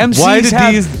 fun, though.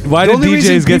 MCs Why the did only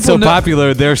reason DJs get so people know-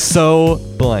 popular? They're so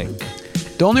blank.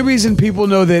 The only reason people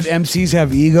know that MCs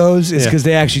have egos is Yeah. because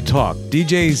they actually talk.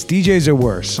 DJs are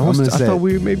worse. I'm gonna I say. thought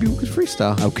maybe we could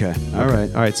freestyle. Okay. All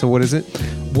right. All right. So what is it?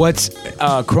 What's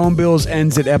Chrome Bills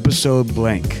ends at episode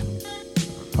blank.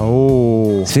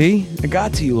 Oh, See? I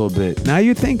got to you a little bit. Now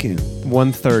you're thinking.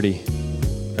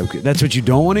 1:30. Okay. That's what you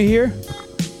don't want to hear?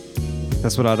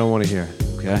 That's what I don't want to hear.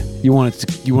 Okay. You want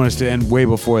us to end way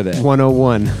before that.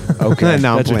 101. Okay.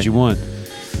 Now I'm That's what playing. you want.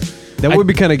 That would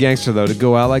be kind of gangster though to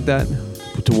go out like that.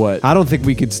 To what? I don't think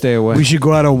we could stay away. We should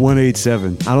go out on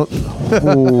 187. I don't.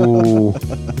 Ooh.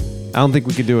 I don't think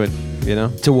we could do it. You know,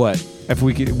 To what? if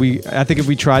we could, I think if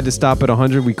we tried to stop at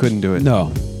 100, we couldn't do it.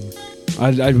 No.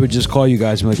 I would just call you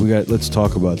guys and be like, let's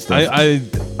talk about stuff.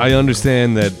 I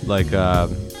understand that, like,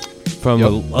 from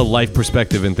a life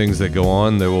perspective and things that go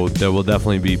on, there will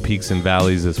definitely be peaks and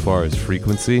valleys as far as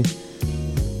frequency.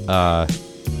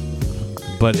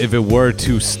 But if it were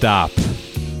to stop,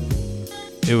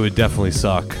 it would definitely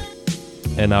suck,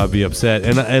 and I would be upset.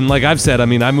 And like I've said, I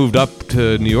mean, I moved up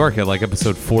to New York at like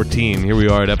episode 14. Here we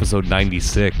are at episode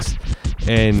 96,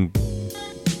 and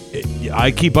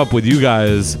I keep up with you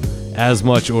guys as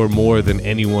much or more than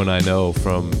anyone I know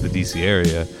from the DC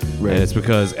area. Right. And it's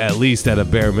because at least at a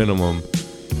bare minimum,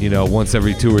 you know, once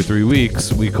every 2 or 3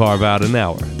 weeks, we carve out an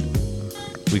hour.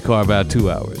 We carve out 2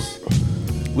 hours.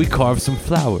 We carve some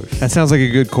flowers. That sounds like a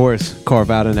good course.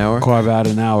 Carve out an hour. Carve out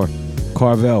an hour.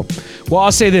 Carvel. Well,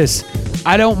 I'll say this.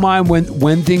 I don't mind when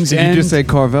things Did end. you just say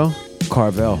Carvel?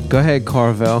 Carvel. Go ahead,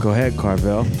 Carvel. Go ahead,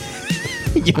 Carvel.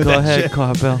 Go ahead,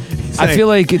 Carvel. I feel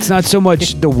like it's not so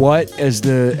much the what as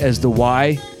the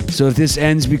why. So if this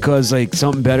ends because like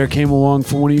something better came along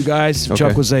for one of you guys, Okay.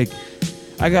 Chuck was like,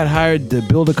 I got hired to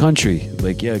build a country.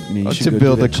 Like, yeah, I mean, you should to go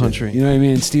build do a that shit. country. You know what I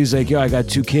mean? And Steve's like, yo, I got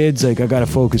 2 kids. Like, I got to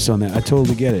focus on that. I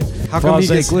totally get it. How If come I he was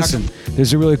like, gets- how listen,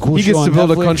 there's a really cool He show gets on to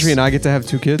build Netflix. a country, and I get to have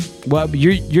 2 kids. Well,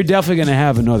 you're definitely gonna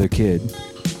have another kid.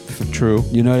 True.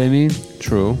 You know what I mean?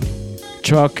 True.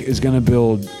 Chuck is gonna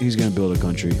build. He's gonna build a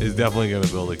country. He's definitely gonna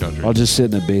build a country. I'll just sit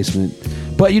in the basement.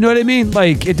 But you know what I mean?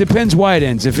 Like, it depends why it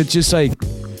ends. If it's just like,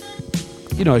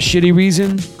 you know, a shitty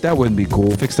reason, that wouldn't be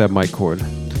cool. Fix that mic cord.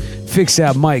 Fix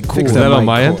that mic. Cool. Is that on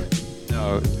my end?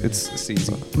 No, it's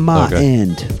easy. My Okay.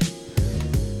 end.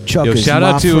 Chuck Yo, is shout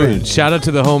my out to friend.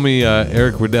 the homie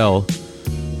Eric Riddell,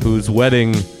 whose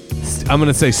wedding I'm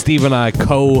gonna say Steve and I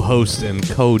co-host and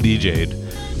co-DJ'd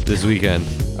this weekend,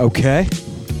 Okay.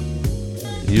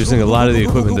 using a lot of the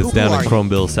equipment that's down in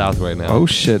Chromeville South right now. Oh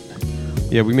shit.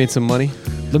 Yeah, we made some money.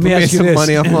 Let me We made ask you some this.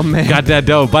 money off my man. Got that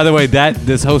dough. By the way,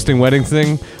 this hosting weddings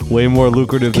thing, way more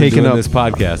lucrative than Caking doing up. this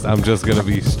podcast. I'm just gonna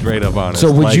be straight up honest.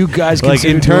 So would you guys like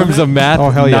in consider doing terms that? of math, Oh,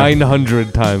 hell yeah.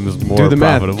 900 times more Do the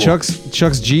math. profitable.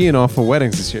 Chuck's G'ing off for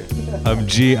weddings this year.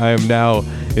 I am now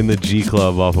in the G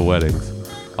club off of weddings.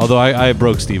 Although I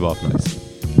broke Steve off nice.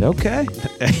 Okay.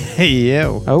 Hey,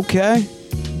 yo. Okay.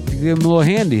 You give him a little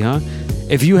handy, huh?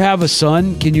 If you have a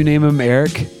son, can you name him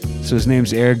Eric? So his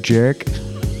name's Eric Jarek.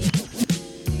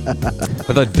 I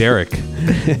thought Derek.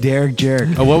 Derek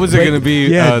Jarek. Oh, what was it Wait, going to be?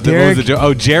 yeah, What was Derek. the joke?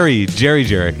 Oh, Jerry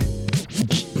Jarek.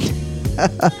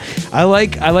 I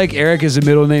like Eric as a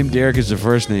middle name. Derek is the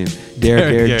first name.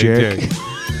 Derek Yeah,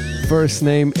 Jarek. First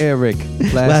name Eric.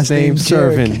 Last, Last name name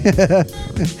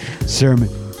Servin. Sermon.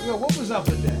 Yo, what was up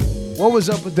with that? What was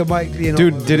up with the mic being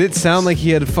Dude, did it sound like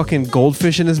he had a fucking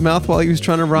goldfish in his mouth while he was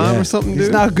trying to rhyme or something, dude?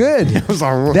 It's not good. It was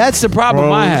all That's the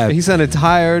problem I have. He sounded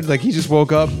tired, like he just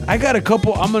woke up. I got a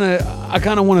couple. I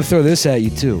kind of want to throw this at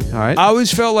you too. All right. I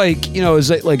always felt like, you know, it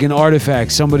was like an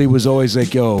artifact. Somebody was always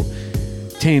like, "Yo,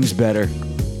 Tame's better."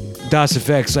 DOS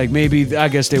Effects, like maybe I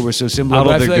guess they were so similar. I but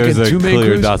don't think feel like there's in a Two Man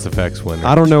clear Cruise- DOS Effects winner.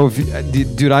 I don't know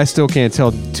if, dude, I still can't tell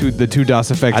the two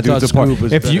DOS Effects I thought dudes apart. Scoop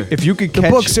was better. If you could The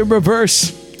catch, books in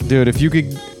reverse. dude, if you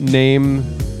could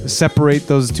separate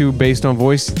those two based on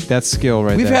voice, that's skill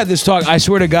right We've there. had this talk. I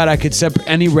swear to God, I could separate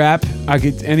any rap.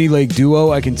 Any like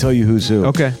duo. I can tell you who's who.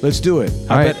 Okay. Let's do it.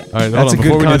 All right. All right, hold That's on. a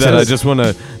Before good we do that, I contest. just want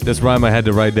to this rhyme I had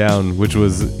to write down, which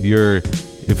was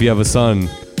if you have a son,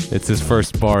 it's his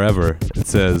first bar ever. It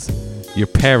says, "Your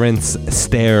parents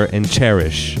stare and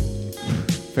cherish."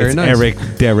 Very It's nice. Eric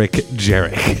Derek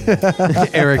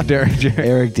Jarek. Eric Derek Jarek.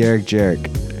 Eric Derek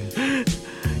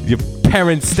Jarek. Your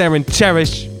parents stare and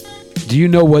cherish. Do you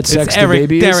know what sex It's the Eric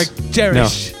baby Derek is?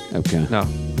 Cherish. Okay. No.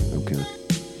 Okay.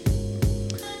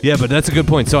 Yeah, but that's a good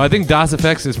point. So I think DOS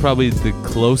Effects is probably the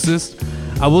closest.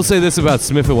 I will say this about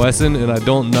Smith & Wesson, and I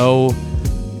don't know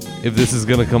if this is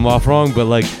going to come off wrong, but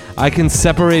like I can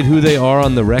separate who they are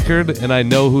on the record, and I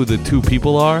know who the two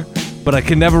people are, but I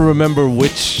can never remember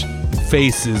which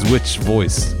face is which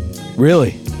voice.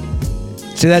 Really?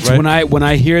 See, that's Right. when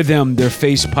I hear them, their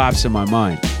face pops in my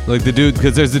mind. Like the dude,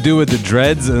 because there's the dude with the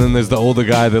dreads, and then there's the older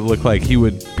guy that looked like he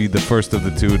would be the first of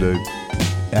the two to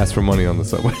ask for money on the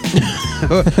subway.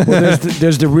 Well,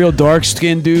 there's the real dark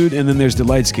skinned dude, and then there's the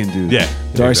light skinned dude. Yeah,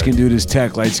 Dark skinned dude is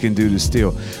tech, light skinned dude is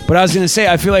steel. But I was gonna say,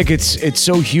 I feel like it's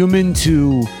so human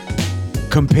to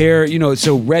compare. You know,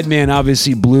 so Redman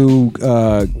obviously blew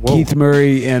Keith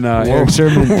Murray and Eric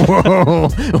Sermon.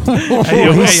 Let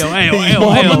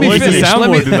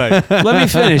me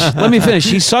finish. Let me finish.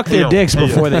 He sucked their Ayo, dicks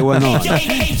before they went on.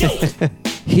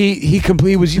 He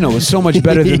was, you know, was so much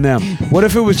better than them. What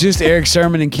if it was just Eric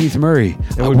Sermon and Keith Murray?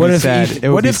 would what be if sad. It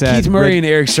would what be if sad. Keith Murray Red- and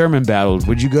Eric Sermon battled?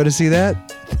 Would you go to see that?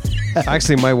 I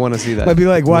actually might want to see that. Might be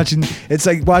like watching. It's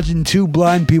like watching two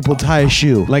blind people tie a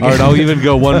shoe. Like, All right, I'll even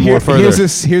go one more further.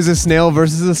 Here's a snail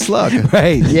versus a slug.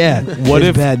 right? Yeah. What It's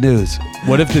if- bad news?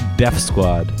 What if the Def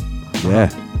Squad Yeah.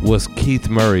 was Keith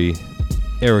Murray,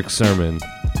 Eric Sermon,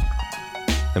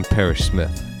 and Parrish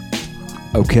Smith?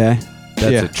 Okay.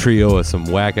 That's Yeah. a trio of some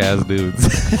whack ass dudes.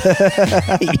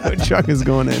 Yo, Chuck is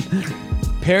going in.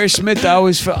 Parrish Smith, I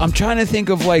always felt. I'm trying to think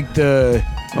of like the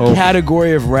Oh.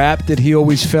 category of rap that he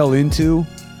always fell into.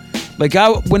 Like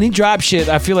when he dropped shit,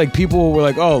 I feel like people were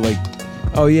like,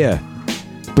 oh yeah,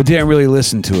 but didn't really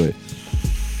listen to it.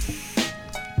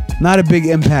 Not a big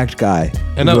impact guy.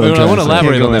 And I Is what I'm want trying to say.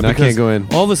 elaborate go on that in. I because can't go in.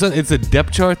 all of a sudden it's a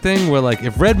depth chart thing where like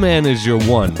if Redman is your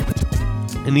one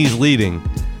and he's leading,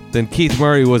 then Keith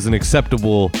Murray was an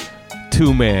acceptable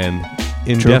two-man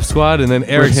in True. Def Squad, and then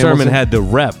Eric Sermon Hamilton. had the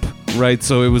rep, right?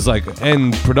 So it was like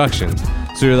end production.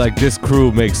 So you're like, this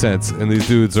crew makes sense, and these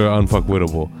dudes are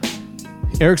unfuckwittable.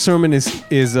 Eric Sermon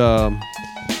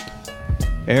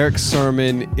Eric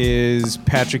Sermon is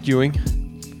Patrick Ewing.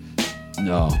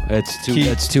 No, that's too Keith-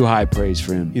 that's too high praise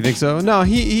for him. You think so? No,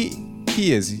 he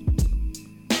is.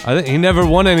 I think he never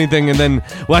won anything, and then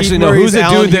Keith Murray's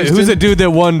Allen who's a Houston? dude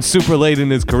that won super late in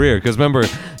his career? Because remember,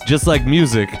 just like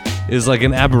music is like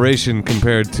an aberration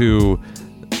compared to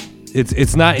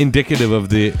it's not indicative of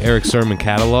the Eric Sermon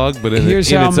catalog, but in Here's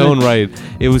its how I'm own gonna- right,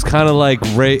 it was kind of like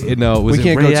Ray. No, was We it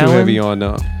can't Ray go too Allen? heavy on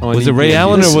Was it Ray EPMD.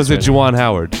 Allen or was it Right. Juwan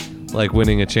Howard, like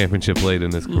winning a championship late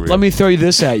in his career? Let me throw you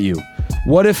this at you.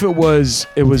 What if it was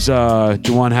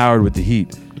Juwan Howard with the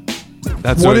Heat?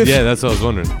 That's what what. if- Yeah, that's what I was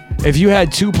wondering. If you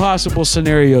had two possible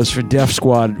scenarios for Def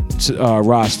Squad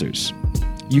rosters,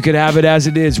 you could have it as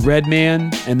it is: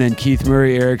 Redman, and then Keith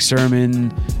Murray, Eric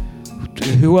Sermon.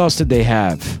 Who else did they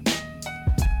have?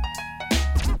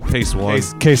 Pace one.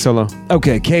 K-Solo.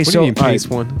 Okay, What do you so mean Pace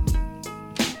one?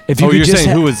 if you Oh, could you're just saying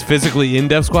ha- who was physically in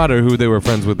Def Squad or who they were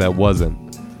friends with that wasn't?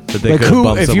 That they like could have who?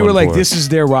 bumped If you were someone like, for. this is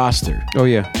their roster. Oh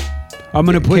yeah. I'm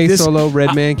gonna put this. K-Solo,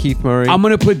 Redman, Keith Murray. I'm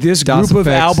gonna put this Das group of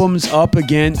Effects. albums up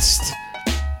against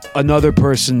another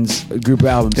person's group of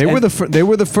albums. They And-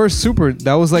 were the first super.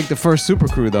 That was like the first super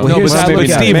crew though. Well, No, here's but how I Steve, look at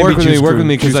it. Steve, Maybe work with me, Juice work with Crew,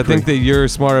 me, because Juice I think Crew. that you're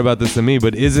smarter about this than me.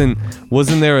 But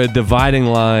wasn't there a dividing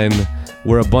line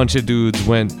where a bunch of dudes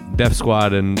went Def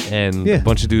Squad and Yeah. a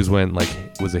bunch of dudes went like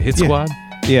was it Hit Yeah. Squad?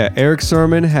 Yeah, Eric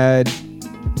Sermon had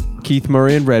Keith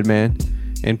Murray and Redman,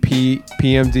 and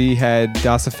PMD had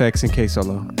Das Effects and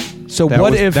K-Solo. so That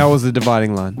what was, if that was the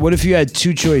dividing line? What if you had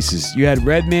two choices? You had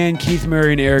Redman, Keith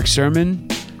Murray, and Eric Sermon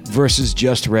versus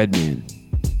just Redman.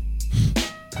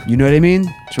 You know what I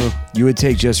mean? True. You would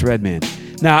take just Redman.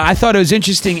 Now, I thought it was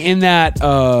interesting in that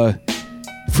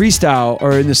freestyle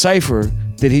or in the cipher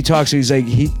that he talks. He's like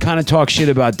he kind of talks shit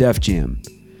about Def Jam.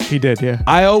 He did, yeah.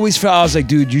 I always felt I was like,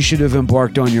 dude, you should have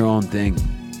embarked on your own thing.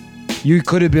 You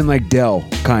could have been like Dell,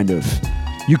 kind of.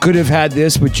 You could have had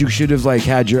this, but you should have like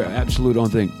had your absolute own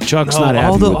thing. Chuck's not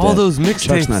happy with all that. those Chuck's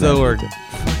mixtapes not though are happy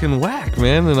with fucking whack,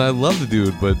 man. And I love the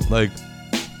dude, but like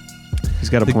He's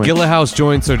got a the point. Gilla House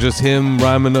joints are just him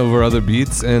rhyming over other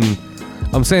beats, and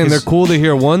I'm saying His- they're cool to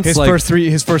hear once. his like, first three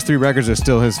records are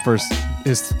still his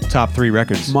top three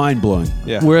records. Mind blowing.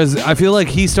 Yeah. Whereas I feel like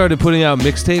he started putting out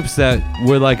mixtapes that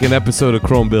were like an episode of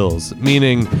Chrome Bills,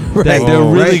 meaning that they're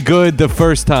Oh, really right. good the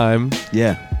first time.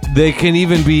 Yeah. They can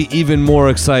even be even more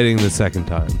exciting the second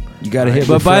time. You got to hit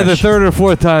But by the refresh. third or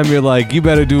fourth time, you're like, you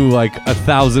better do like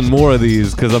 1,000 more of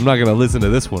these because I'm not going to listen to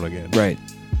this one again. Right.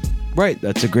 Right.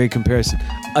 That's a great comparison.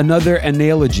 Another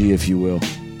analogy, if you will.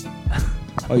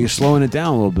 Oh, you're slowing it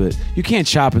down a little bit. You can't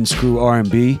chop and screw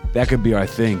R&B. That could be our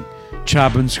thing.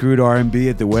 Chop and screwed R&B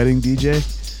at the wedding, DJ.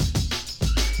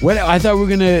 What I thought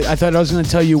I was gonna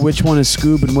tell you which one is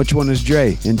Scoob and which one is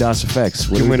Dre in Das Effects.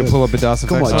 What You do want we me to do? pull up a Das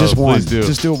Come Effects? on, just please one. do.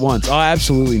 Just do it once. I'll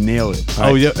absolutely nail it.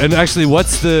 Oh yeah, and actually,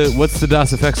 what's the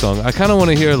Das Effects song? I kind of want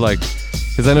to hear like,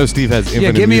 because I know Steve has infinite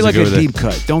Yeah, give me music like a over there. deep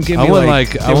cut. Don't give me I want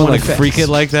like I want like effects. Freak It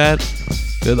like that.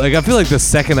 Like I feel like the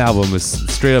second album is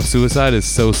Straight Up Suicide is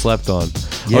so slept on.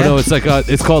 Yeah? Oh no, it's like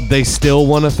it's called They Still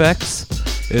Want Effects.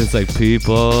 It's like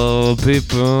people. I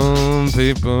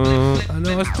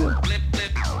know it's still.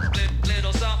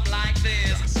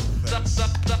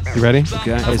 You ready?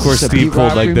 Okay. Of Is course, this a Steve Pete pulled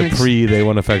Rock like the remix? They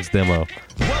Want Effects demo.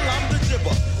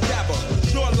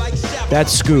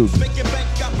 That's Scoob.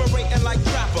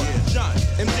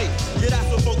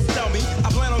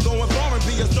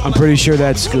 I'm pretty sure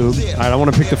that's Scoob. All right, I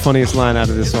want to pick the funniest line out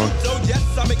of this song.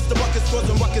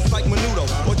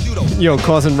 Yo,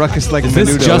 causing ruckus like Is this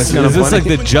Menudo. just? That's kinda Is this funny.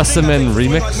 like the Justamen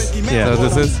remix? Yeah. Is that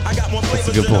what this is? That's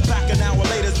a good pull.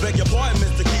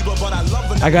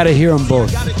 I gotta hear them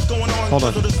both. Hold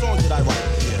on.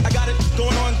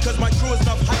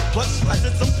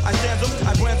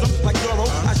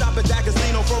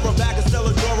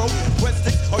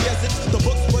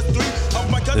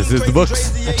 This is the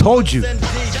books. I told you.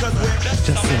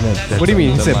 What do you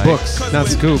mean? He said books, not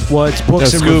Scoop. Well, it's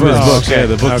books in Scoob reverse. is books. Okay. Yeah,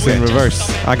 the books Okay. in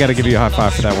reverse. I got to give you a high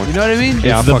five for that one. You know what I mean?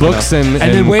 Yeah, It's I'm the fucking books up. and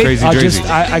And then wait, Crazy I'll Jersey. just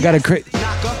I gotta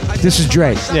this is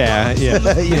Dre. Yeah,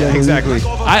 yeah, exactly.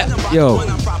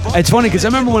 It's funny because I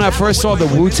remember when I first saw the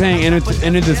Wu-Tang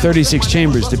entered the 36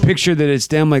 Chambers, the picture that it's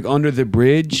them like under the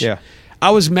bridge. Yeah. I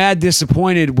was mad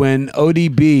disappointed when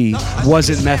ODB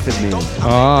wasn't Method Man.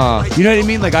 Ah, You know what I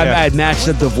mean? Like I Yeah. had matched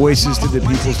up the voices to the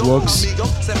people's looks.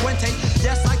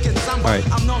 all right.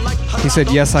 He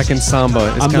said, "Yes, I can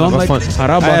samba." It's I'm kind of not a fun. like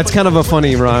Haraba. That's kind of a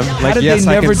funny rhyme. How Like, did yes,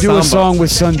 they I never can do a samba. song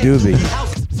with Son Doobie?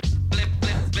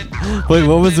 Wait,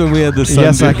 what was when we had the sun?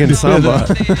 Yes, I can samba.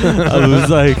 I was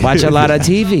like, Watch a lot of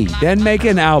TV, then make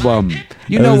an album.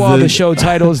 You That know was all the- the show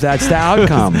titles. That's the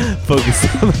outcome. focus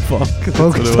on the funk. That's what it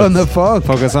Focus was. on the funk.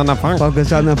 Focus on the punk.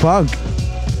 Focus on the punk.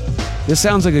 This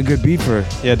sounds like a good beat for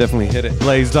Yeah, definitely hit it.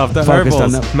 Blazed off the Focused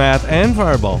on fireballs, the- math and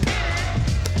fireball.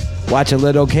 Watch a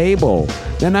little cable.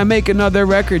 Then I make another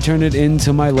record, turn it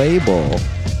into my label.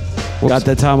 Got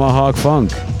the Tomahawk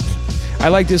Funk. I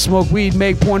like to smoke weed,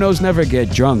 make pornos, never get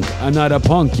drunk. I'm not a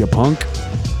punk, you punk.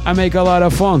 I make a lot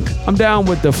of funk. I'm down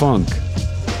with the funk.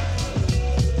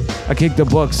 I kick the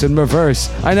books in reverse.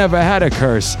 I never had a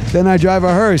curse. Then I drive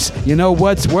a hearse. You know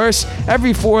what's worse?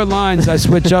 Every 4 lines I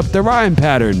switch up the rhyme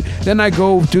pattern. Then I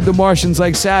go to the Martians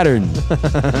like Saturn.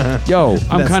 Yo,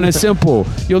 I'm kind of simple.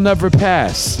 You'll never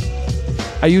pass.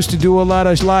 I used to do a lot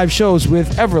of live shows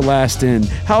with Everlasting,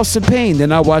 House of Pain.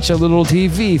 Then I watch a little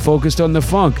TV focused on the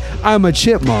funk. I'm a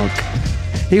chipmunk.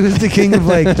 He was the king of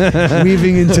like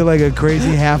weaving into like a crazy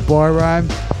half bar rhyme.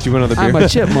 Do you want another I'm beer? a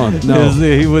chipmunk. No.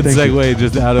 He would Thank you. segue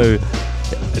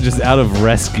just out of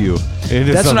rescue.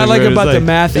 Into That's what I something like where it's about the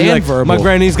math he's and like, verbal. My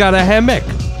granny's got a hammock,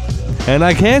 and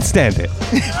I can't stand it.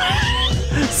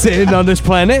 Sitting on this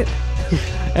planet,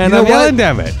 and You know I'm what? yelling,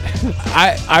 damn it.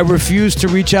 I refuse to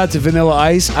reach out to Vanilla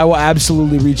Ice. I will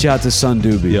absolutely reach out to Sun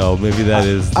Doobie. Yo, maybe that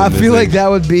is. the I feel like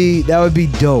missing- that would be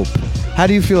dope. How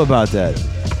do you feel about that?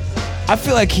 I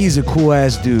feel like he's a cool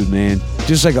ass dude, man.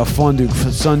 Just like a fun dude.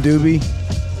 Sun Doobie.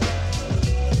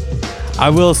 I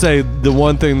will say the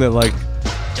one thing that like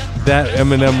that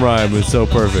Eminem rhyme is so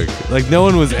perfect. Like no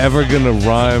one was ever gonna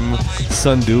rhyme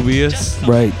Sundubious.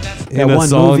 Right. In That a one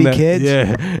song movie, that- Kids?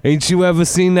 Yeah. Ain't you ever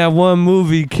seen that one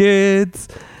movie, Kids?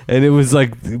 And it was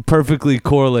like perfectly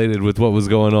correlated with what was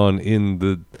going on in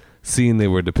the scene they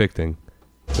were depicting.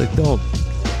 It's like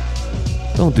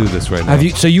don't do this right now. Have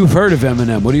you? So you've heard of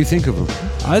Eminem? What do you think of him?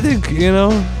 I think, he's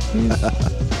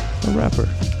a rapper.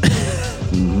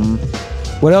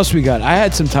 What else we got? I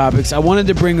had some topics. I wanted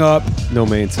to bring up No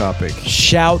main topic.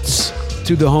 shouts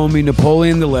to the homie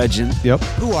Napoleon the Legend. Yep.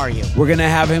 Who are you? We're gonna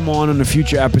have him on a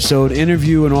future episode,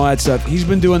 interview and all that stuff. He's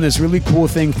been doing this really cool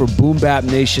thing for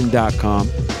BoomBapNation.com.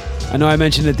 I know I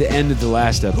mentioned at the end of the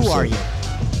last episode. Who are you?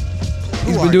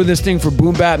 He's been doing this thing for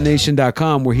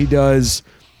BoomBapNation.com where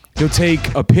he'll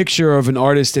take a picture of an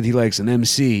artist that he likes, an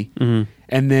MC,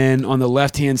 and then on the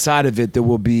left-hand side of it, there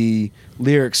will be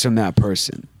lyrics from that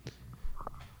person.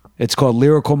 It's called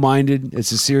Lyrical Minded.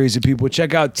 It's a series of people.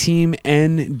 Check out Team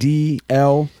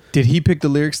NDL. Did he pick the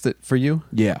lyrics for you?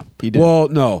 Yeah. He did? Well,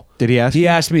 no. Did he ask He you?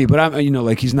 asked me, but I'm,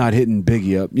 like he's not hitting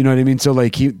Biggie up. You know what I mean? So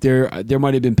like there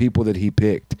might have been people that he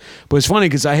picked. But it's funny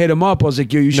because I hit him up. I was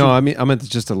like, yo, you should. No, I meant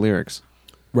just the lyrics.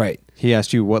 Right. He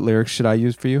asked you what lyrics should I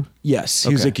use for you? Yes.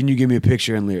 He was Okay. like, can you give me a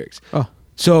picture and lyrics? Oh.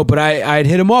 So, but I'd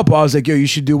hit him up. I was like, yo, you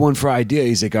should do one for Idea.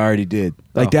 He's like, I already did.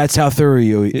 Like, that's how thorough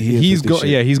he is. He's with this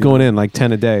shit, he's you going know? in like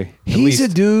 10 a day. at He's a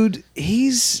least. dude.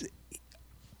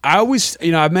 I always,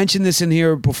 I've mentioned this in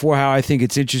here before how I think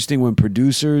it's interesting when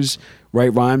producers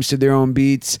write rhymes to their own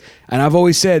beats. And I've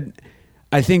always said,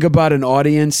 I think about an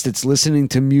audience that's listening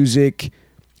to music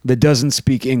that doesn't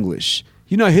speak English.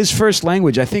 His first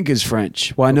language, I think, is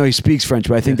French. Well, I know he speaks French,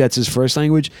 but I think that's his first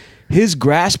language. His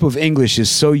grasp of English is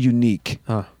so unique.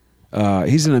 Huh.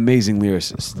 He's an amazing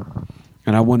lyricist.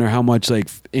 And I wonder how much like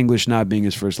English not being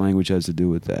his first language has to do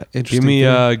with that. Give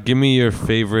me your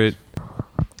favorite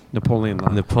Napoleon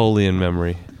line. Napoleon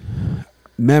memory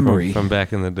Memory. from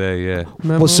back in the day. Yeah.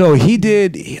 Well, so he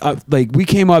did, we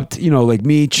came up, like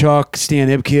me, Chuck, Stan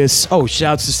Ipkiss. Oh,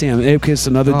 shouts to Stan Ipkiss,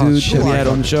 another Oh, dude shit. that we had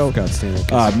on the show. Forgot Stan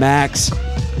Ipkiss. Max.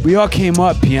 We all came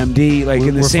up, PMD, like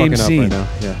in the We're same fucking scene. up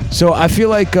right now. Yeah. So I feel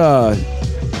like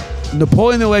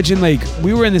Napoleon the Legend, like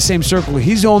we were in the same circle.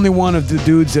 He's the only one of the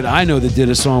dudes that I know that did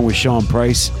a song with Sean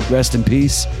Price. Rest in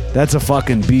peace. That's a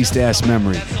fucking beast ass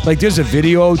memory. Like there's a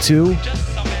video too.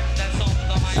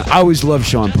 I always loved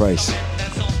Sean Price.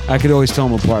 I could always tell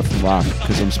him apart from rock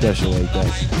because I'm special like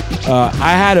that.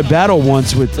 I had a battle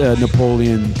once with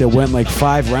Napoleon that went like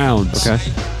 5 rounds. Okay.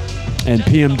 And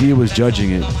PMD was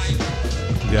judging it.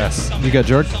 Yes. You got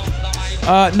jerked?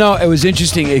 No, it was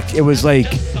interesting. It was like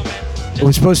it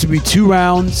was supposed to be 2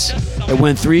 rounds. It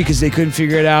went 3 because they couldn't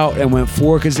figure it out, and went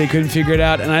 4 because they couldn't figure it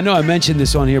out. And I know I mentioned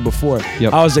this on here before.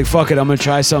 Yep. I was like, "Fuck it, I'm gonna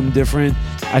try something different."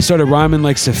 I started rhyming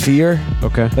like Saphir,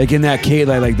 Okay. like in that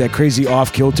like that crazy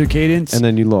off kilter cadence. And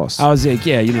then you lost. I was like,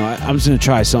 "Yeah, I'm just gonna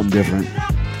try something different."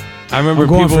 I remember I'm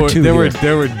going people for 2 there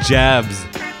here. were jabs.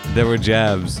 There were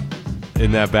jabs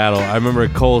in that battle. I remember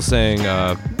Cole saying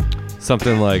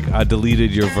something like, "I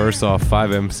deleted your verse off 5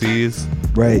 MCs."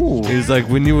 Right. He was like,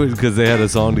 when you would, because they had a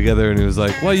song together, and he was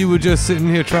like, "While you were just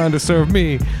sitting here trying to serve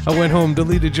me, I went home,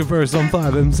 deleted your verse on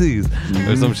 5 MCs,"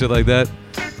 or some shit like that.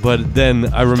 But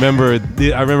then I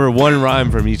remember one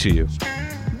rhyme from each of you.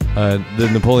 The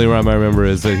Napoleon rhyme I remember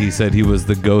is that he said he was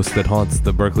the ghost that haunts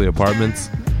the Berkeley apartments.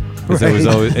 'Cause there was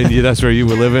Right. always, and that's where you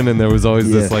were living, and there was always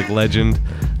this Yeah. like legend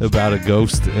about a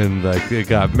ghost, and like it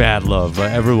got mad love.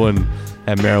 Everyone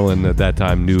at Maryland at that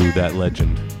time knew that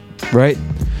legend. Right.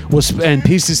 Well, and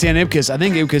peace to Stan Ipkiss. I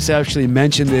think Ipkiss actually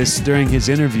mentioned this during his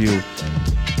interview.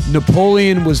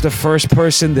 Napoleon was the first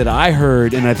person that I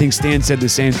heard, and I think Stan said the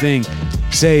same thing,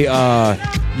 say,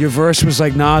 your verse was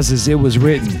like Nas's, it was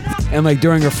written. And like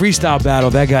during a freestyle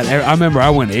battle, I remember I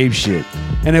went ape shit.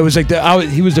 And it was like,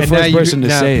 he was the first person to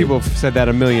say people have said that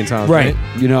a million times. Right,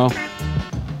 you know.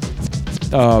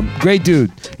 Great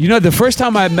dude. You know, the first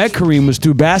time I met Kareem was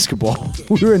through basketball.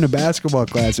 We were in a basketball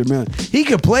class. Man, he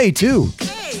could play too.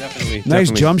 Definitely.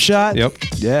 Nice jump shot. Yep.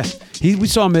 Yeah. We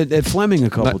saw him at Fleming a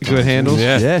couple times. Good handles.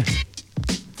 Yeah.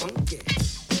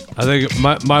 I think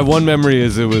my one memory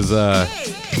is it was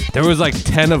there was like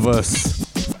 10 of us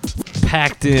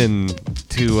packed in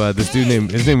to this dude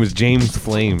his name was James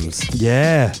Flames.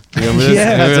 Yeah. You remember this?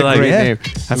 Yeah, And that's a great name.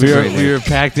 That's a great name. We were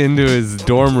packed into his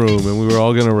dorm room and we were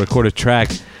all gonna record a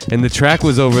track. And the track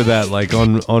was over that like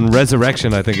on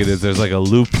Resurrection, I think it is. There's like a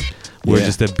loop where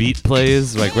just a beat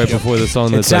plays like right before the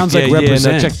song. That's sounds like now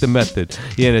Represent. check the method.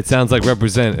 Yeah, and it sounds like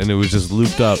Represent, and it was just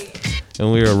looped up,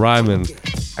 and we were rhyming,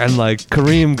 and like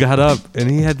Kareem got up,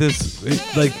 and he had this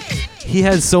he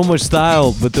had so much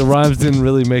style, but the rhymes didn't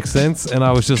really make sense, and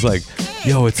I was just like,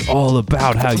 yo, it's all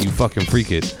about how you fucking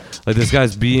freak it. Like this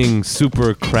guy's being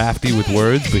super crafty with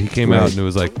words, but he came out and it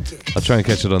was like, I'll try and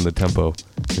catch it on the tempo,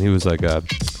 and he was like,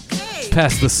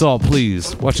 pass the salt,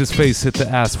 please. Watch his face hit the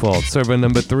asphalt. Server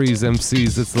number 3's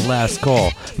MCs, it's the last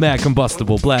call. Mad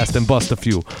combustible, blast and bust a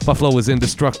few. My flow is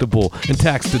indestructible and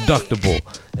tax deductible.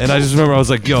 And I just remember I was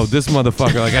like, yo, this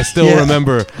motherfucker. Like I still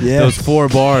remember those 4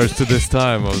 bars to this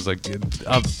time. I was like,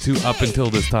 up until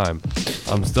this time.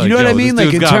 I'm still. You know what I mean? This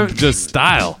Like dude's got just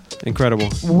style. Incredible.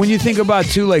 When you think about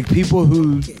too, like people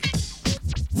who,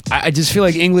 I just feel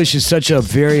like English is such a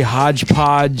very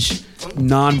hodgepodge,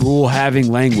 non-rule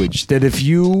having language that if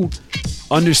you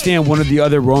understand one of the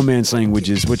other Romance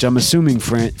languages, which I'm assuming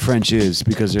French is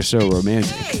because they're so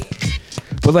romantic.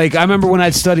 But like I remember when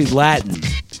I'd studied Latin,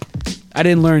 I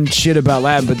didn't learn shit about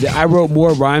Latin, but I wrote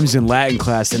more rhymes in Latin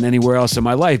class than anywhere else in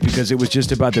my life because it was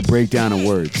just about the breakdown of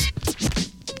words.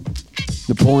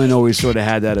 Napoleon always sort of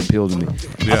had that appeal to me.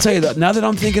 Yeah. I'll tell you that now that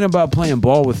I'm thinking about playing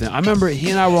ball with him, I remember he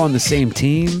and I were on the same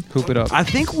team. Hoop it up. I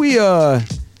think we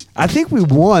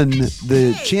won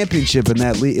the championship in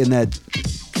that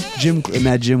gym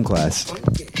class.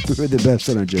 We were the best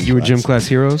in our gym class. You were gym class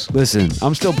heroes? Listen,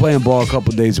 I'm still playing ball a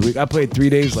couple days a week. I played 3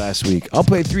 days last week. I'll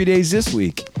play 3 days this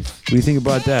week. What do you think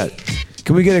about that?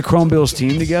 Can we get a Chrome Bills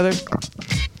team together?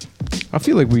 I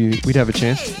feel like we'd have a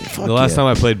chance. The last time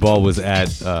I played ball was at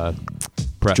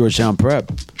Prep. Georgetown Prep.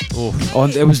 Oof.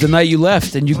 It was the night you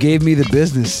left and you gave me the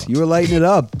business. You were lighting it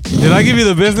up. Did I give you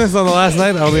the business on the last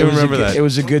night? I don't even remember that. It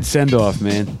was a good send-off,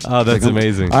 man. Oh, that's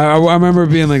amazing. I remember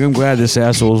being like, I'm glad this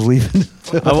asshole's leaving.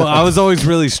 I was always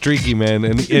really streaky, man,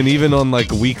 and even on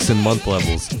like weeks and month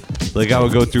levels. Like I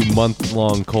would go through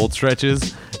month-long cold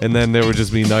stretches, and then there would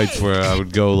just be nights where I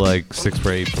would go like 6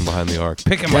 for 8 from behind the arc,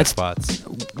 picking my spots.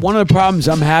 One of the problems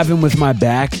I'm having with my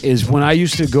back is when I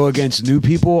used to go against new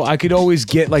people, I could always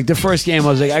get, like the first game, I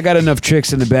was like, I got enough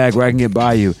tricks in the bag where I can get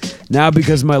by you. Now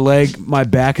because my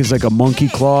back is like a monkey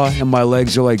claw and my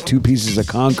legs are like 2 pieces of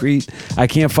concrete, I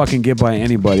can't fucking get by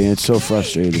anybody, and it's so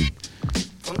frustrating.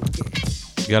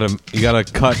 You gotta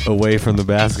cut away from the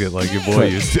basket like your boy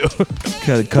used to.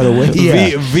 Cut away.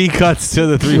 Yeah. V cuts to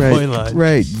the 3-point line.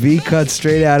 Right. V cut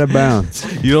straight out of bounds.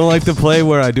 You don't like to play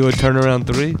where I do a turnaround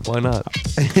 3? Why not?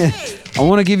 I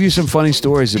want to give you some funny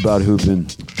stories about hooping.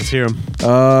 Let's hear them.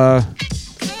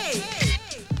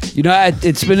 You know,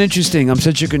 it's been interesting. I'm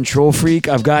such a control freak.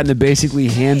 I've gotten to basically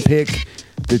handpick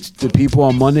the people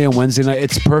on Monday and Wednesday night.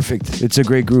 It's perfect. It's a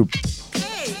great group.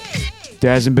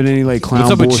 There hasn't been any like clown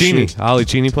bullshit. What's up bullshit. with Cheney? Ollie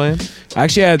Cheney playing?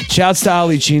 Actually, I had shouts to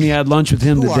Ali Cheney. I had lunch with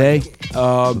him today.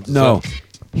 No,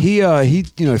 he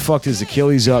fucked his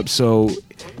Achilles up. So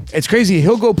it's crazy.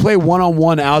 He'll go play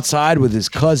 1-on-1 outside with his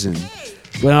cousin.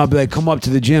 But I'll be like, come up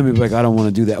to the gym. He'll be like, I don't want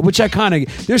to do that. Which I kind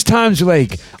of. There's times where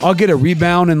like I'll get a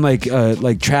rebound in like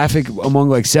traffic among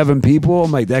like 7 people.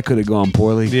 I'm like, that could have gone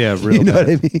poorly. Yeah, real You know bad.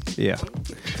 what I mean? Yeah.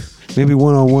 Maybe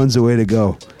 1-on-1's the way to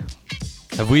go.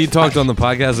 Have we talked on the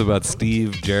podcast about Steve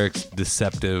Jarek's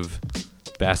deceptive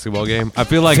basketball game? I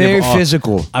feel like Very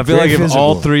physical. I feel Very like if physical.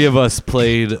 all 3 of us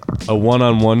played a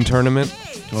 1-on-1 tournament,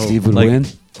 Steve would like, win.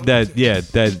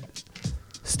 that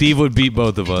Steve would beat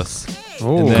both of us.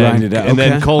 Oh, And grind it out. And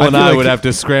then Okay. Cole and I feel I like would have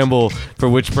to scramble for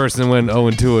which person went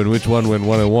 0-2 and which one went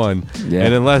 1-1. Yeah.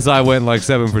 And unless I went like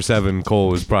 7 for 7, Cole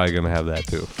was probably going to have that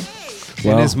too.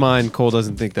 Well, in his mind, Cole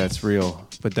doesn't think that's real.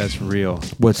 but that's real.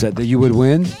 What's that? That you would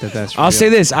win? That's I'll real. say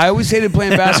this. I always hated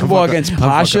playing basketball against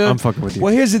Pasha. I'm fucking with you.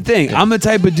 Well, here's the thing. I'm the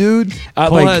type of dude.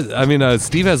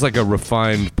 Steve has like a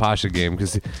refined Pasha game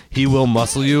because he will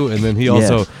muscle you, and then he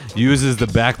also uses the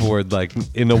backboard like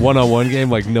in a one-on-one game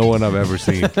like no one I've ever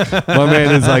seen. My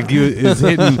man is like is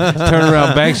hitting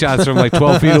turnaround bank shots from like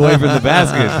 12 feet away from the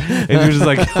basket, and you're just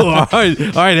like, oh, all right,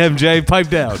 MJ, pipe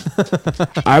down.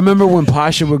 I remember when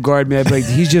Pasha would guard me, I'd be like,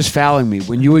 he's just fouling me.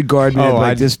 When you would guard me, I'd be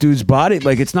like, this dude's body,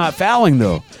 like it's not fouling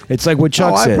though. It's like what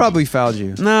Chuck said. I probably fouled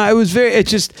you. Nah, it was it's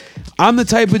just, I'm the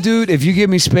type of dude, if you give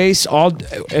me space,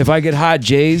 if I get hot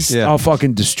J's, I'll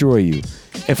fucking destroy you.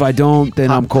 If I don't, then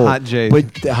I'm cold. Hot J's.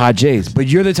 But hot J's. But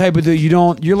you're the type of dude,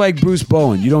 you're like Bruce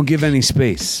Bowen. You don't give any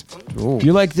space. Ooh.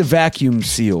 You're like the vacuum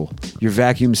seal. Your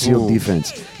vacuum seal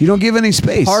defense. You don't give any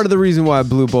space. Part of the reason why I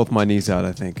blew both my knees out,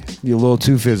 I think. You're a little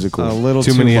too physical. A little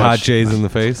too many much. hot J's in the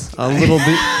face. A little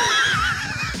bit.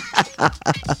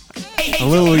 A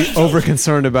little over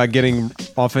concerned about getting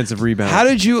offensive rebounds. How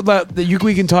did you?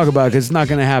 We can talk about it because it's not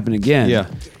going to happen again. Yeah.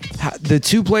 The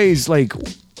two plays, like,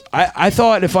 I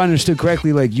thought if I understood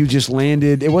correctly, like you just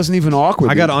landed. It wasn't even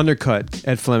awkward. I got undercut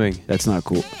at Fleming. That's not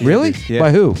cool. Really? Yeah.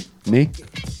 By who? Me?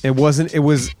 It wasn't. It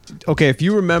was okay. If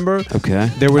you remember, Okay.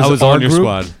 there was I was our on your group.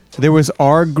 squad. There was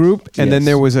our group, and then Yes.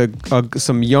 there was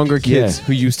some younger kids Yeah.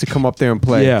 who used to come up there and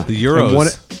play. Yeah. The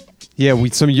Euros.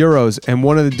 Some Euros, and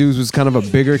one of the dudes was kind of a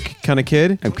bigger kind of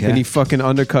kid. Okay. And he fucking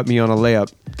undercut me on a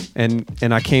layup, and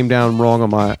I came down wrong on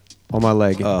my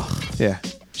leg. Ugh. Yeah,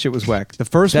 shit was whack. The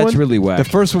first one, That's really whack. The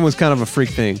first one was kind of a freak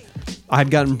thing. I had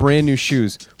gotten brand new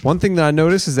shoes. One thing that I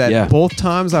noticed is that Yeah. both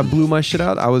times I blew my shit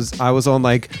out, I was on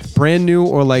like brand new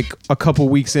or like a couple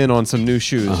weeks in on some new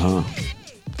shoes. Uh-huh.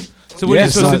 So what are Yeah,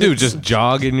 you supposed so- to do? Just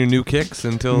jog in your new kicks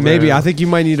until Maybe they're- I think you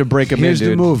might need to break them Here's in,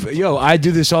 dude. the move. Yo, I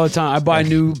do this all the time. I buy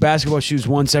new basketball shoes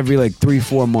once every like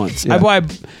 3-4 months. Yeah. I buy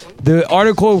the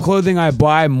article of clothing I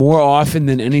buy more often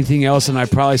than anything else, and I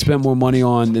probably spent more money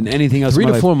on than anything else. 3 in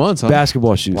my to life. 4 months, huh?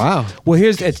 Basketball shoes. Wow. Well,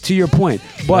 it's to your point.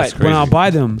 But That's when I'll crazy. buy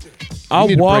them, I'll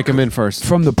need to walk break 'em in first.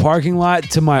 from the parking lot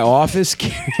to my office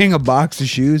carrying a box of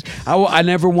shoes. I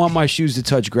never want my shoes to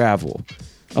touch gravel.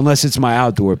 Unless it's my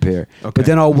outdoor pair. Okay. But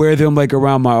then I'll wear them like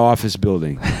around my office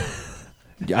building.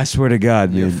 I swear to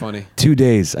God, You're man. funny. 2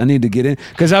 days. I need to get in.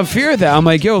 Because I fear that. I'm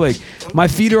like, yo, like, my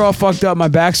feet are all fucked up. My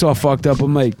back's all fucked up.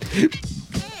 I'm like,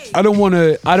 I don't want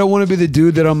to be the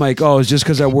dude that I'm like, oh, it's just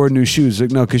because I wore new shoes.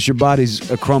 Like, no, because your body's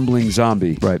a crumbling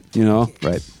zombie. Right. You know?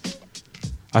 Right.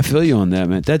 I feel you on that,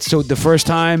 man. That's so the first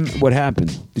time, what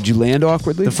happened? Did you land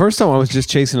awkwardly? The first time I was just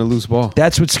chasing a loose ball.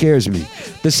 That's what scares me.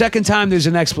 The second time, there's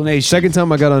an explanation. Second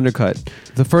time I got undercut.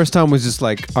 The first time was just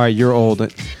like, all right, you're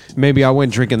old. Maybe I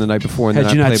went drinking the night before and Had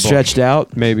then you I not played ball. stretched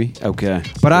out? Maybe. Okay.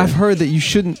 But I've heard that you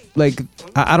shouldn't like.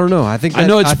 I don't know. I think that, I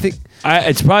know it's. I think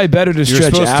it's probably better to You're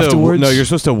stretch supposed afterwards. To, you're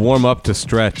supposed to warm up to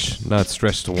stretch, not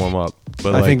stretch to warm up.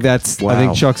 But I think that's. I Wow.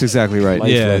 think Chuck's exactly right. Life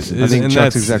yeah, lesson. I think and Chuck's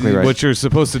that's exactly right. What you're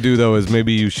supposed to do though is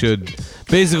maybe you should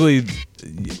basically,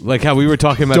 like how we were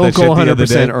talking about Don't that go shit the other 100%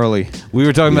 day. early. We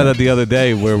were talking about that the other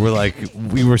day where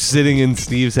we were sitting in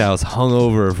Steve's house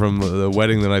hungover from the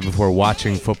wedding the night before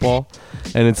watching football,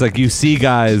 and it's like you see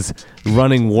guys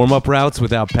running warm-up routes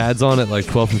without pads on at like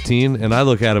 12:15, and I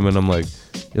look at him and I'm like,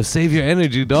 yo, save your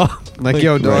energy, dog. Like,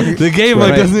 yo, dog. The game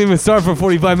Right. doesn't even start for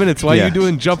 45 minutes. Why Yeah. are you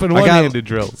doing jumping I got- one-handed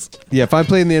drills? Yeah, if I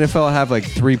play in the NFL, I have like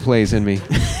 3 plays in me.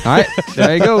 All right,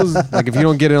 there he goes. Like if you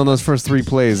don't get it on those first 3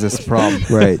 plays, that's a problem.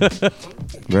 Right.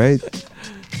 Right.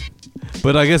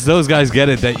 But I guess those guys get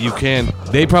it that you can't.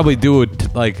 They probably do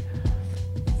it like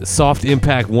soft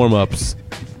impact warm-ups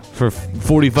for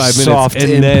 45 minutes Soft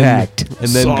and impact. then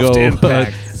Soft go.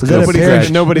 impact. Was that a Nobody's Parrish-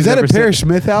 ever- nobody's is that ever a Parrish said-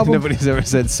 Smith album? Nobody's ever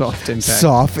said soft impact.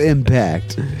 Soft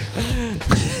impact.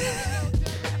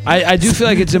 I do feel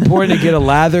like it's important to get a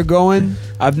lather going.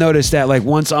 I've noticed that like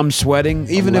once I'm sweating,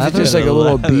 even if it's just like a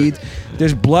little bead,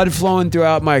 there's blood flowing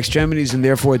throughout my extremities, and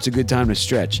therefore it's a good time to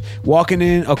stretch. Walking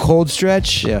in a cold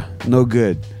stretch, Yeah. no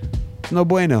good. No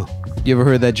bueno. You ever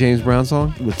heard that James Brown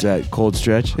song? What's that, cold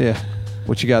stretch? Yeah.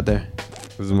 What you got there?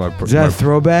 This is my, Is that a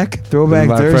throwback? Throwback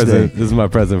Thursday. present. This is my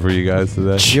present for you guys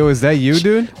today. Yo, is that you,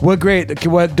 dude? What grade? Okay,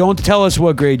 what? Don't tell us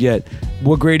what grade yet.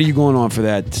 What grade are you going on for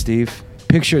that, Steve?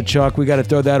 Picture of Chuck. We got to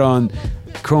throw that on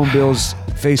Chrome Bill's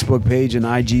Facebook page and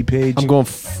IG page. I'm going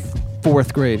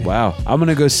 4th grade. Wow. I'm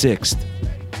gonna go 6th.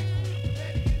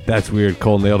 That's weird.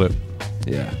 Cole nailed it.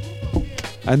 Yeah.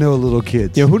 I know little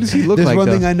kids. Yo, who does he look There's like? one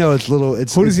though? thing I know. It's little.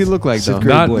 It's Who does he look like, though? sixth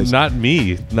grade boys. Not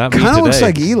me. Not me Kind today. of looks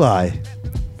like Eli.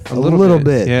 A little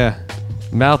bit. Yeah.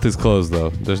 Mouth is closed though.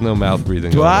 There's no mouth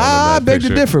breathing. going on in I that beg to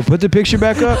picture. differ. Put the picture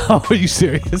back up. Oh, are you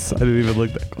serious? I didn't even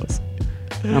look that close.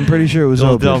 I'm pretty sure it was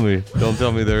Don't open. tell me. Don't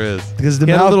tell me there is. Because the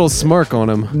He had a mouth. little smirk on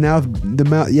him. Now the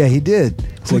mouth. Yeah, he did.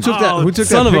 It's Who like, took that? Who took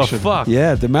son that of picture? a fuck.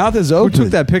 Yeah, the mouth is Who open. took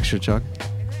that picture, Chuck?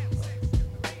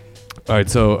 All right,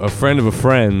 so a friend of a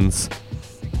friend's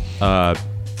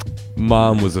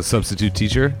mom was a substitute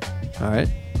teacher All right.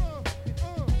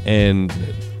 and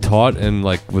taught and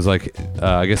was I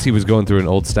guess he was going through an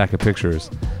old stack of pictures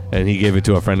and he gave it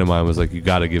to a friend of mine. Was like, you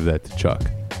got to give that to Chuck.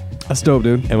 That's dope,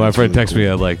 dude. And my friend texted me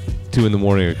at like 2 a.m.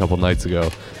 a couple nights ago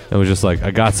and was just like,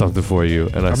 I got something for you.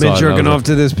 And I've saw been it and jerking I off was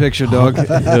to this picture, dog. like,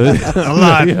 a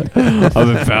lot. I've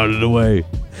been pounded away.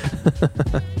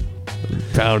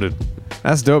 Pounded.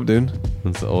 That's dope, dude.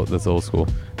 That's old school.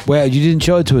 Well, you didn't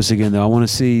show it to us again, though. I want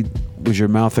to see. Was your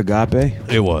mouth agape?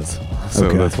 It was. So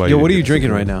Okay. that's why. Yo, what are didn't you get drinking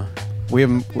to right now? We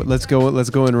haven't. Let's go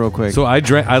in real quick. So I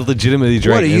legitimately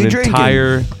drank What are you an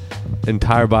drinking?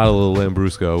 entire bottle of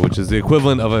Lambrusco, which is the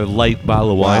equivalent of a light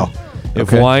bottle of wine. Wow. If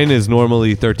Okay. wine is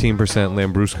normally 13%,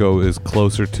 Lambrusco is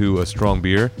closer to a strong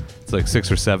beer. It's like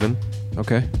 6 or 7.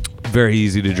 okay. Very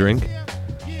easy to drink.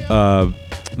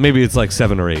 Maybe it's like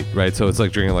 7 or 8, right? So it's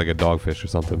like drinking like a dogfish or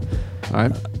something. All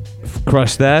right.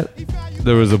 Crush that.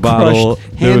 There was a bottle.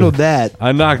 handled that.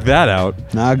 I knocked that out.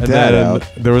 Knocked And that then out.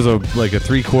 There was a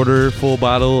 3/4 full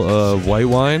bottle of white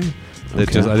wine that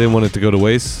Okay. I didn't want it to go to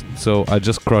waste, so I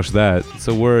just crushed that.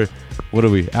 So what are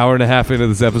we? Hour and a half into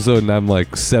this episode, and I'm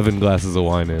like 7 glasses of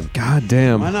wine in. God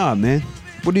damn. Why not, man?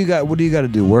 What do you got? What do you got to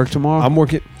do? Work tomorrow? I'm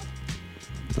working.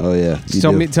 oh yeah. you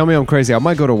Tell do. me I'm crazy. I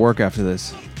might go to work after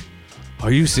this.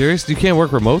 Are you serious? You can't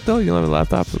work remote though? You don't have a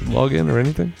laptop to log in or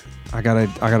anything? I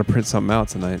gotta print something out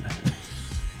tonight.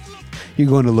 You're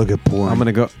going to look at porn. I'm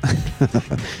gonna go.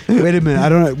 Wait a minute. I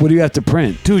don't know. What do you have to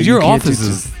print? Dude, You your can't do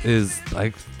office is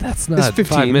like that's not It's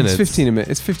 15 5 minutes. It's 15 a minute.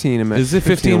 It's 15 a minute. Is it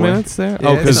 15 away. minutes there? Yeah,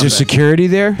 oh, it's Is not there bad. security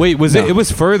there? wait, was No. it was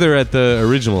further at the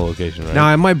original location, right? Now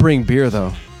I might bring beer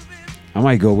though. I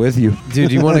might go with you.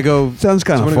 Dude, you want to go? Sounds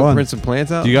kind you of wanna go fun. print some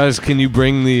plants out? You guys, can you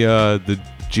bring the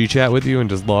G chat with you and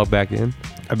just log back in?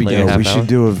 I'd be Like game. a half we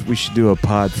hour? should do a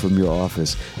pod from your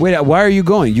office. Wait, why are you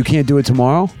going? You can't do it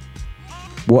tomorrow?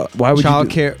 What? Why would Child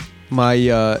you? care. My You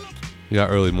got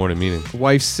early morning meeting.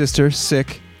 wife's sister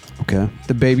sick. Okay.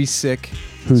 The baby's sick.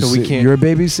 Who's So we sick? can't- Your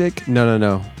baby sick?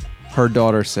 No. Her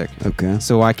daughter's sick. Okay.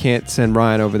 So I can't send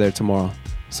Ryan over there tomorrow.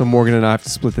 So Morgan and I have to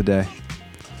split the day.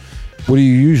 What do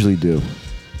you usually do?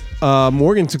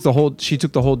 Morgan took the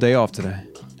whole day off today.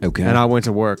 Okay. And I went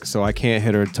to work, so I can't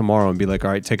hit her tomorrow and be like,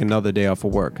 all right, take another day off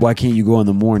of work. Why can't you go in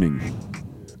the morning?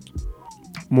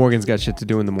 Morgan's got shit to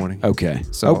do in the morning. Okay.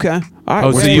 So- okay. All right. Oh,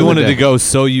 we're so split you the wanted day. to go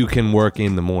so you can work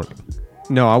in the morning.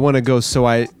 No, I want to go because take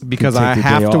I the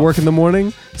have day to off. work in the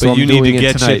morning. So But I'm you need to doing it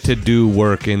get tonight. shit to do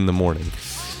work in the morning.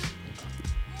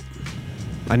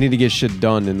 I need to get shit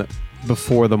done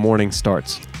before the morning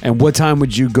starts. And what time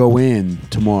would you go in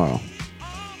tomorrow?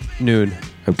 Noon.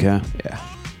 Okay. Yeah.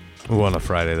 Ooh, on a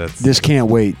Friday, that's This can't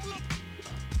wait.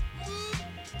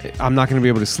 I'm not going to be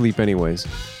able to sleep anyways.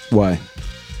 Why?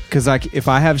 Because if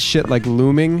I have shit like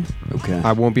looming, Okay.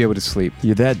 I won't be able to sleep.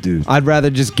 You're that dude. I'd rather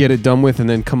just get it done with and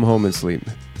then come home and sleep.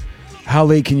 How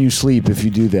late can you sleep if you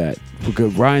do that?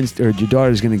 Because your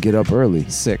daughter's gonna get up early.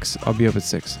 6. I'll be up at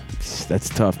 6. That's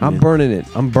tough. Man. I'm burning it.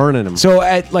 I'm burning them. So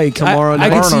at like Tomorrow I night.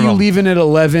 can see you Burn 'em. leaving at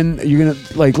 11. You're gonna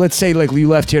like let's say like you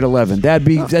left here at 11.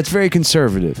 That's very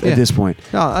conservative Yeah. at this point.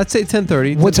 No, I'd say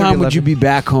 10:30. What time would you be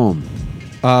back home?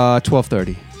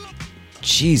 12:30.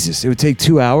 Jesus, it would take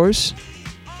 2 hours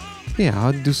Yeah,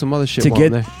 I'll do some other shit to while get.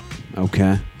 I'm there.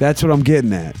 Okay, that's what I'm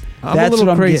getting at. I'm That's a little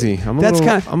what I'm crazy. getting- I'm a that's little-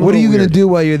 kind. I'm a What are you little gonna weird. do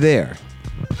while you're there?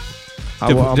 I'll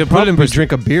to put probably in pers-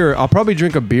 drink a beer. I'll probably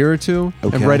drink a beer or two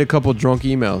Okay. and write a couple drunk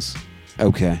emails.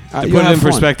 Okay. To You'll put it have in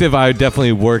fun. perspective, I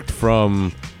definitely worked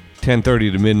from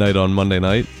 10:30 to midnight on Monday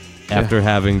night after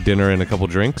having dinner and a couple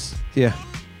drinks. Yeah.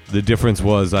 The difference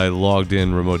was I logged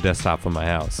in remote desktop from my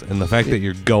house. And the fact that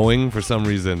you're going for some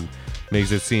reason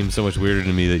makes it seem so much weirder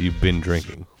to me that you've been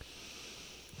drinking.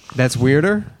 That's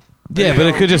weirder? Yeah, but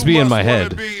it could just be in my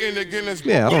head.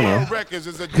 Yeah, I don't know.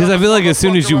 Because I feel like as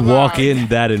soon as you walk in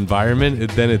that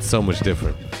environment, then it's so much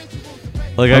different.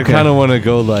 Like, I Okay. kind of want to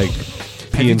go, like,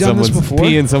 pee you in done this before?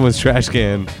 someone's trash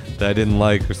can that I didn't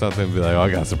like or something and be like, oh, I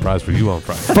got a surprise for you on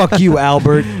Friday. Fuck you,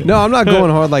 Albert. No, I'm not going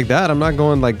hard like that. I'm not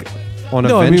going like on a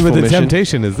No, I mean, vengeful but the mission.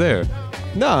 temptation is there.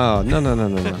 No.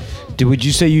 Would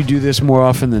you say you do this more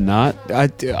often than not?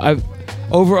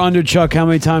 Over under Chuck, how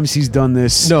many times he's done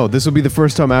this? No, this will be the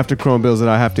first time after Chrome Bills that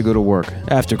I have to go to work.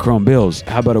 After Chrome Bills,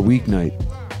 how about a weeknight?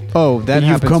 Oh, that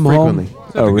You've happens come frequently.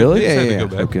 home. Oh, really? Yeah, Had to yeah, go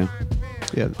back. Okay.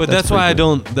 Yeah, But that's why I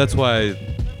frequent. don't. That's why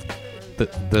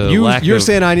the lack You're of,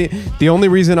 saying I need. The only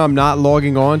reason I'm not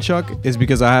logging on, Chuck, is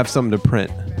because I have something to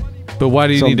print. But why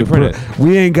do you need to print it?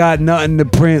 We ain't got nothing to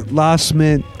print. Last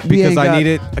minute.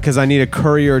 Because I need a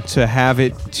courier to have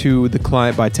it to the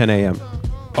client by 10 a.m.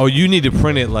 Oh, you need to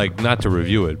print it, like, not to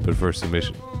review it, but for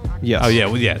submission. Yes. Oh, yeah.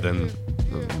 Well, yeah, then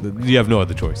you have no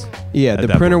other choice. Yeah,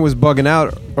 the printer was bugging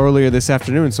out earlier this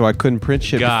afternoon, so I couldn't print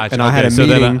shit. Gotcha. And I had a Okay, so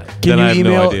then meeting. Then I have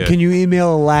no idea. Can you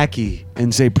email a lackey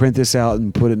and say print this out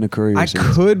and put it in the courier? I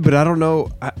could, but I don't know.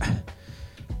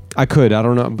 I could. I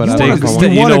don't know. But I don't know if I Steak,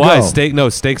 want you know why? go.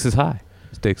 Stakes is high.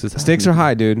 Stakes is high. Stakes are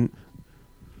high, dude.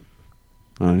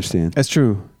 I understand. That's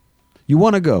true. You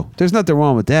want to go. There's nothing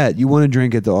wrong with that. You want to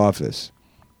drink at the office.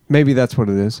 Maybe that's what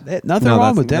it is. Nothing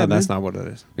wrong with that, No, man. that's not what it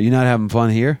is. Are you not having fun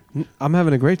here? I'm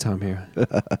having a great time here.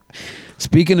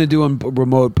 Speaking of doing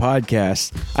remote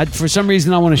podcasts, for some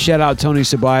reason I want to shout out Tony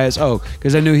Sabias. Oh,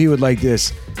 because I knew he would like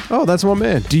this. Oh, that's one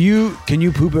man. Can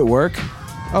you poop at work?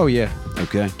 Oh, yeah.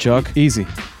 Okay. Chuck? Easy.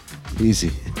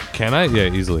 Can I?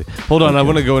 Yeah, easily. Hold on, I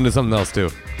want to go into something else too.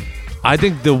 I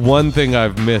think the one thing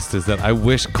I've missed is that I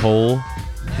wish Cole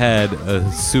had a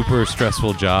super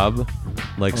stressful job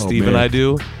like Steve and I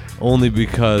do, only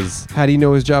because How do you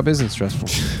know his job isn't stressful?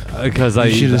 because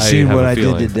You should have seen have what a I did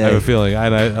feeling. today. I have a feeling.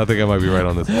 I think I might be right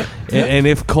on this. And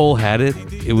if Cole had it,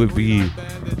 it would be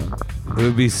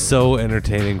so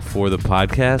entertaining for the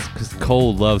podcast because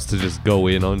Cole loves to just go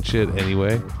in on shit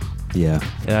anyway. Yeah.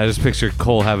 And I just picture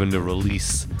Cole having to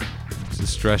release the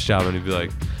stress job, and he'd be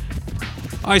like,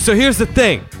 "All right, so here's the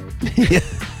thing."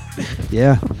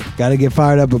 Yeah. Got to get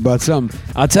fired up about something.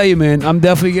 I'll tell you, man, I'm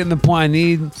definitely getting the point. I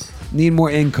need more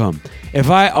income.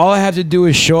 All I have to do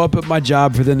is show up at my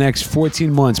job for the next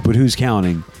 14 months, but who's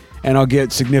counting? And I'll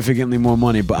get significantly more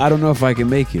money. But I don't know if I can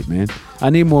make it, man. I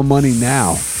need more money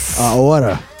now.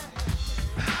 Order.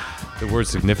 The word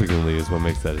 "significantly" is what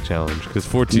makes that a challenge, because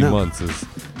 14 months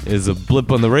is a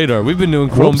blip on the radar. We've been doing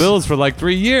Chrome Bills for like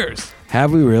 3 years.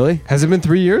 Have we really? Has it been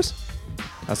 3 years?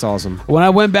 That's awesome. When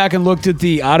I went back and looked at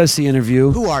the Odyssey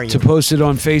interview to post it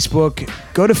on Facebook,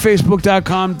 go to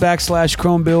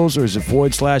facebook.com/ChromeBills, or is it /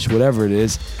 whatever it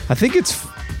is. I think is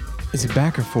it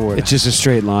back or forward? It's just a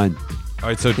straight line. All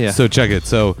right, so check it.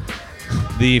 So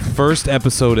the first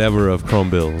episode ever of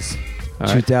Chrome Bills,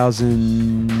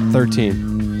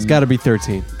 2013. It's got to be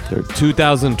 13.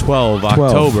 2012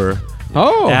 October.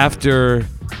 Oh.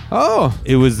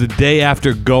 It was the day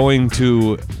after going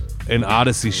to an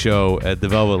Odyssey show at the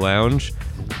Velvet Lounge,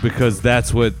 because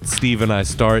that's what Steve and I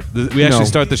start. We actually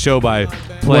start the show by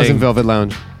playing. It wasn't Velvet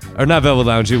Lounge. Or not Velvet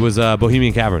Lounge. It was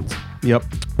Bohemian Caverns. Yep.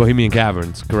 Bohemian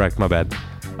Caverns. Correct. My bad.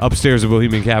 Upstairs of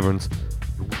Bohemian Caverns.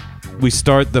 We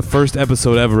start the first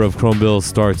episode ever of Chrome Bills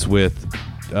starts with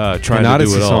trying to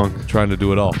do it all. Trying to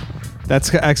do it all.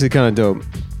 That's actually kind of dope.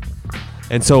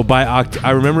 And so I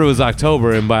remember it was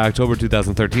October, and by October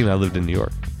 2013, I lived in New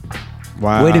York.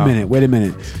 Wow. Wait a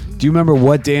minute. Do you remember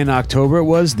what day in October it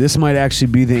was? This might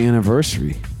actually be the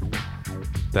anniversary.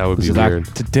 That would be weird.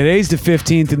 Today's the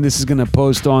 15th, and this is going to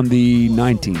post on the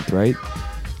 19th, right?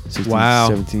 16th, Wow.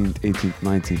 17th, 18th,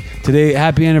 19th. Today,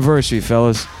 happy anniversary,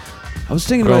 fellas. I was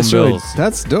thinking about Chrome this earlier. Bills.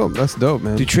 That's dope. That's dope,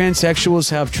 man. Do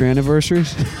transsexuals have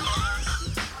tranniversaries?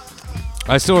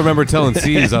 I still remember telling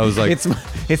C's, I was like,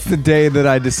 It's the day that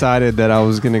I decided that I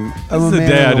was gonna. this is the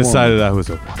day I decided I was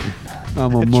a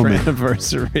I'm a woman.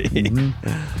 Anniversary.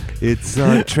 It's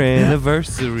our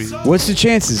anniversary. What's the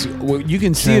chances? Well, you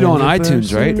can see it on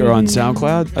iTunes, right? Or on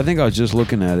SoundCloud? I think I was just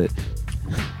looking at it.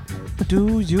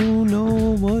 Do you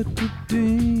know what the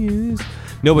day is?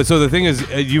 No, but so the thing is,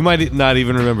 you might not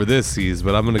even remember this, C's,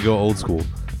 but I'm going to go old school.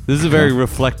 This is a very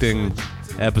reflecting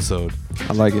episode.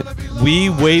 I like it.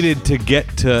 We waited to get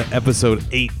to episode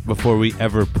 8 before we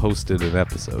ever posted an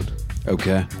episode.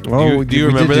 Okay. Oh, do you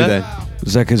remember that?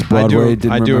 Was that because Broadway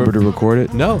didn't remember to record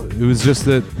it? No, it was just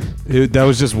that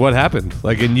was just what happened.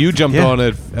 Like, and you jumped on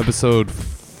at episode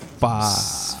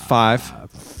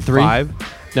 5. 3. 5?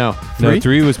 No. 3. No,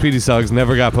 3 was Petey Suggs,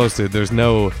 never got posted. There is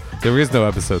no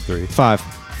episode 3.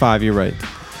 5. You're right.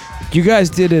 You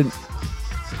guys did an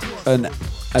Tone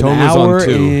was on hour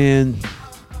 2. and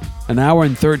an hour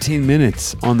and 13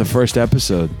 minutes on the first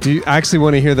episode. Do you actually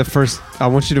want to hear the first? I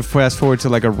want you to fast forward to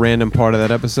like a random part of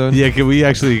that episode. Yeah, can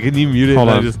you mute it? Hold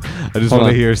on. I just Hold want to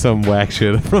on. hear some whack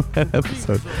shit from that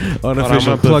episode. I'm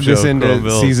gonna plug this into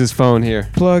C's phone here.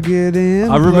 Plug it in.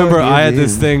 I remember plug I it had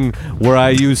this in. thing where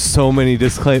I used so many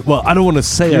disclaimers. Well, I don't want to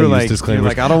say You're I like- used disclaimers. you're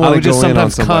like, I don't wanna would just go in on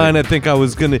sometimes somebody. kind of think I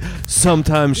was going to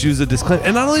sometimes use a disclaimer.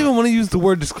 And I don't even want to use the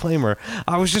word disclaimer.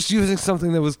 I was just using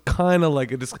something that was kind of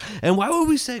like a disclaimer. And why would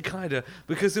we say kind of?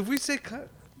 Because if we say kind of...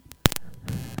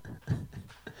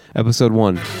 Episode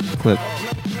 1 clip.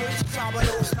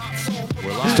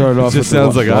 Started off It just with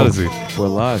sounds like Odyssey. We're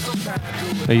live.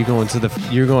 Are you going to the?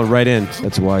 You're going right in.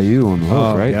 That's YU on the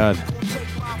hook, right? God.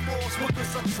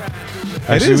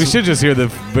 Actually, we should just hear the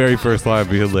very first line.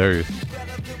 Be hilarious.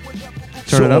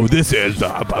 Turn it up. This is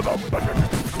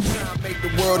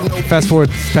Fast forward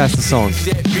past the song.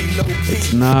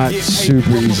 It's not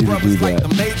super easy to do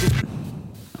that.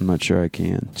 I'm not sure I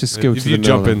can. Just go if to you the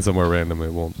jump middle. in somewhere random,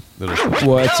 it won't.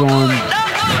 Well, it's on.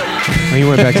 Oh, he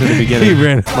went back to the beginning. He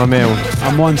ran. My man.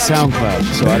 I'm on SoundCloud,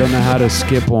 so I don't know how to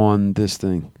skip on this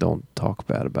thing. Don't talk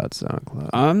bad about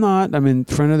SoundCloud. I'm not. I mean,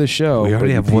 friend of the show. We already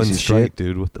but have you one piece of strike, shit.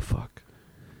 dude. What the fuck?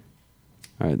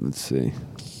 All right, let's see.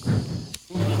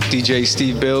 DJ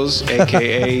Steve Bills,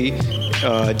 aka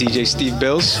DJ Steve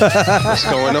Bills. What's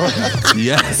going on?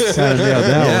 Yes.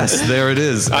 Yes, there it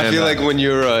is. I feel like when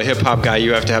you're a hip hop guy,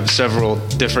 you have to have several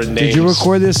different names. Did you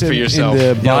record this for in yourself?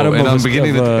 the bottom and of I'm a-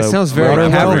 beginning of to- a it sounds very water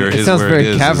Whatever well? it It is sounds where very it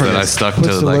is that I cavernous. stuck Puts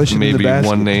to the like lotion in the maybe basket.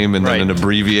 one name and then an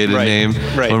abbreviated Right. name.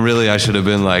 Right. When really I should have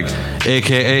been like,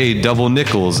 AKA Double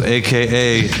Nickels,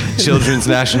 AKA Children's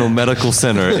National Medical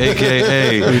Center,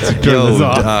 AKA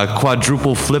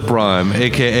Quadruple Flip Rhyme,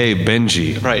 AKA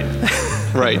Benji. Right,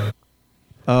 right.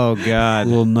 Oh God.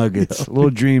 Little nuggets,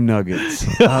 little dream nuggets.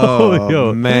 Oh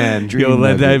yo, man. Yo,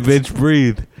 let that nuggets. bitch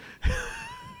breathe.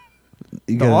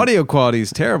 You The got audio quality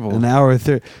is terrible. an hour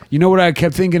 30. You know what I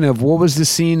kept thinking of? What was the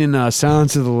scene in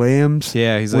Silence of the Lambs?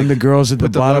 Yeah, he's when like, the girls at the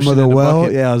put the bottom of lotion the in the well.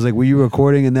 bucket. Yeah, I was like, were you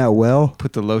recording in that well?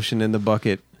 Put the lotion in the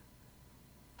bucket.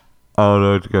 I don't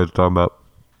know what you guys are talking about.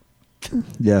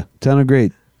 Yeah, sounded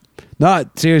great.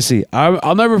 Not seriously.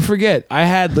 I'll never forget. I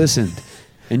had listened,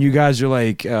 and you guys are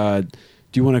like, "Do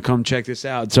you want to come check this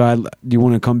out?" So do you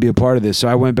want to come be a part of this? So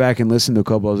I went back and listened to a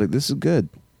couple. I was like, "This is good."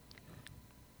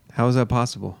 How is that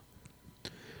possible?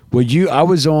 Well, I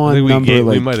was I on think number we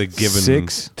like might have given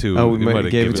 6. to. Oh, we might have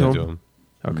have gave it given to him?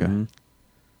 Okay. Mhm.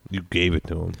 You gave it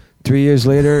to him. 3 years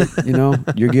later,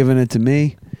 you're giving it to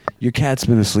me. Your cat's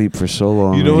been asleep for so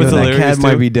long. You know already. what's that hilarious, cat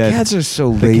might too? be dead. Cats are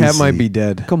so The lazy. cat might be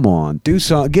dead. Come on, do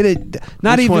something. Get it.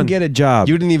 Not Which even one? get a job.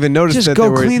 You didn't even notice Just that go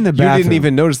there were, clean the You bathroom. didn't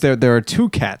even notice there are two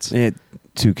cats.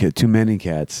 Too many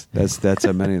cats. That's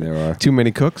how many there are. Too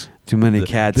many cooks. Too many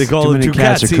cats. They call too him many two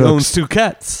cats. are He cooks. owns 2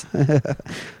 cats.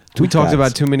 We talked cats.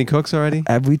 about too many cooks already.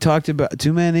 Have we talked about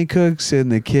too many cooks in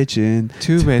the kitchen?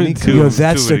 Too many Too- Yo, cooks.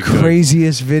 that's too the many cooks.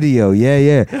 craziest video.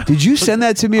 Yeah. Did you send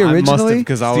that to me I must have originally?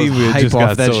 because I was Steve had hype just off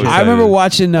got that so shit. I remember excited.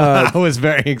 watching I was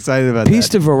very excited about Piece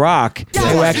that. to Varrock.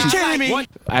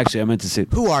 Actually, I meant to say,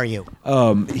 Who are you?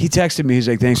 he texted me. He's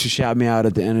like, "Thanks for shouting me out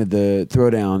at the end of the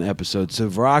Throwdown episode." So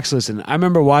Varrock's listening. I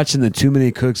remember watching the Too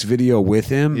Many Cooks video with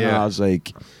him. And Yeah. I was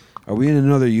like, "Are we in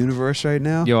another universe right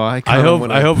now?" Yo, I hope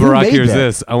Who Barack made hears that?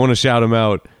 this. I want to shout him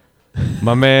out.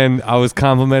 My man, I was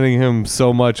complimenting him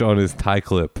so much on his tie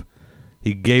clip.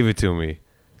 He gave it to me.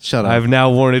 Shut up. I've now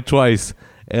worn it twice,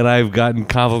 and I've gotten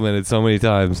complimented so many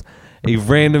times. A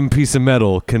random piece of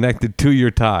metal connected to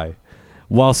your tie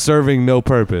while serving no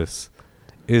purpose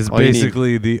is All you need.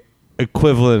 basically the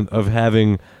equivalent of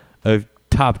having a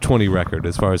top 20 record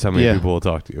as far as how many Yeah. people will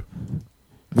talk to you.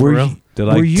 Were real? you, They're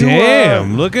were like, you,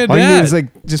 damn, look at All you need that. is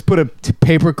like just put a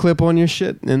paper clip on your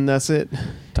shit and that's it.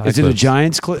 Tie Is it a clips.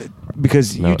 Giants clip?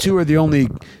 Because No. you two are the only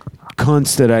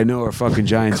cunts that I know are fucking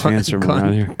Giants fans from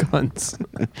around here. Cunts.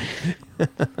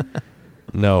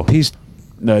 No.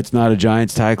 No, it's not a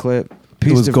Giants tie clip. It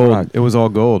Piece was to gold. Varrock. It was all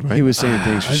gold, right? He was saying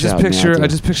things for I just shouting me out picture, there. I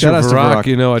just picture Shout outs to Varrock. Varrock.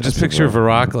 You know, I just That's picture a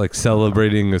Varrock like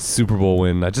celebrating a Super Bowl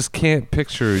win. I just can't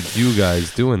picture you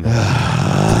guys doing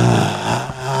that.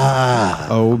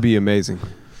 Oh, it would be amazing.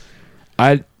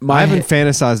 I haven't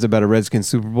fantasized about a Redskins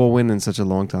Super Bowl win in such a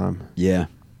long time. Yeah.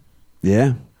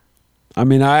 I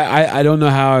mean, I don't know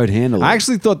how I would handle it. I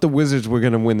actually thought the Wizards were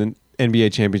going to win the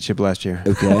NBA championship last year.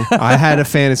 Okay. I had a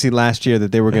fantasy last year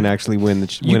that they were going to actually win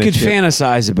the You win a could chip.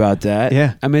 fantasize about that.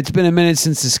 Yeah. I mean, it's been a minute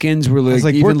since the Skins were I was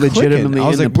like, even we're clicking. legitimately I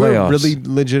was in like, the playoffs. we're really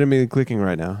legitimately clicking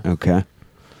right now. Okay.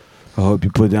 I hope you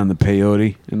put down the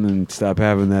peyote and then stop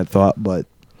having that thought. But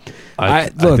I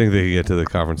look, think they could get to the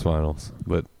conference finals,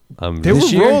 but They were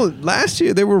This year? rolling last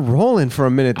year. They were rolling for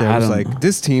a minute. There I it was don't like know.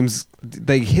 this team's.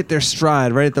 They hit their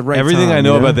stride right at the right everything time. I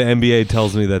know you about the NBA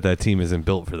tells me that team isn't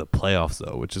built for the playoffs,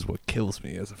 though, which is what kills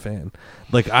me as a fan.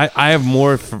 Like I have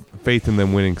more faith in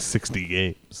them winning 60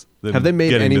 games. Than Have they made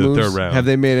getting any to the moves? third round. Have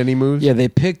they made any moves? yeah, they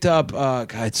picked up.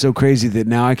 God, it's so crazy that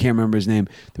now I can't remember his name.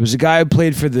 There was a guy who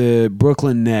played for the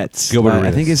Brooklyn Nets. Gilbert I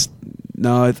Arenas. think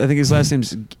I think his last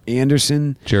name's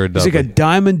Anderson. Jared He's like a Dudley.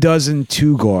 dime a dozen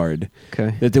 2 guard.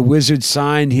 Okay. That the Wizards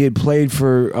signed. He had played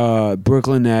for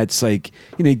Brooklyn Nets. Like,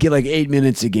 he'd get like 8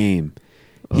 minutes a game.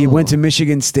 He went to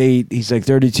Michigan State. He's like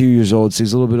 32 years old, so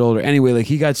he's a little bit older. Anyway, like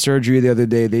he got surgery the other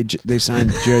day. They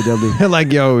signed Jared Dudley.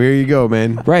 Like, yo, here you go,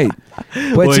 man. Right.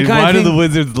 But Wait, why do thing, the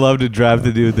Wizards love to draft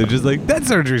the dude? They're just like, that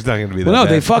surgery's not going to be that well,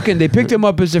 no, bad. they picked him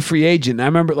up as a free agent. I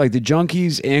remember like the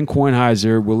Junkies and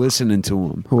Kornheiser were listening to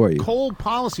him. Who are you? Cold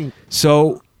policy.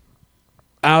 So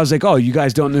I was like, oh, you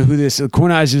guys don't know who this is.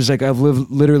 Kornheiser's like, I've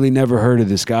literally never heard of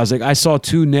this guy. I was like, I saw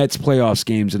 2 Nets playoffs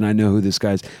games and I know who this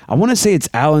guy is. I want to say it's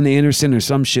Allen Anderson or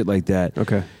some shit like that.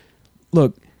 Okay.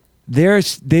 Look,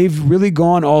 they've really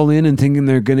gone all in and thinking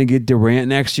they're going to get Durant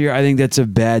next year. I think that's a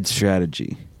bad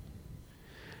strategy.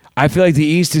 I feel like the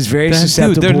East is very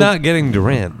susceptible. Dude, they're not getting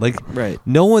Durant. Like, right.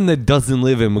 No one that doesn't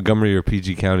live in Montgomery or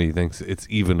PG County thinks it's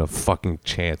even a fucking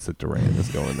chance that Durant is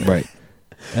going there. Right.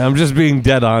 And I'm just being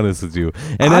dead honest with you.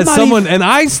 And I'm as not someone, and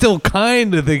I still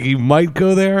kind of think he might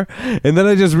go there. And then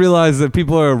I just realized that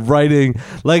people are writing,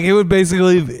 like it would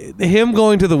basically, him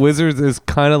going to the Wizards is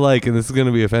kind of like, and this is going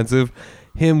to be offensive,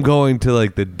 him going to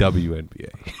like the WNBA.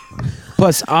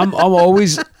 Plus, I'm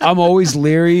always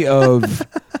leery of.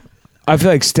 I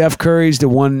feel like Steph Curry's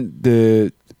one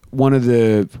of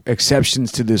the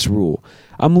exceptions to this rule.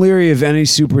 I'm leery of any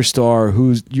superstar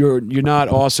who's you're not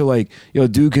also like,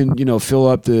 dude can, fill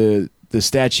up the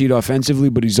stat sheet offensively,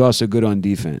 but he's also good on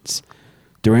defense.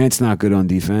 Durant's not good on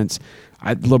defense.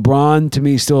 LeBron, to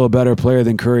me, is still a better player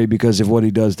than Curry because of what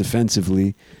he does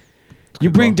defensively. You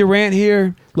bring Durant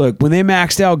here. Look, when they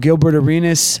maxed out Gilbert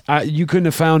Arenas, you couldn't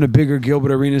have found a bigger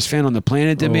Gilbert Arenas fan on the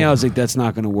planet than me. I was like, that's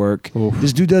not going to work.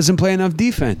 This dude doesn't play enough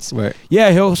defense. Right.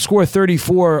 Yeah, he'll score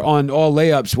 34 on all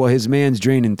layups while his man's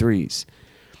draining threes.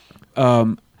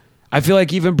 I feel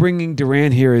like even bringing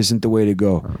Durant here isn't the way to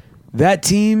go. That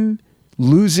team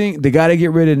losing, they got to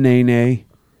get rid of Nene.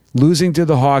 Losing to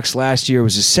the Hawks last year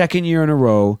was the second year in a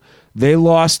row. They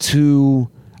lost to,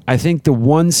 I think, the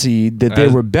 1 seed that they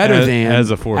were better than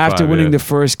as a 4-5, after winning the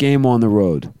first game on the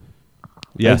road.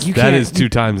 Yes, Like, that is 2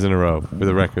 times in a row. For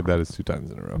the record, that is 2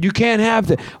 times in a row. You can't have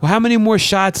that. Well, how many more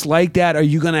shots like that are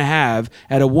you going to have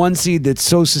at a 1 seed that's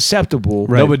so susceptible?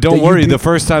 No, but don't worry. The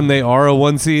first time they are a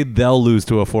 1 seed, they'll lose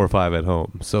to a 4-5 at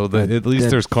home. So at least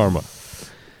there's karma.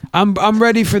 I'm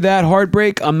ready for that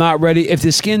heartbreak. I'm not ready. If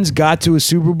the Skins got to a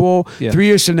Super Bowl 3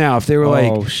 years from now, if they were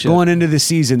going into the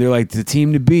season, they're like the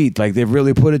team to beat, like they've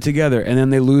really put it together, and then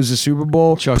they lose the Super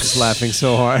Bowl. Chuck's is laughing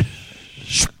so hard.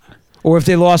 Or if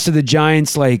they lost to the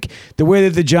Giants, like the way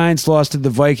that the Giants lost to the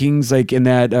Vikings, like in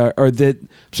that, the way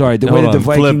that the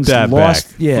Vikings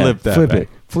lost. Back. Yeah, flip it.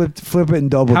 Flip it and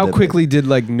double. How quickly did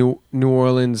like New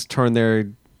Orleans turn their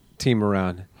team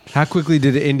around? How quickly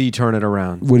did Indy turn it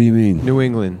around? What do you mean? New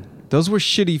England. Those were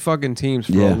shitty fucking teams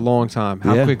for a long time.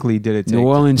 How quickly did it take? New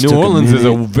Orleans is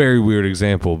a very weird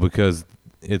example because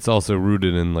it's also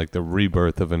rooted in like the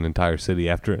rebirth of an entire city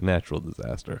after a natural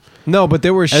disaster. No, but they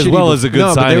were as well as a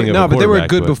good signing of a but they were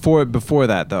good but before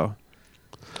that though.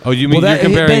 Oh, you mean you're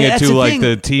comparing it to like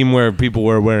the team where people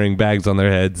were wearing bags on their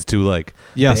heads to like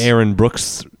the Aaron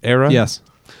Brooks era? Yes.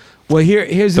 Well,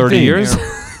 here's the 30 thing. years.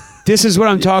 This is what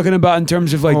I'm talking about in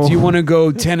terms of like, do you want to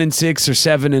go 10-6 or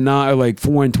 7-9 or like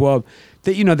 4-12?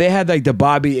 That they had like the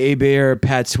Bobby Hebert,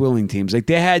 Pat Swilling teams. Like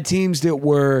they had teams that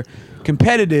were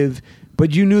competitive,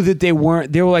 but you knew that they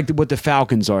weren't. They were like what the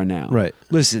Falcons are now. Right.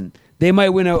 Listen, they might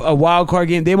win a wild card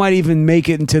game. They might even make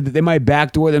it into. They might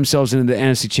backdoor themselves into the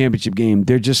NFC Championship game.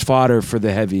 They're just fodder for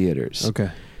the heavy hitters. Okay.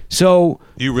 So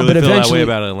do you really feel that way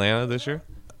about Atlanta this year?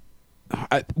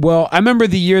 I remember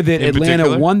the year that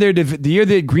Atlanta won the year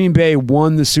that Green Bay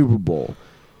won the Super Bowl.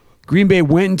 Green Bay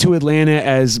went into Atlanta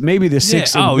as maybe the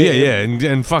sixth.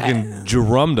 And fucking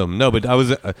drummed them. No, but I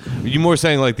was. You more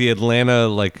saying like the Atlanta,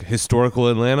 like historical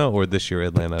Atlanta, or this year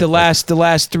Atlanta? The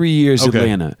last 3 years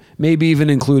Atlanta, maybe even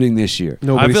including this year.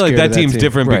 I feel like that team's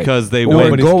different because they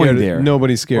were going there.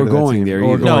 Nobody's scared of going there.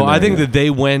 No, I think that they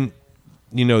went.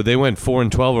 They went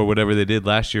 4-12 or whatever they did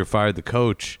last year. Fired the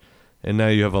coach. And now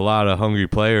you have a lot of hungry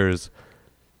players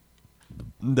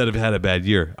that have had a bad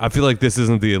year. I feel like this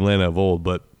isn't the Atlanta of old,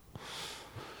 but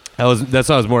that's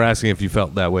why I was more asking if you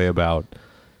felt that way about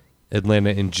Atlanta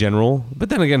in general. But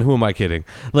then again, who am I kidding?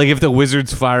 Like if the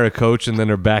Wizards fire a coach and then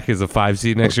are back as a 5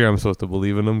 seed next year, I'm supposed to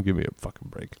believe in them? Give me a fucking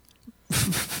break.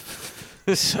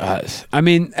 I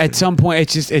mean, at some point,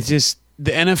 it's just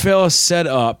the NFL is set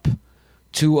up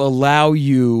to allow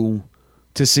you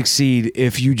to succeed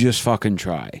if you just fucking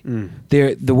try.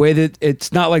 The way that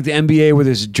it's not like the NBA where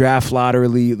there's draft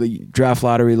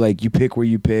lottery, like you pick where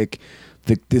you pick.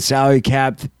 The salary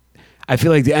cap, I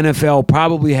feel like the NFL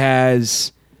probably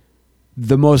has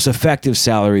the most effective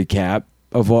salary cap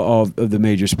of the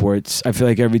major sports. I feel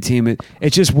like every team,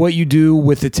 it's just what you do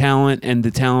with the talent and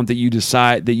the talent that you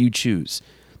decide that you choose.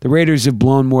 the Raiders have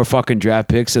blown more fucking draft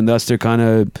picks, and thus they're kind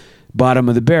of bottom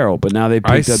of the barrel. But now they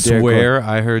picked up Derek Carr. I swear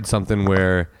I heard something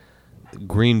where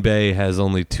Green Bay has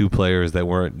only 2 players that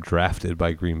weren't drafted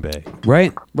by Green Bay.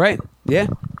 Right, yeah.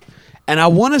 And I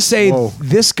want to say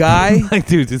this guy, like,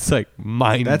 dude, it's like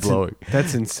mind blowing.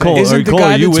 That's insane. Cole,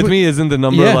 are you with me? Isn't the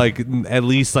number like at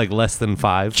least like less than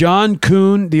 5? John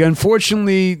Kuhn, the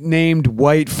unfortunately named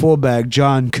white fullback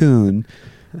John Kuhn,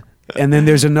 and then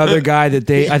there's another guy that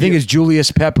I think is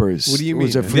Julius Peppers. What do you mean?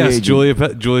 Yes,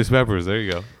 Julius Peppers. There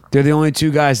you go. They're the only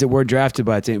 2 guys that were drafted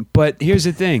by the team. But here's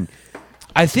the thing.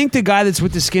 I think the guy that's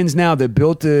with the Skins now that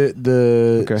built the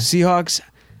Seahawks,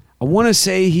 I want to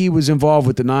say he was involved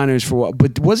with the Niners for a while.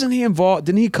 But wasn't he involved?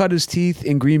 Didn't he cut his teeth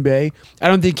in Green Bay? I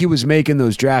don't think he was making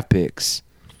those draft picks.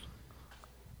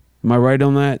 Am I right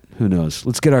on that? Who knows?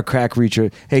 Let's get our crack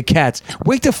reacher. Hey, Cats,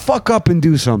 wake the fuck up and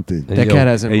do something. That cat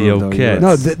hasn't moved. Cats.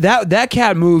 No, that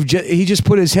cat moved. He just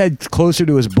put his head closer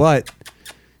to his butt.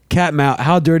 Cat mouth.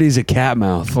 How dirty is a cat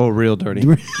mouth? Oh, real dirty.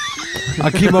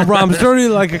 I keep my rhymes dirty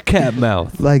like a cat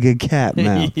mouth. Like a cat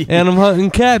mouth. And I'm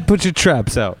hunting cat. Put your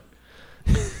traps out.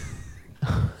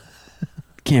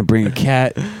 Can't bring a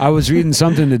cat. I was reading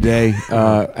something today.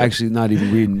 Actually, not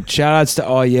even reading. Shout outs to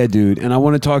Oh Yeah Dude. And I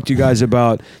want to talk to you guys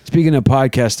about, speaking of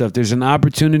podcast stuff, there's an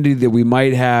opportunity that we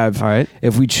might have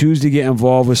if we choose to get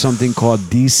involved with something called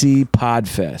DC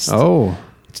Podfest. Oh.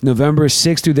 It's November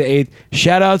 6th through the 8th.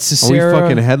 Shout outs to Sarah. Are we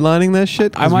fucking headlining that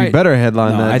shit? We better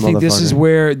headline that. I think this is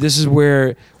where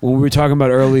when we were talking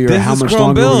about earlier how much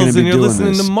longer we're going to be doing this. And you're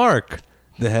listening to Mark,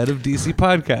 the head of DC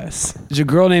Podcasts. There's a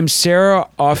girl named Sarah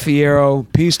Offiero.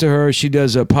 Peace to her. She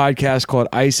does a podcast called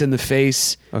Ice in the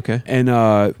Face. Okay. And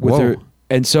with her,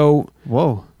 and so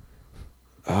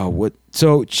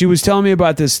So she was telling me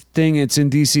about this thing. It's in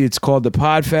DC. It's called the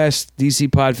Podfest, DC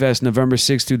Podfest, November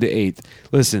 6th through the 8th.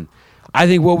 Listen. I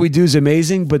think what we do is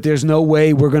amazing, but there's no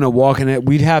way we're going to walk in it.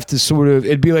 We'd have to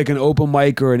it'd be like an open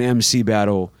mic or an MC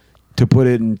battle to put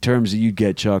it in terms that you'd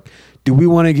get, Chuck. Do we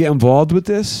want to get involved with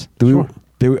this?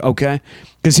 Okay.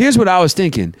 Because here's what I was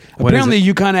thinking. Apparently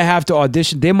you kind of have to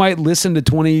audition. They might listen to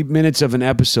 20 minutes of an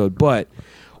episode, but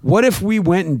what if we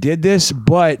went and did this,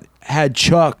 but had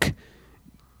Chuck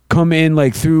come in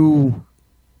like through...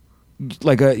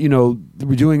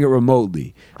 we're doing it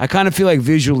remotely. I kind of feel like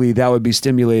visually that would be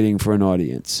stimulating for an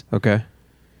audience. Okay.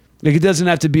 Like it doesn't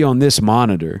have to be on this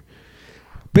monitor.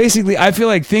 Basically, I feel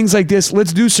like things like this,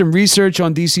 let's do some research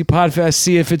on DC Podfest,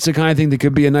 see if it's the kind of thing that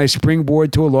could be a nice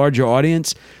springboard to a larger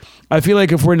audience. I feel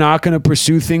like if we're not going to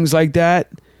pursue things like that,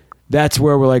 that's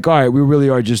where we're like, all right, we really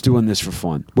are just doing this for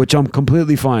fun, which I'm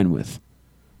completely fine with.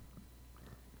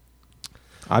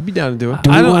 I'd be down to do it.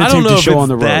 I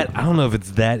don't know if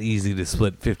it's that easy to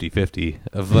split 50-50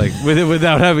 of like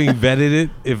without having vetted it.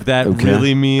 If that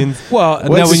really means well,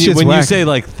 now when you say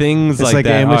like things it's like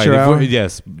that, amateur hour?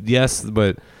 yes,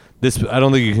 but this I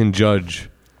don't think you can judge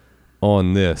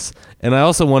on this. And I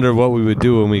also wonder what we would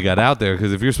do when we got out there,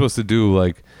 because if you're supposed to do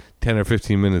like 10 or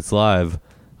 15 minutes live,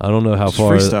 I don't know how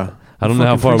far. Freestyle. I don't know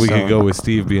how far we could go with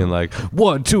Steve being like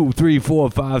 1, 2, 3, 4,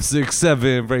 5, 6,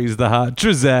 7. Raise the hot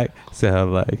Trizak.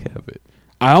 Sound like habit.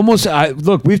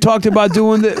 Look. We've talked about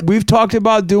doing the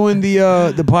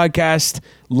podcast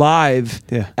live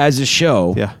as a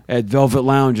show at Velvet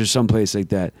Lounge or someplace like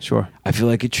that. Sure. I feel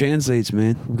like it translates,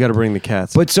 man. We've got to bring the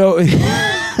cats. But so,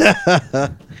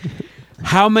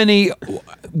 how many?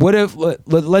 What if?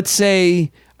 Let's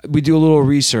say. We do a little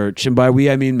research, and by we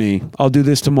I mean me. I'll do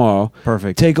this tomorrow.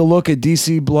 Perfect. Take a look at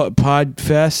DC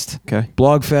Podfest,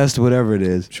 Blogfest, whatever it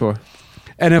is. Sure.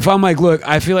 And if I'm like, look,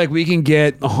 I feel like we can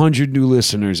get 100 new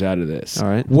listeners out of this. All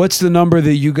right. What's the number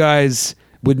that you guys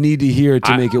would need to hear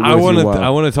to make it worth your while?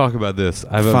 I want to talk about this.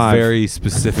 I have 5. a very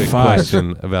specific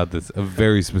question about this. A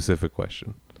very specific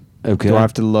question. Okay. Do I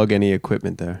have to lug any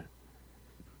equipment there?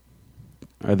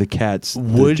 Are the cats?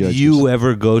 Would you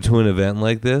ever go to an event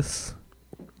like this?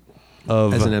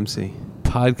 As an MC,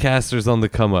 podcasters on the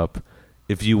come up,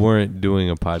 if you weren't doing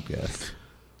a podcast?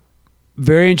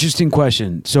 Very interesting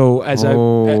question. So as I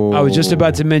was just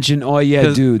about to mention,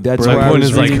 dude. That's my why point I was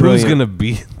is like, brilliant. who's gonna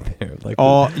be there? Like,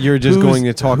 you're just going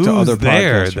to talk to other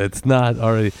podcasters. That's not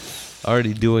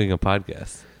already doing a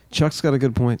podcast. Chuck's got a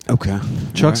good point. Okay.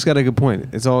 Chuck's got a good point.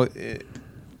 It's all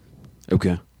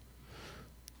okay.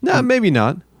 No, maybe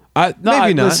not.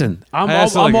 Maybe not. Listen, I'm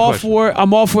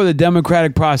all for the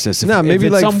democratic process. Maybe if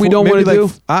it's like something we don't want to do.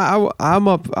 I'm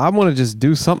up. I want to just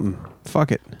do something.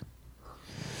 Fuck it.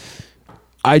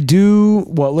 I do.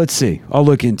 Well, let's see. I'll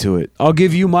look into it. I'll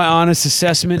give you my honest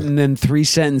assessment and then 3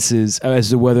 sentences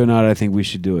as to whether or not I think we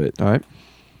should do it. All right.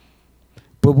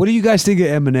 But what do you guys think of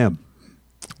Eminem?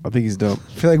 I think he's dope.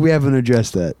 I feel like we haven't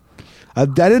addressed that. I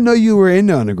didn't know you were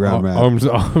into underground rap. Arms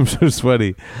are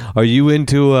sweaty. Are you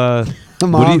into?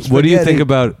 What do you think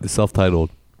about self-titled?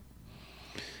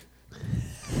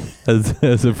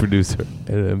 As a producer and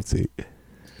an MC.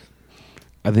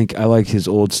 I think I like his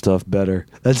old stuff better.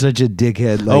 That's such a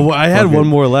dickhead. Like, Oh, well, I had one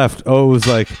more left. Oh,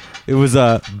 it was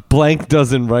blank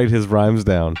doesn't write his rhymes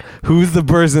down. Who's the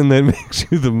person that makes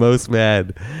you the most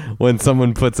mad when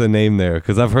someone puts a name there?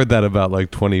 Because I've heard that about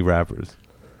like 20 rappers.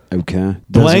 Okay.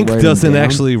 Blank doesn't down?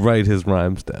 actually write his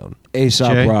rhymes down.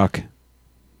 Aesop Jay? Rock.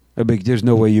 There's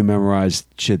no way you memorized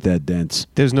shit that dense.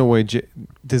 There's no way.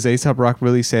 Does Aesop Rock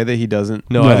really say that he doesn't?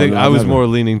 No, I think I was never. more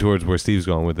leaning towards where Steve's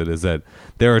going with it. Is that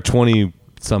there are 20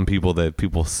 some people that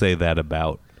people say that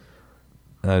about,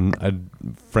 and I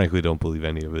frankly don't believe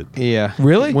any of it. Yeah.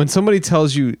 Really? When somebody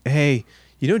tells you, "Hey,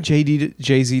 you know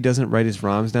Jay-Z doesn't write his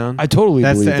rhymes down," I totally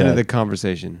that's believe the end that. of the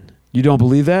conversation. You don't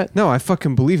believe that? No, I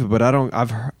fucking believe it, but I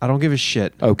don't give a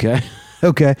shit. Okay.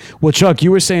 Okay. Well, Chuck,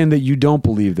 you were saying that you don't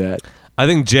believe that. I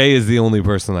think Jay is the only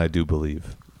person I do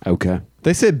believe. Okay.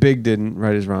 They said Big didn't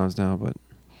write his rhymes down, but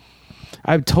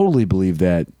I totally believe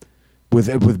that. With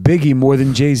Biggie more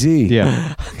than Jay-Z.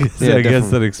 yeah. I guess definitely.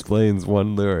 that explains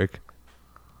one lyric.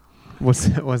 What's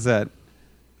that?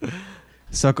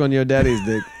 Suck on your daddy's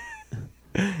dick.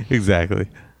 Exactly.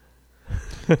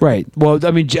 Right. Well,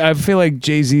 I mean, I feel like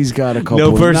Jay-Z's got a couple.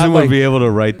 No person not would like, be able to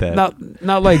write that.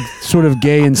 Not like sort of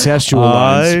gay incestual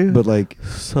lines, but like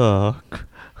Suck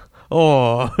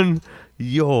on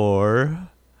your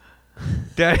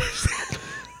daddy's.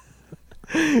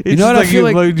 It's You know what, I feel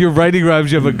like- you're writing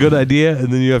rhymes. You have a good idea,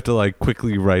 and then you have to like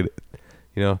quickly write it.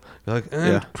 You know, you're like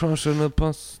Yeah. crushing the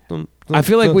bus. I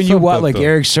feel like when you watch like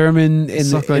Eric Sermon in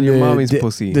Suck the, on in your the, mommy's the,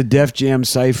 pussy. the Def Jam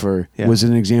cipher Yeah. was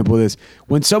an example of this.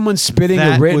 When someone's spitting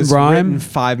That a written was rhyme, written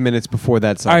 5 minutes before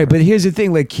that song. all right. But here's the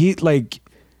thing: like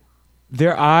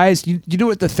their eyes. You know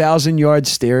what the 1,000-yard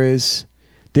stare is?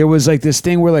 There was like this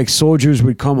thing where like soldiers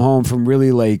would come home from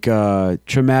really like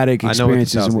traumatic I know what the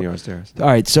experiences. 1,000-yard stare is. All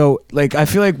right, so like I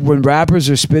feel like when rappers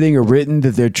are spitting a written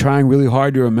that they're trying really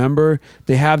hard to remember,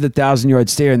 they have the 1,000-yard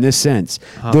stare in this sense.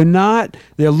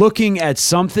 They're looking at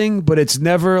something, but it's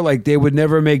never like they would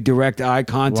never make direct eye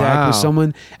contact with Wow.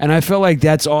 someone. And I feel like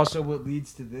that's also what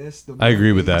leads to this. I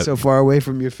agree with that. so far away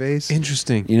from your face.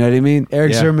 Interesting. You know what I mean?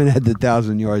 Eric Yeah. Sermon had the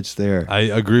 1,000-yard stare I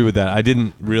agree with that. I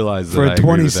didn't realize for that I a agree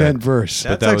 20 with cent that. verse.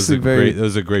 But That's that was a actually very- that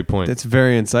was a great point. That's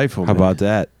very insightful. How man. about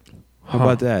that? How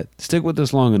about that? Stick with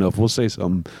us long enough. We'll say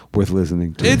something worth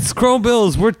listening to. It's Chrome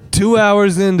Bills. We're 2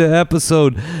 hours into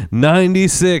episode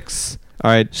 96.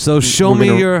 All right. So show We're me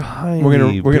gonna- your hiney,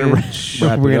 We're gonna bitch.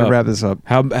 Wrap we're it gonna up. wrap this up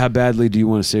How badly do you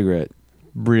want a cigarette?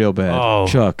 real bad. Oh.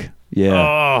 Chuck. Yeah.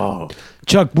 Oh.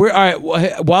 Chuck, we're all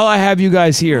right. While I have you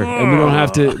guys here, and we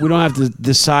don't have to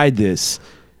decide this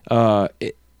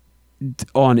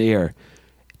on air.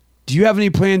 Do you have any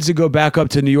plans to go back up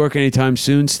to New York anytime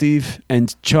soon, Steve?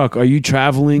 And Chuck, are you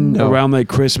traveling No. around like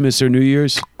Christmas or New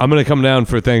Year's? I'm gonna come down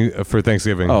for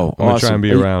Thanksgiving. Oh, I'm gonna try awesome. and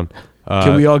be Are you- around.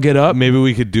 Can we all get up? Maybe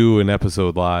we could do an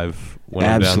episode live when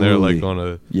I'm down there, like on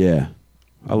a. Yeah,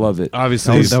 I love it.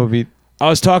 Obviously, That would be. I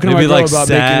was talking to my maybe girl like about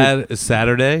making it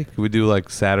Saturday. Could we do like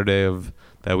Saturday of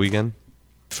that weekend?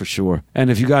 for sure. And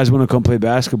if you guys want to come play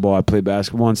basketball, I play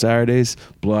basketball on Saturdays.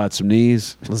 Blow out some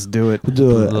knees. Let's do it. We'll do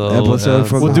an Little, episode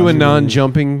from We'll do a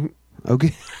non-jumping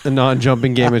Okay.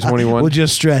 game at 21. We'll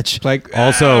just stretch. like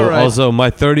Also, all right. also my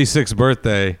 36th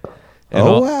birthday. And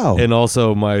Oh, wow. And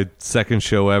also my second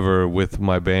show ever with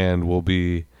my band will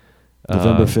be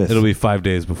November 5th. It'll be 5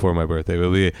 days before my birthday. It'll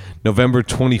be November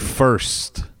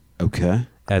 21st Okay.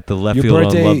 at the Left Your Field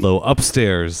birthday- on Ludlow,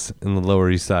 upstairs in the Lower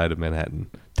East Side of Manhattan.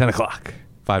 10 o'clock,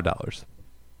 $5.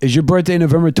 Is your birthday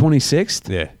November 26th?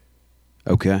 Yeah,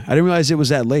 Okay. I didn't realize it was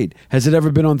that late. Has it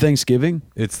ever been on Thanksgiving?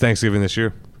 it's Thanksgiving this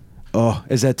year. Oh,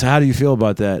 is that how do you feel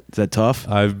about that? Is that tough?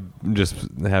 I'm just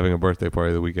having a birthday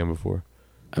party the weekend before.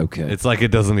 Okay. It's like it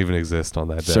doesn't even exist on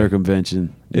that day.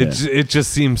 circumvention. Yeah. It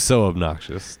just seems so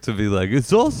obnoxious to be like,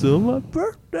 it's also my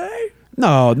birthday.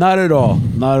 No, not at all.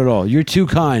 Not at all. You're too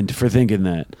kind for thinking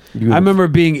that. You- I remember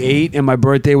being 8 and my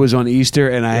birthday was on Easter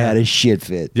and I had a shit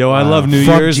fit. Yo, I love New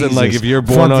Fuck Year's, and like Jesus. if you're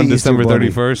Fuck born the on Easter December Bunny.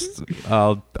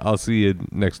 31st, I'll see you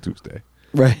next Tuesday.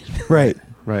 Right. Right.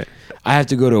 right. I have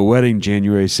to go to a wedding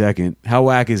January 2nd. How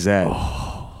whack is that?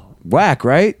 Whack,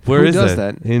 right? Where Who is does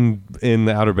that? that? In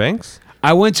the Outer Banks?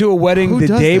 I went to a wedding Who the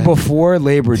does day that? before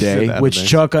Labor said Day, that, which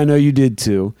thanks. Chuck, I know you did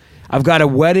too. I've got a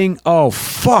wedding. Oh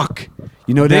fuck!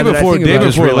 You know, Day now that I before think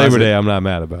about it, Labor Day, I'm not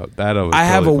mad about that. I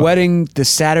have a wedding the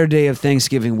Saturday of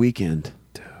Thanksgiving weekend.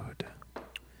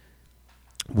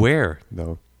 Where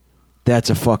though? That's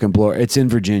a fucking blower. It's in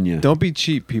Virginia. Don't be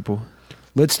cheap, people.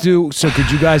 Let's do. So could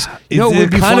you guys? Is No, it would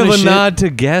it be kind fun of as a shit. nod to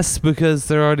guess because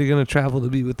they're already going to travel to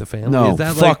be with the family? No, Is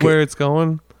that fuck like it. where it's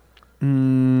going?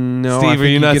 No, I Steve, are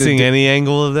think you not get a seeing di- any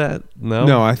angle of that? No.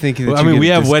 No, I think. That Well, I you mean, get we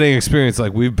a have dis- wedding experience.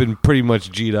 Like we've been pretty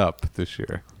much G'd up this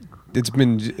year. It's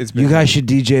been. You guys should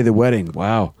DJ the wedding.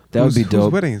 Wow, that would be dope.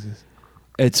 Whose wedding is this?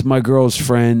 It's my girl's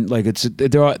friend. Like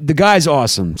the guy's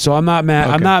awesome. So I'm not mad.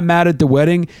 I'm Okay. not mad at the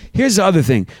wedding. Here's the other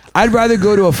thing. I'd rather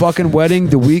go to a fucking wedding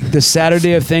the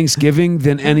Saturday of Thanksgiving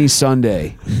than any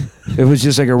Sunday. If it was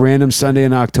just like a random Sunday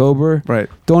in October. Right.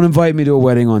 Don't invite me to a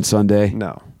wedding on Sunday.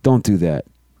 No. Don't do that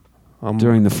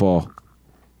during the fall.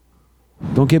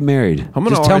 Don't get married. I'm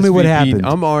gonna just tell me what happened.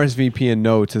 I'm RSVPing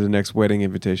no to the next wedding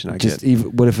invitation I Just get. even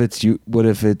what if it's you? What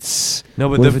if it's No,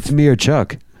 but what the if it's me or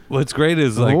Chuck? What's great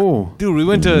is like, Oh. dude, we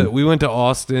went to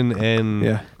Austin and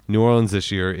Yeah. New Orleans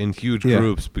this year in huge Yeah.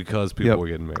 groups because people Yep. were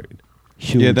getting married.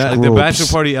 Huge that- Like the groups. bachelor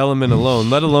party element alone,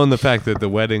 let alone the fact that the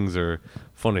weddings are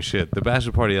fun as shit. The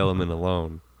bachelor party element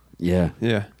alone, Yeah,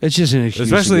 Yeah. it's just an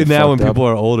excuse. especially to get now when fucked up. people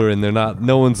are older and they're not.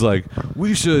 No one's like,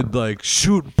 we should like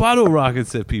shoot bottle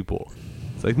rockets at people.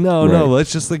 It's like no, Right.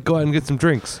 let's just like go out and get some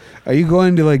drinks. Are you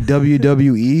going to like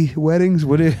WWE weddings?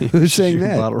 Who's saying Shoot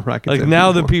that? bottle rockets Like at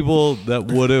now the people. people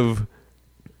that would have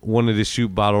wanted to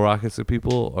shoot bottle rockets at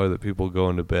people are the people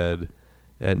going to bed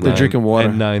at They're drinking water.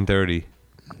 at 9:30.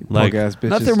 Like Punk ass bitches.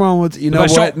 Nothing wrong with you If know I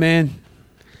show- what, man.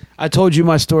 I told you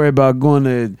my story about going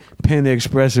to Panda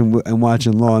Express and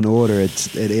watching Law and Order at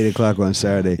 8:00 on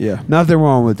Saturday. Yeah. Nothing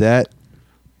wrong with that.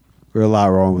 Or a lot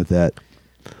wrong with that.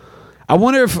 I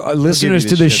wonder if listeners you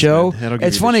to the the shits, show. man. That'll give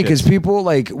It's you the funny because shits. people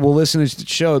like will listen to the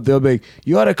show. They'll be like,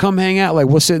 "You ought to come hang out. Like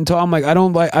we'll sit and talk." I'm like, I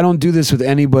don't do this with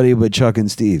anybody but Chuck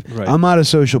and Steve. Right. I'm not a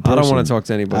social person. I don't want to talk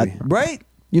to anybody. Right?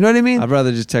 You know what I mean? I'd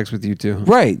rather just text with you too.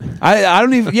 Right. I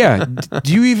don't even. Yeah.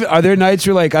 Do you even? Are there nights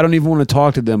where like I don't even want to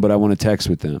talk to them, but I want to text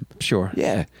with them? Sure.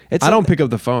 Yeah. It's I don't pick up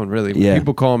the phone really. When Yeah.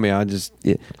 people call me, I just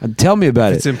Yeah. Tell me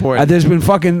about it. It's important. There's been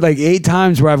fucking like 8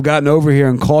 times where I've gotten over here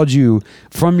and called you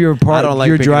from your I don't like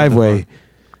your picking up the driveway. phone.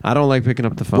 I don't like picking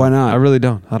up the phone. Why not? I really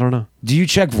don't. I don't know. Do you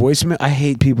check voicemail? I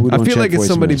hate people who I don't feel check like it's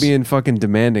somebody voicemails. being fucking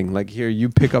demanding. Like, here, you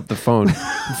pick up the phone.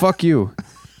 Fuck you.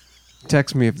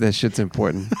 Text me if that shit's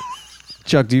important.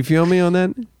 Chuck, do you feel me on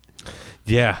that?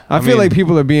 yeah, I feel mean, like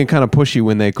people are being kind of pushy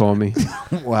when they call me.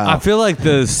 Wow. I feel like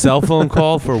the cell phone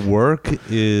call for work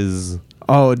is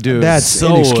Oh, dude. That's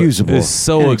so inexcusable. Is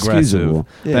so Inexcusable. aggressive.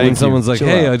 Yeah, When thank you. someone's like, Chill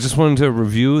 "Hey, out. I just wanted to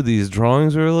review these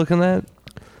drawings we were looking at."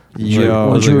 Yo,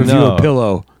 Why don't you like, review no. a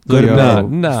pillow? Go Like, to nah,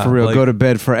 bed. nah, for real, like- go to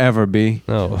bed forever, B.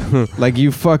 No, Like,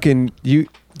 you fucking, you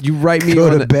write me Go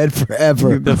on to the- bed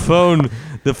forever. the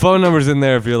phone number's in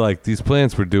there. If you're like, these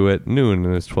plants were due at noon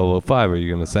and it's 12:05, are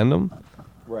you gonna send them?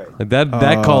 Right. Like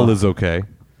that call is okay.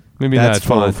 Maybe not That's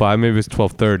at 12:05. Maybe it's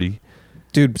 12:30.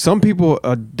 Dude, some people,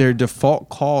 their default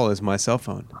call is my cell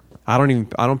phone. I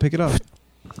don't pick it up.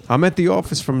 I'm at the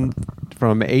office from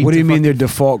 8 What do to you mean fuck- their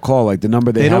default call? Like the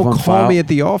number they, They have don't on call file? me at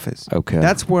the office. Okay.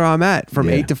 That's where I'm at from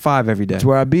Yeah. 8 to 5 every day. That's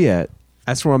where I be at.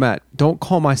 That's where I'm at. Don't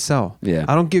call my cell. Yeah.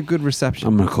 I don't get good reception.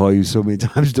 I'm gonna call you so many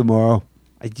times tomorrow.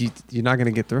 You're not going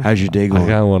to get through. How's your day I going?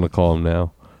 kind of want to call him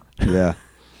now. Yeah.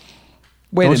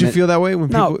 Wait Don't a you minute. feel that way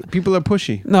when No. people are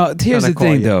pushy? No, here's Can I the call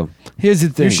thing you? though. Here's the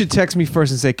thing. You should text me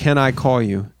first and say, "Can I call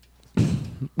you?"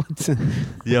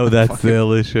 Yo, that's the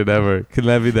illest shit ever. Can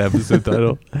that be the episode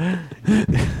title?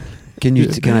 Can you?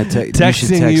 Can I text?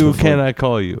 Texting you, can I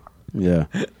call you? Yeah.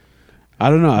 I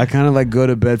don't know. I kind of like go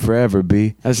to bed forever.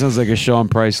 B. That sounds like a Sean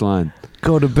Price line.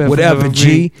 Go to bed. Whatever, forever,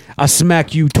 G. B. I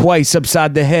smack you twice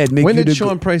upside the head. Make When you did the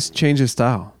Sean Price change his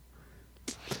style?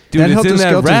 Dude, that it's Helter in that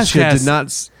Skelter shit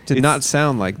Rascast. did not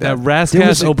sound like That that. There Rascast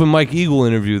was a- open Mike Eagle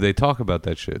interview. They talk about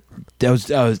that shit. That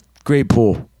was great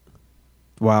pull.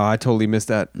 Wow, I totally missed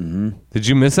that. Did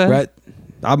you miss that? Right?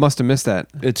 I must have missed that.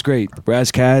 It's great.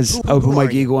 Razkaz, Open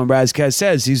Mike Eagle, and Razkaz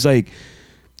says he's like,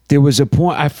 there was a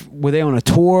point. Were they on a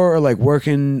tour or like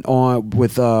working on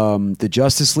with the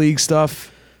Justice League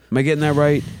stuff? Am I getting that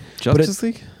right? Justice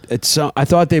League? It's I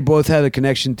thought they both had a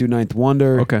connection through Ninth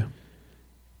Wonder. Okay.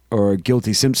 Or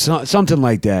Guilty Simpson, something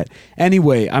like that.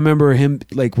 Anyway, I remember him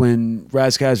like when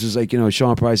Razkaz was like,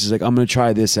 Sean Price is like, I'm gonna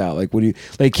try this out. Like, what do you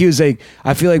like? He was like,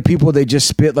 I feel like people they just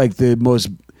spit like the most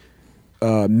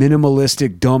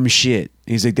minimalistic dumb shit.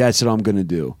 He's like, that's what I'm gonna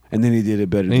do, and then he did it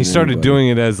better. And he started doing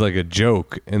it as like a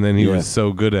joke, and then he Yeah. was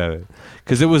so good at it.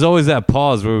 Because it was always that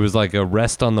pause where it was like a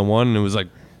rest on the one, and it was like,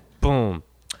 boom,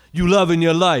 you loving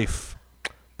your life,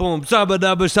 boom, Saba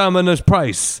Daba Sama's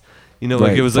Price. Like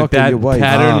Right. it was like Fucking that your wife.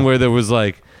 pattern where there was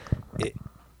like,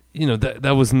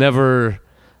 that was never.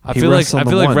 I He feel like rests on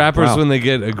the rappers one. Wow. when they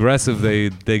get aggressive,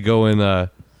 they go in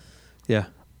Yeah.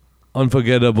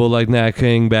 unforgettable like Nat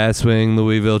King, Bass Swing,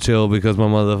 Louisville Chill because my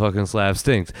motherfucking slab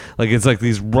stinks. Like it's like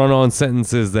these run-on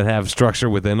sentences that have structure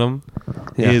within them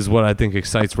is what I think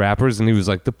excites rappers. And he was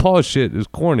like, the pause shit is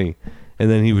corny, and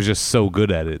then he was just so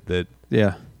good at it that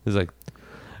he's like,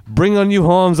 bring on you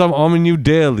harms, I'm arming you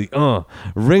daily.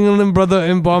 Ringing them brother,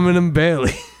 embalming them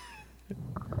barely.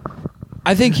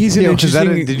 I think he's an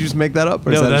interesting. Did you just make that up? Or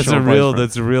No, is that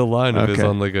that's a real line of his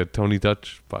on like a Tony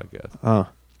Touch podcast. Oh.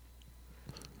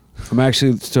 I'm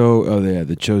actually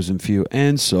the chosen few,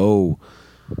 and so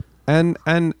ask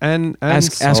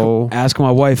my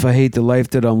wife. I hate the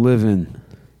life that I'm living.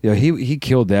 Yeah, he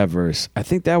killed that verse. I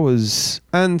think that was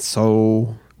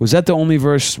was that the only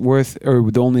verse worth or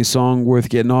the only song worth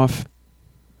getting off?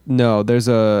 No,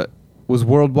 was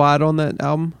Worldwide on that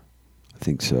album? I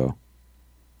think so.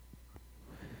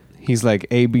 He's like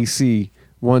ABC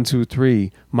 1 2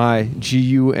 3, my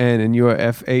GUN and your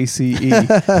FACE.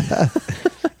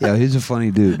 Yeah, he's a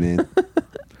funny dude, man.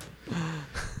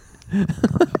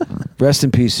 Rest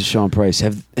in peace to Sean Price.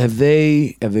 Have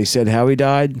they said how he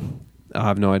died? I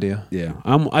have no idea. Yeah,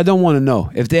 I don't want to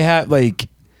know. If they have I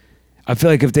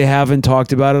feel like if they haven't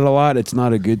talked about it a lot, it's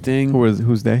not a good thing.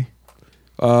 Who's they?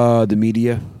 The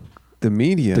media. The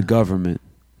media. The government.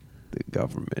 The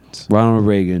government. Ronald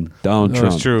Reagan. Donald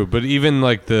Trump. That's true. But even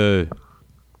like the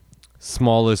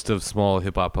smallest of small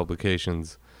hip hop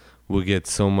publications would get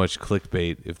so much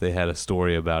clickbait if they had a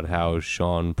story about how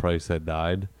Sean Price had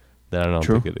died that I don't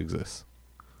think it exists.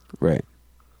 Right.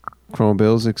 Chrome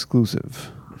Bills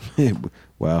exclusive.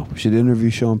 Wow. We should interview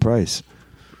Sean Price.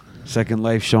 Second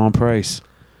Life Sean Price.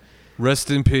 Rest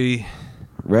in P.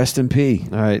 Rest in P.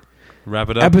 All right. Wrap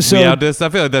it up. I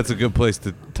feel like that's a good place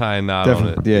to tie a knot on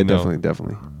it. Yeah,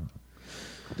 definitely.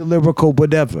 The lyrical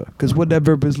whatever. Because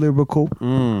whatever is lyrical.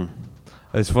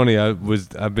 It's funny.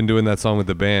 I've been doing that song with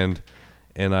the band,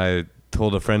 and I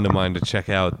told a friend of mine to check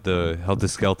out the Helter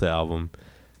Skelter album,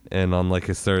 and on like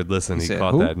his third listen, he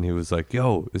caught that, and he was like,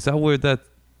 "Yo, is that where that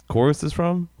chorus is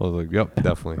from?" I was like, "Yep,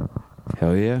 definitely."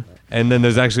 Hell yeah! And then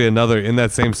there's actually another in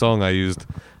that same song. I used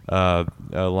a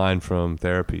line from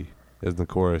Therapy as the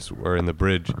chorus or in the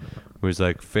bridge, where it's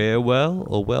like, "Farewell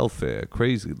or welfare,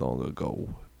 crazy long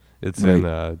ago." It's in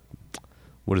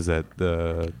what is that?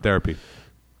 The Therapy.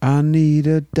 I need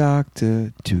a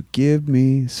doctor to give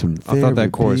me some therapy. I thought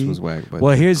that chorus was whack. But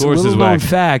well, here's a little known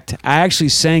fact. I actually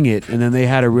sang it, and then they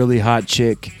had a really hot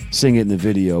chick sing it in the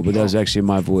video, but that was actually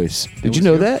my voice. Did you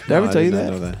know that? Did I ever tell you that?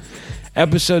 I did not know that.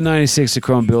 Episode 96 of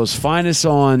Chrome Bills. Find us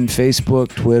on Facebook,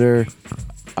 Twitter,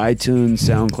 iTunes,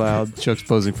 SoundCloud. Chuck's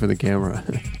posing for the camera.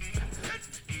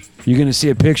 You're going to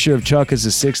see a picture of Chuck as a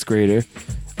 6th grader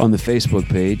on the Facebook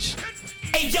page.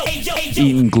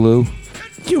 Eating glue.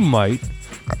 You might.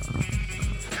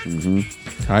 All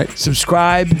right.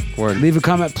 Subscribe. Leave a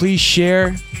comment. Please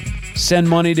share. Send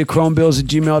money to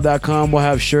chromebills@gmail.com. We'll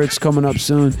have shirts coming up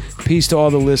soon. Peace to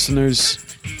all the listeners.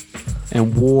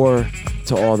 And war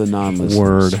to all the non-listeners.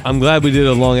 Word. I'm glad we did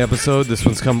a long episode. This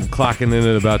one's clocking in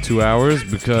at about 2 hours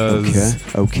because...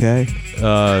 Okay.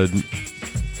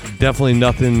 Definitely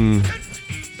nothing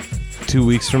 2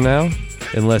 weeks from now.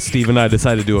 Unless Steve and I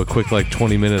decide to do a quick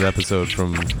 20-minute episode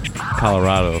from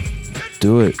Colorado.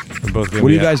 Do it. What are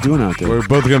you guys doing out there? We're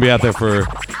both going to be out there for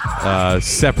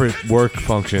separate work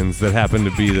functions that happen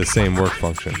to be the same work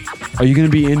function. Are you going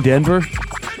to be in Denver?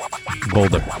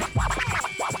 Boulder.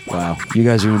 Wow. You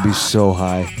guys are going to be so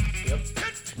high.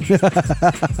 Yep.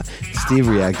 Steve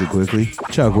reacted quickly.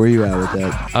 Chuck, where are you at with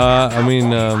that? I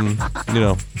mean,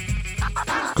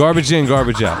 garbage in,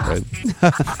 garbage out, right?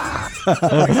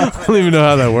 I don't even know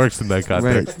how that works in that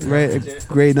context. Right.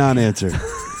 Great non-answer.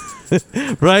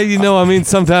 Right? You know, I mean,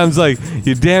 sometimes,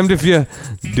 you're damned if you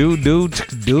do.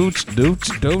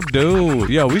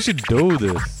 Yo, we should do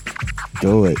this.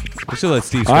 Do it. We should let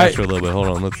Steve scratch for a little bit. Hold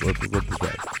on. Let's let this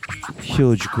back.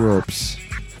 Huge groups.